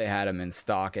know they had them in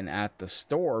stock and at the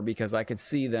store because I could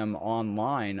see them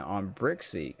online on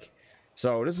BrickSeek.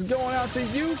 So this is going out to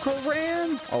you,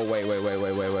 Karan. Oh, wait.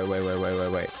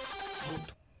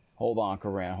 Hold on,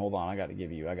 Karan. Hold on. I got to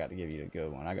give you the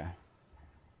good one.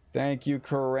 Thank you,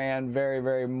 Karan, very,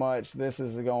 very much. This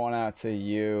is going out to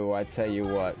you. I tell you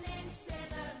what.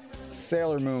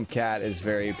 Sailor Moon Cat is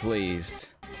very pleased.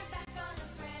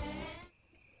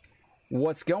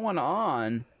 What's going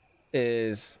on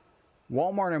is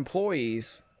Walmart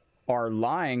employees are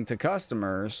lying to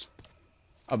customers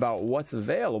about what's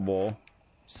available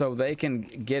so they can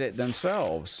get it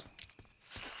themselves.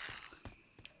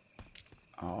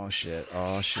 Oh shit,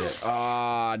 oh shit.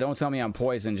 Don't tell me I'm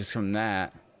poisoned just from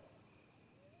that.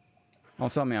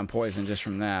 Don't tell me I'm poisoned just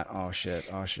from that. Oh shit,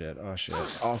 oh shit, oh shit.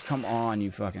 Oh, come on,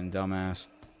 you fucking dumbass.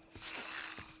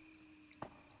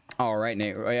 Alright,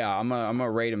 Nate. Yeah, I'm gonna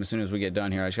raid him as soon as we get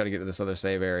done here. I just gotta get to this other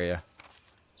save area.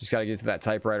 Just gotta get to that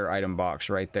typewriter item box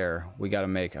right there. We gotta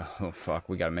make a... Oh, fuck.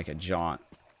 We gotta make a jaunt.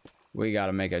 We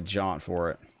gotta make a jaunt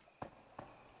for it.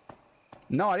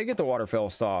 No, I didn't get the waterfall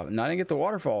stuff. No, I didn't get the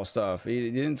waterfall stuff. You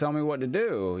didn't tell me what to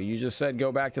do. You just said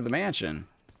go back to the mansion.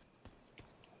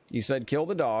 You said kill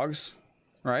the dogs,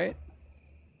 right?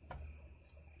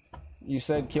 You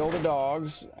said kill the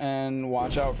dogs and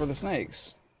watch out for the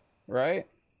snakes, right?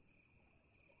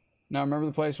 Now remember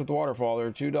the place with the waterfall. There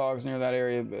are 2 dogs near that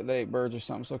area. They ate birds or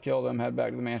something, so kill them. Head back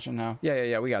to the mansion now.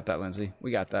 Yeah. We got that, Lindsay.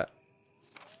 We got that.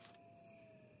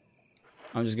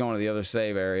 I'm just going to the other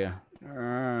save area.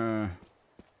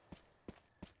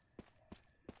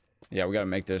 Yeah, we got to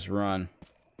make this run.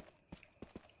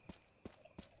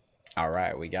 All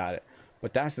right, we got it.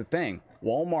 But that's the thing.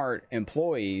 Walmart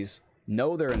employees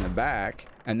know they're in the back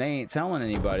and they ain't telling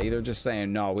anybody. They're just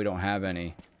saying, no, we don't have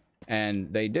any.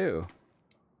 And they do.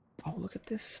 Oh, look at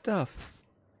this stuff.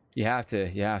 You have to.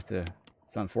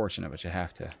 It's unfortunate, but you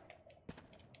have to.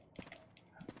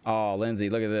 Oh, Lindsay,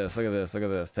 look at this. Look at this. Look at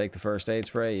this. Take the first aid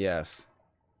spray. Yes.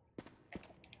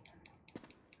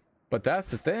 But that's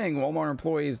the thing. Walmart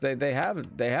employees, they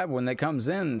have when they comes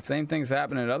in, same things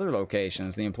happen at other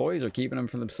locations. The employees are keeping them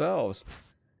for themselves.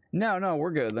 No,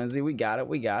 we're good, Lindsay. We got it.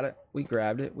 We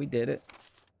grabbed it. We did it.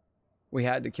 We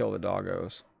had to kill the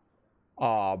doggos.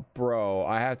 Oh, bro.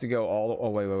 I have to go all the... Oh,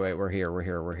 wait. We're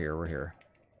here.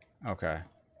 Okay.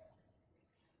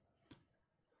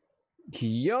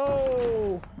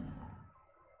 Yo!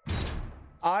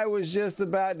 I was just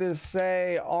about to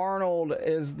say Arnold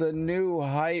is the new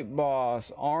hype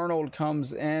boss. Arnold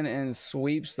comes in and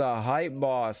sweeps the hype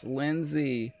boss.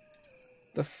 Lindsay,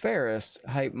 the fairest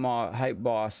hype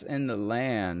boss in the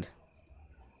land.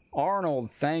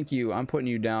 Arnold, thank you. I'm putting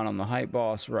you down on the hype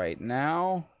boss right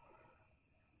now.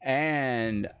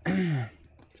 And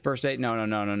first aid,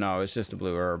 no. It's just a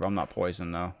blue herb. I'm not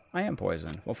poisoned though. I am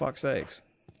poisoned. Well, fuck's sakes.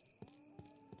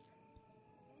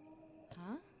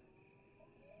 Huh?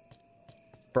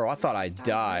 Bro, I thought I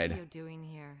died. What are you doing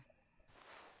here?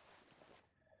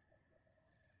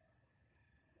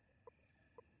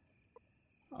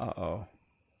 Uh-oh.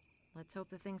 Let's hope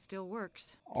the thing still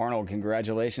works. Arnold,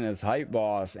 congratulations as hype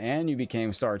boss, and you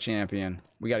became star champion.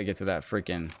 We got to get to that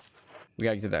freaking... We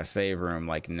got to get to that save room,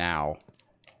 like, now.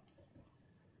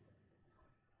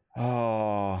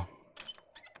 Oh.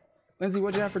 Lindsay,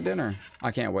 what'd you have for dinner?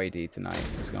 I can't wait to eat tonight.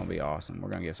 It's gonna be awesome. We're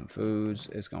gonna get some foods.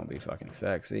 It's gonna be fucking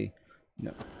sexy.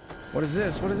 No. What is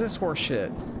this? What is this horse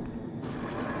shit?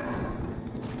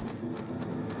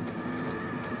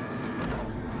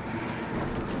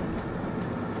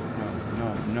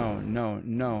 No.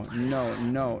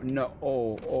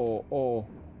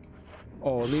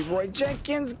 Oh, Leroy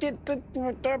Jenkins, get the...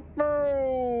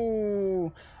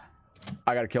 Oh.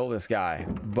 I gotta kill this guy.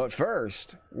 But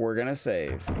first, we're gonna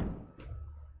save.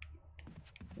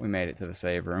 We made it to the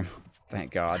save room.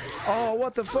 Thank God. Oh,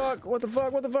 what the fuck? What the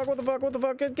fuck?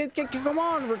 Come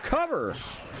on, recover.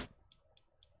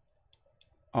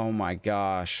 Oh my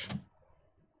gosh.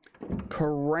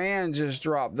 Karan just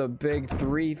dropped the big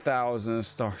 3,000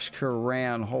 stars.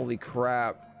 Karan, holy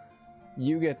crap.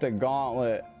 You get the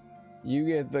gauntlet. You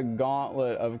get the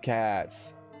gauntlet of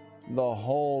cats. The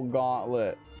whole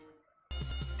gauntlet.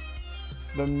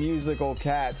 The musical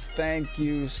cats. Thank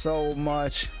you so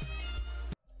much.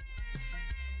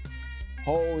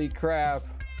 Holy crap.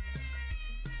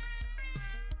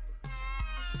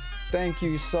 Thank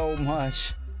you so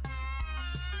much.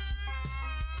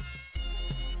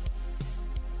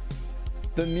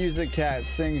 The music cat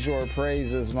sings your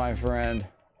praises, my friend.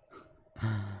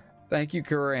 Thank you,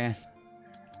 Karan.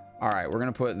 Alright, we're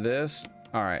gonna put this.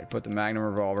 Alright, put the Magnum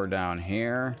revolver down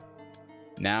here.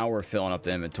 Now we're filling up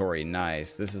the inventory.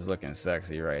 Nice. This is looking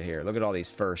sexy right here. Look at all these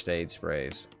first aid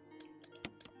sprays.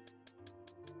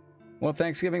 Well,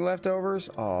 Thanksgiving leftovers?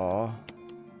 Aw.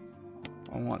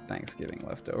 I want Thanksgiving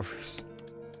leftovers.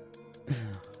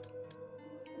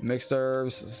 Mixed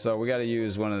herbs. So we got to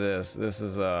use one of this. This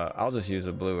is I'll just use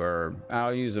a blue herb.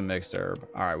 I'll use a mixed herb.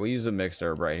 All right, we'll use a mixed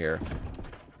herb right here.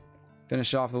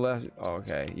 Finish off the left.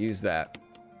 Okay, use that.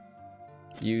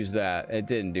 Use that. It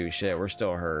didn't do shit. We're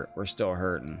still hurt. We're still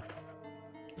hurting.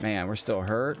 Man, we're still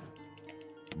hurt.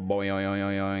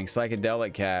 Boing.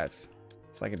 Psychedelic cats.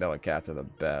 Psychedelic cats are the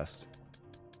best.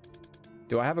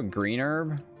 Do I have a green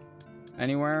herb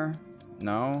anywhere?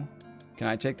 No. Can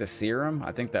I take the serum?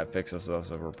 I think that fixes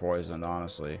us if we're poisoned,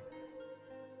 honestly.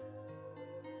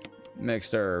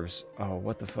 Mixed herbs. Oh,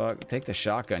 what the fuck? Take the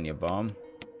shotgun, you bum.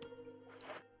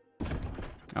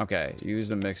 Okay, use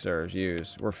the mixed herbs.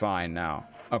 Use. We're fine now.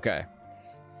 Okay.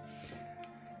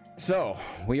 So,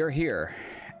 we are here.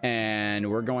 And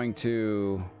we're going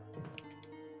to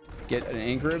get an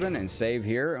ink ribbon and save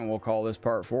here. And we'll call this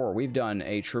part 4. We've done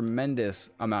a tremendous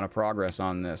amount of progress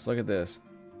on this. Look at this.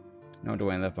 No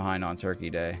Dwayne left behind on Turkey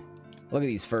Day. Look at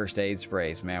these first aid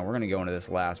sprays, man. We're going to go into this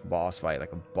last boss fight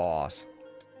like a boss.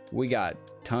 We got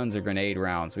tons of grenade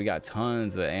rounds. We got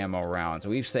tons of ammo rounds.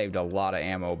 We've saved a lot of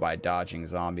ammo by dodging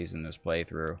zombies in this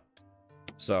playthrough.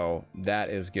 So, that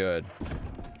is good.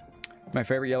 My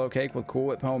favorite yellow cake with Cool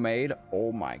Whip homemade.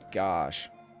 Oh my gosh.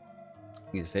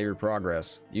 You can save your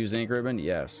progress. Use the ink ribbon?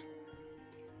 Yes.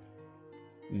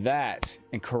 That.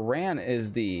 And Karan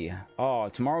is the... Oh,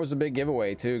 tomorrow was the big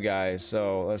giveaway too, guys.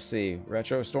 So, let's see.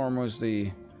 Retro Storm was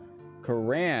the...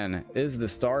 Karan is the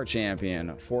star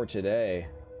champion for today.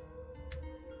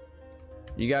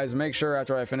 You guys make sure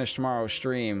after I finish tomorrow's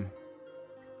stream,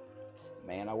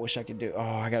 Man, I wish I could do... Oh,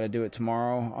 I gotta do it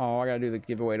tomorrow. Oh, I gotta do the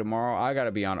giveaway tomorrow. I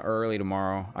gotta be on early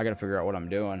tomorrow. I gotta figure out what I'm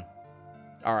doing.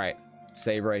 All right,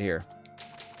 save right here.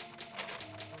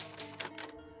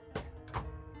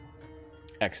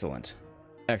 Excellent.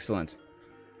 Excellent.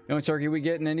 The only turkey we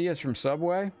get in India is from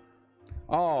Subway.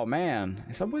 Oh man,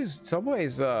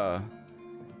 Subway's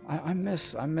I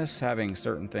miss having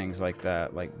certain things like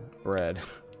that, like bread.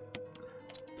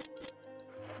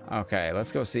 Okay,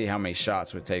 let's go see how many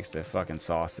shots it takes to fucking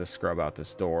sauce this scrub out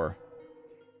this door.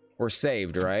 We're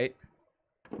saved, right?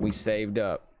 We saved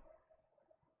up.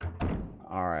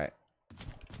 All right.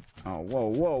 Oh, whoa,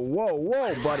 whoa, whoa,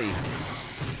 whoa, buddy.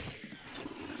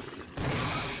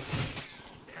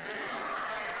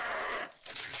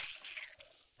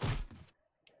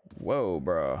 Whoa,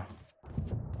 bro.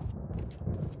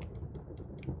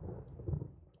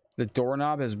 The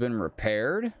doorknob has been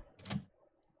repaired?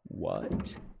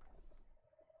 What?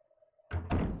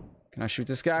 Can I shoot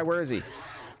this guy? Where is he?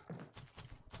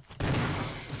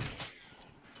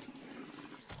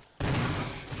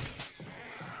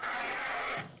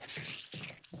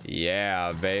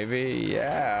 Yeah, baby.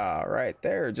 Yeah, right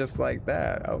there. Just like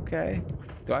that. Okay.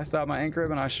 Do I stop my ink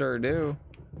ribbon? I sure do.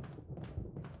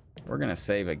 We're going to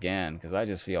save again because I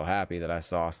just feel happy that I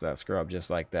sauced that scrub just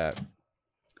like that.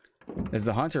 Is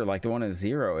the hunter like the one at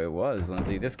 0? It was,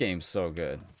 Lindsay. This game's so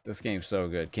good. This game's so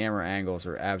good. Camera angles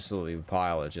are absolutely a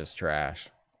pile of just trash.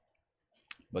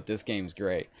 But this game's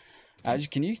great.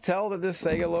 Can you tell that this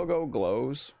Sega logo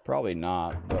glows? Probably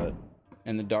not, but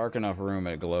in the dark enough room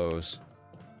it glows.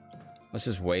 Let's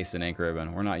just waste an ink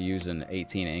ribbon. We're not using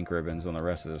 18 ink ribbons on the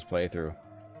rest of this playthrough.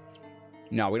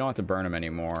 No, we don't have to burn them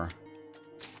anymore.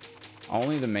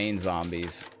 Only the main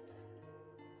zombies.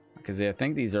 Because I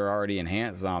think these are already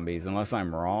enhanced zombies, unless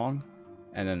I'm wrong.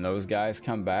 And then those guys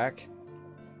come back.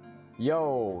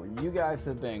 Yo, you guys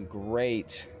have been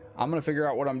great. I'm going to figure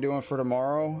out what I'm doing for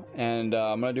tomorrow. And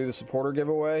I'm going to do the supporter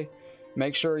giveaway.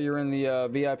 Make sure you're in the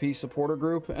VIP supporter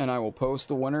group. And I will post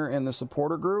the winner in the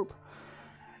supporter group.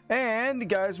 And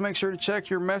guys, make sure to check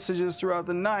your messages throughout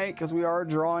the night because we are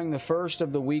drawing the first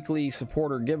of the weekly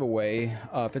supporter giveaway,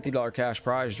 $50 cash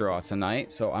prize draw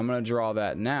tonight. So I'm going to draw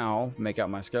that now, make out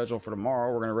my schedule for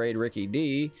tomorrow. We're going to raid Ricky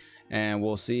D and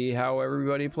we'll see how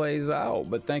everybody plays out.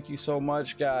 But thank you so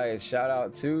much, guys. Shout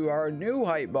out to our new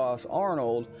hype boss,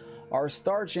 Arnold, our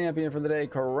star champion for the day,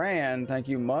 Karan. Thank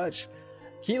you much.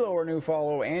 Kilo, our new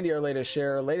follow, Andy, our latest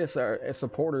share, latest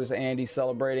supporters, Andy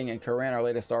celebrating, and Karan, our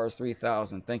latest stars,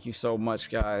 3,000. Thank you so much,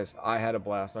 guys. I had a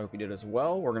blast. I hope you did as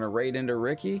well. We're going to raid into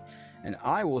Ricky, and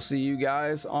I will see you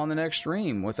guys on the next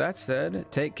stream. With that said,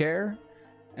 take care,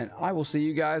 and I will see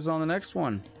you guys on the next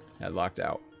one. Headlocked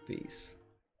out. Peace.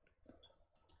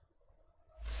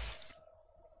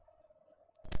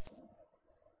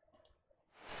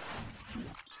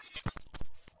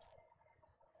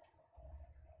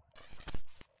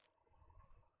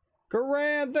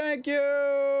 Karan, thank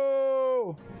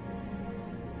you!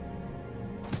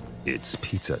 It's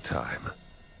pizza time.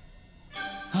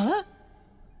 Huh?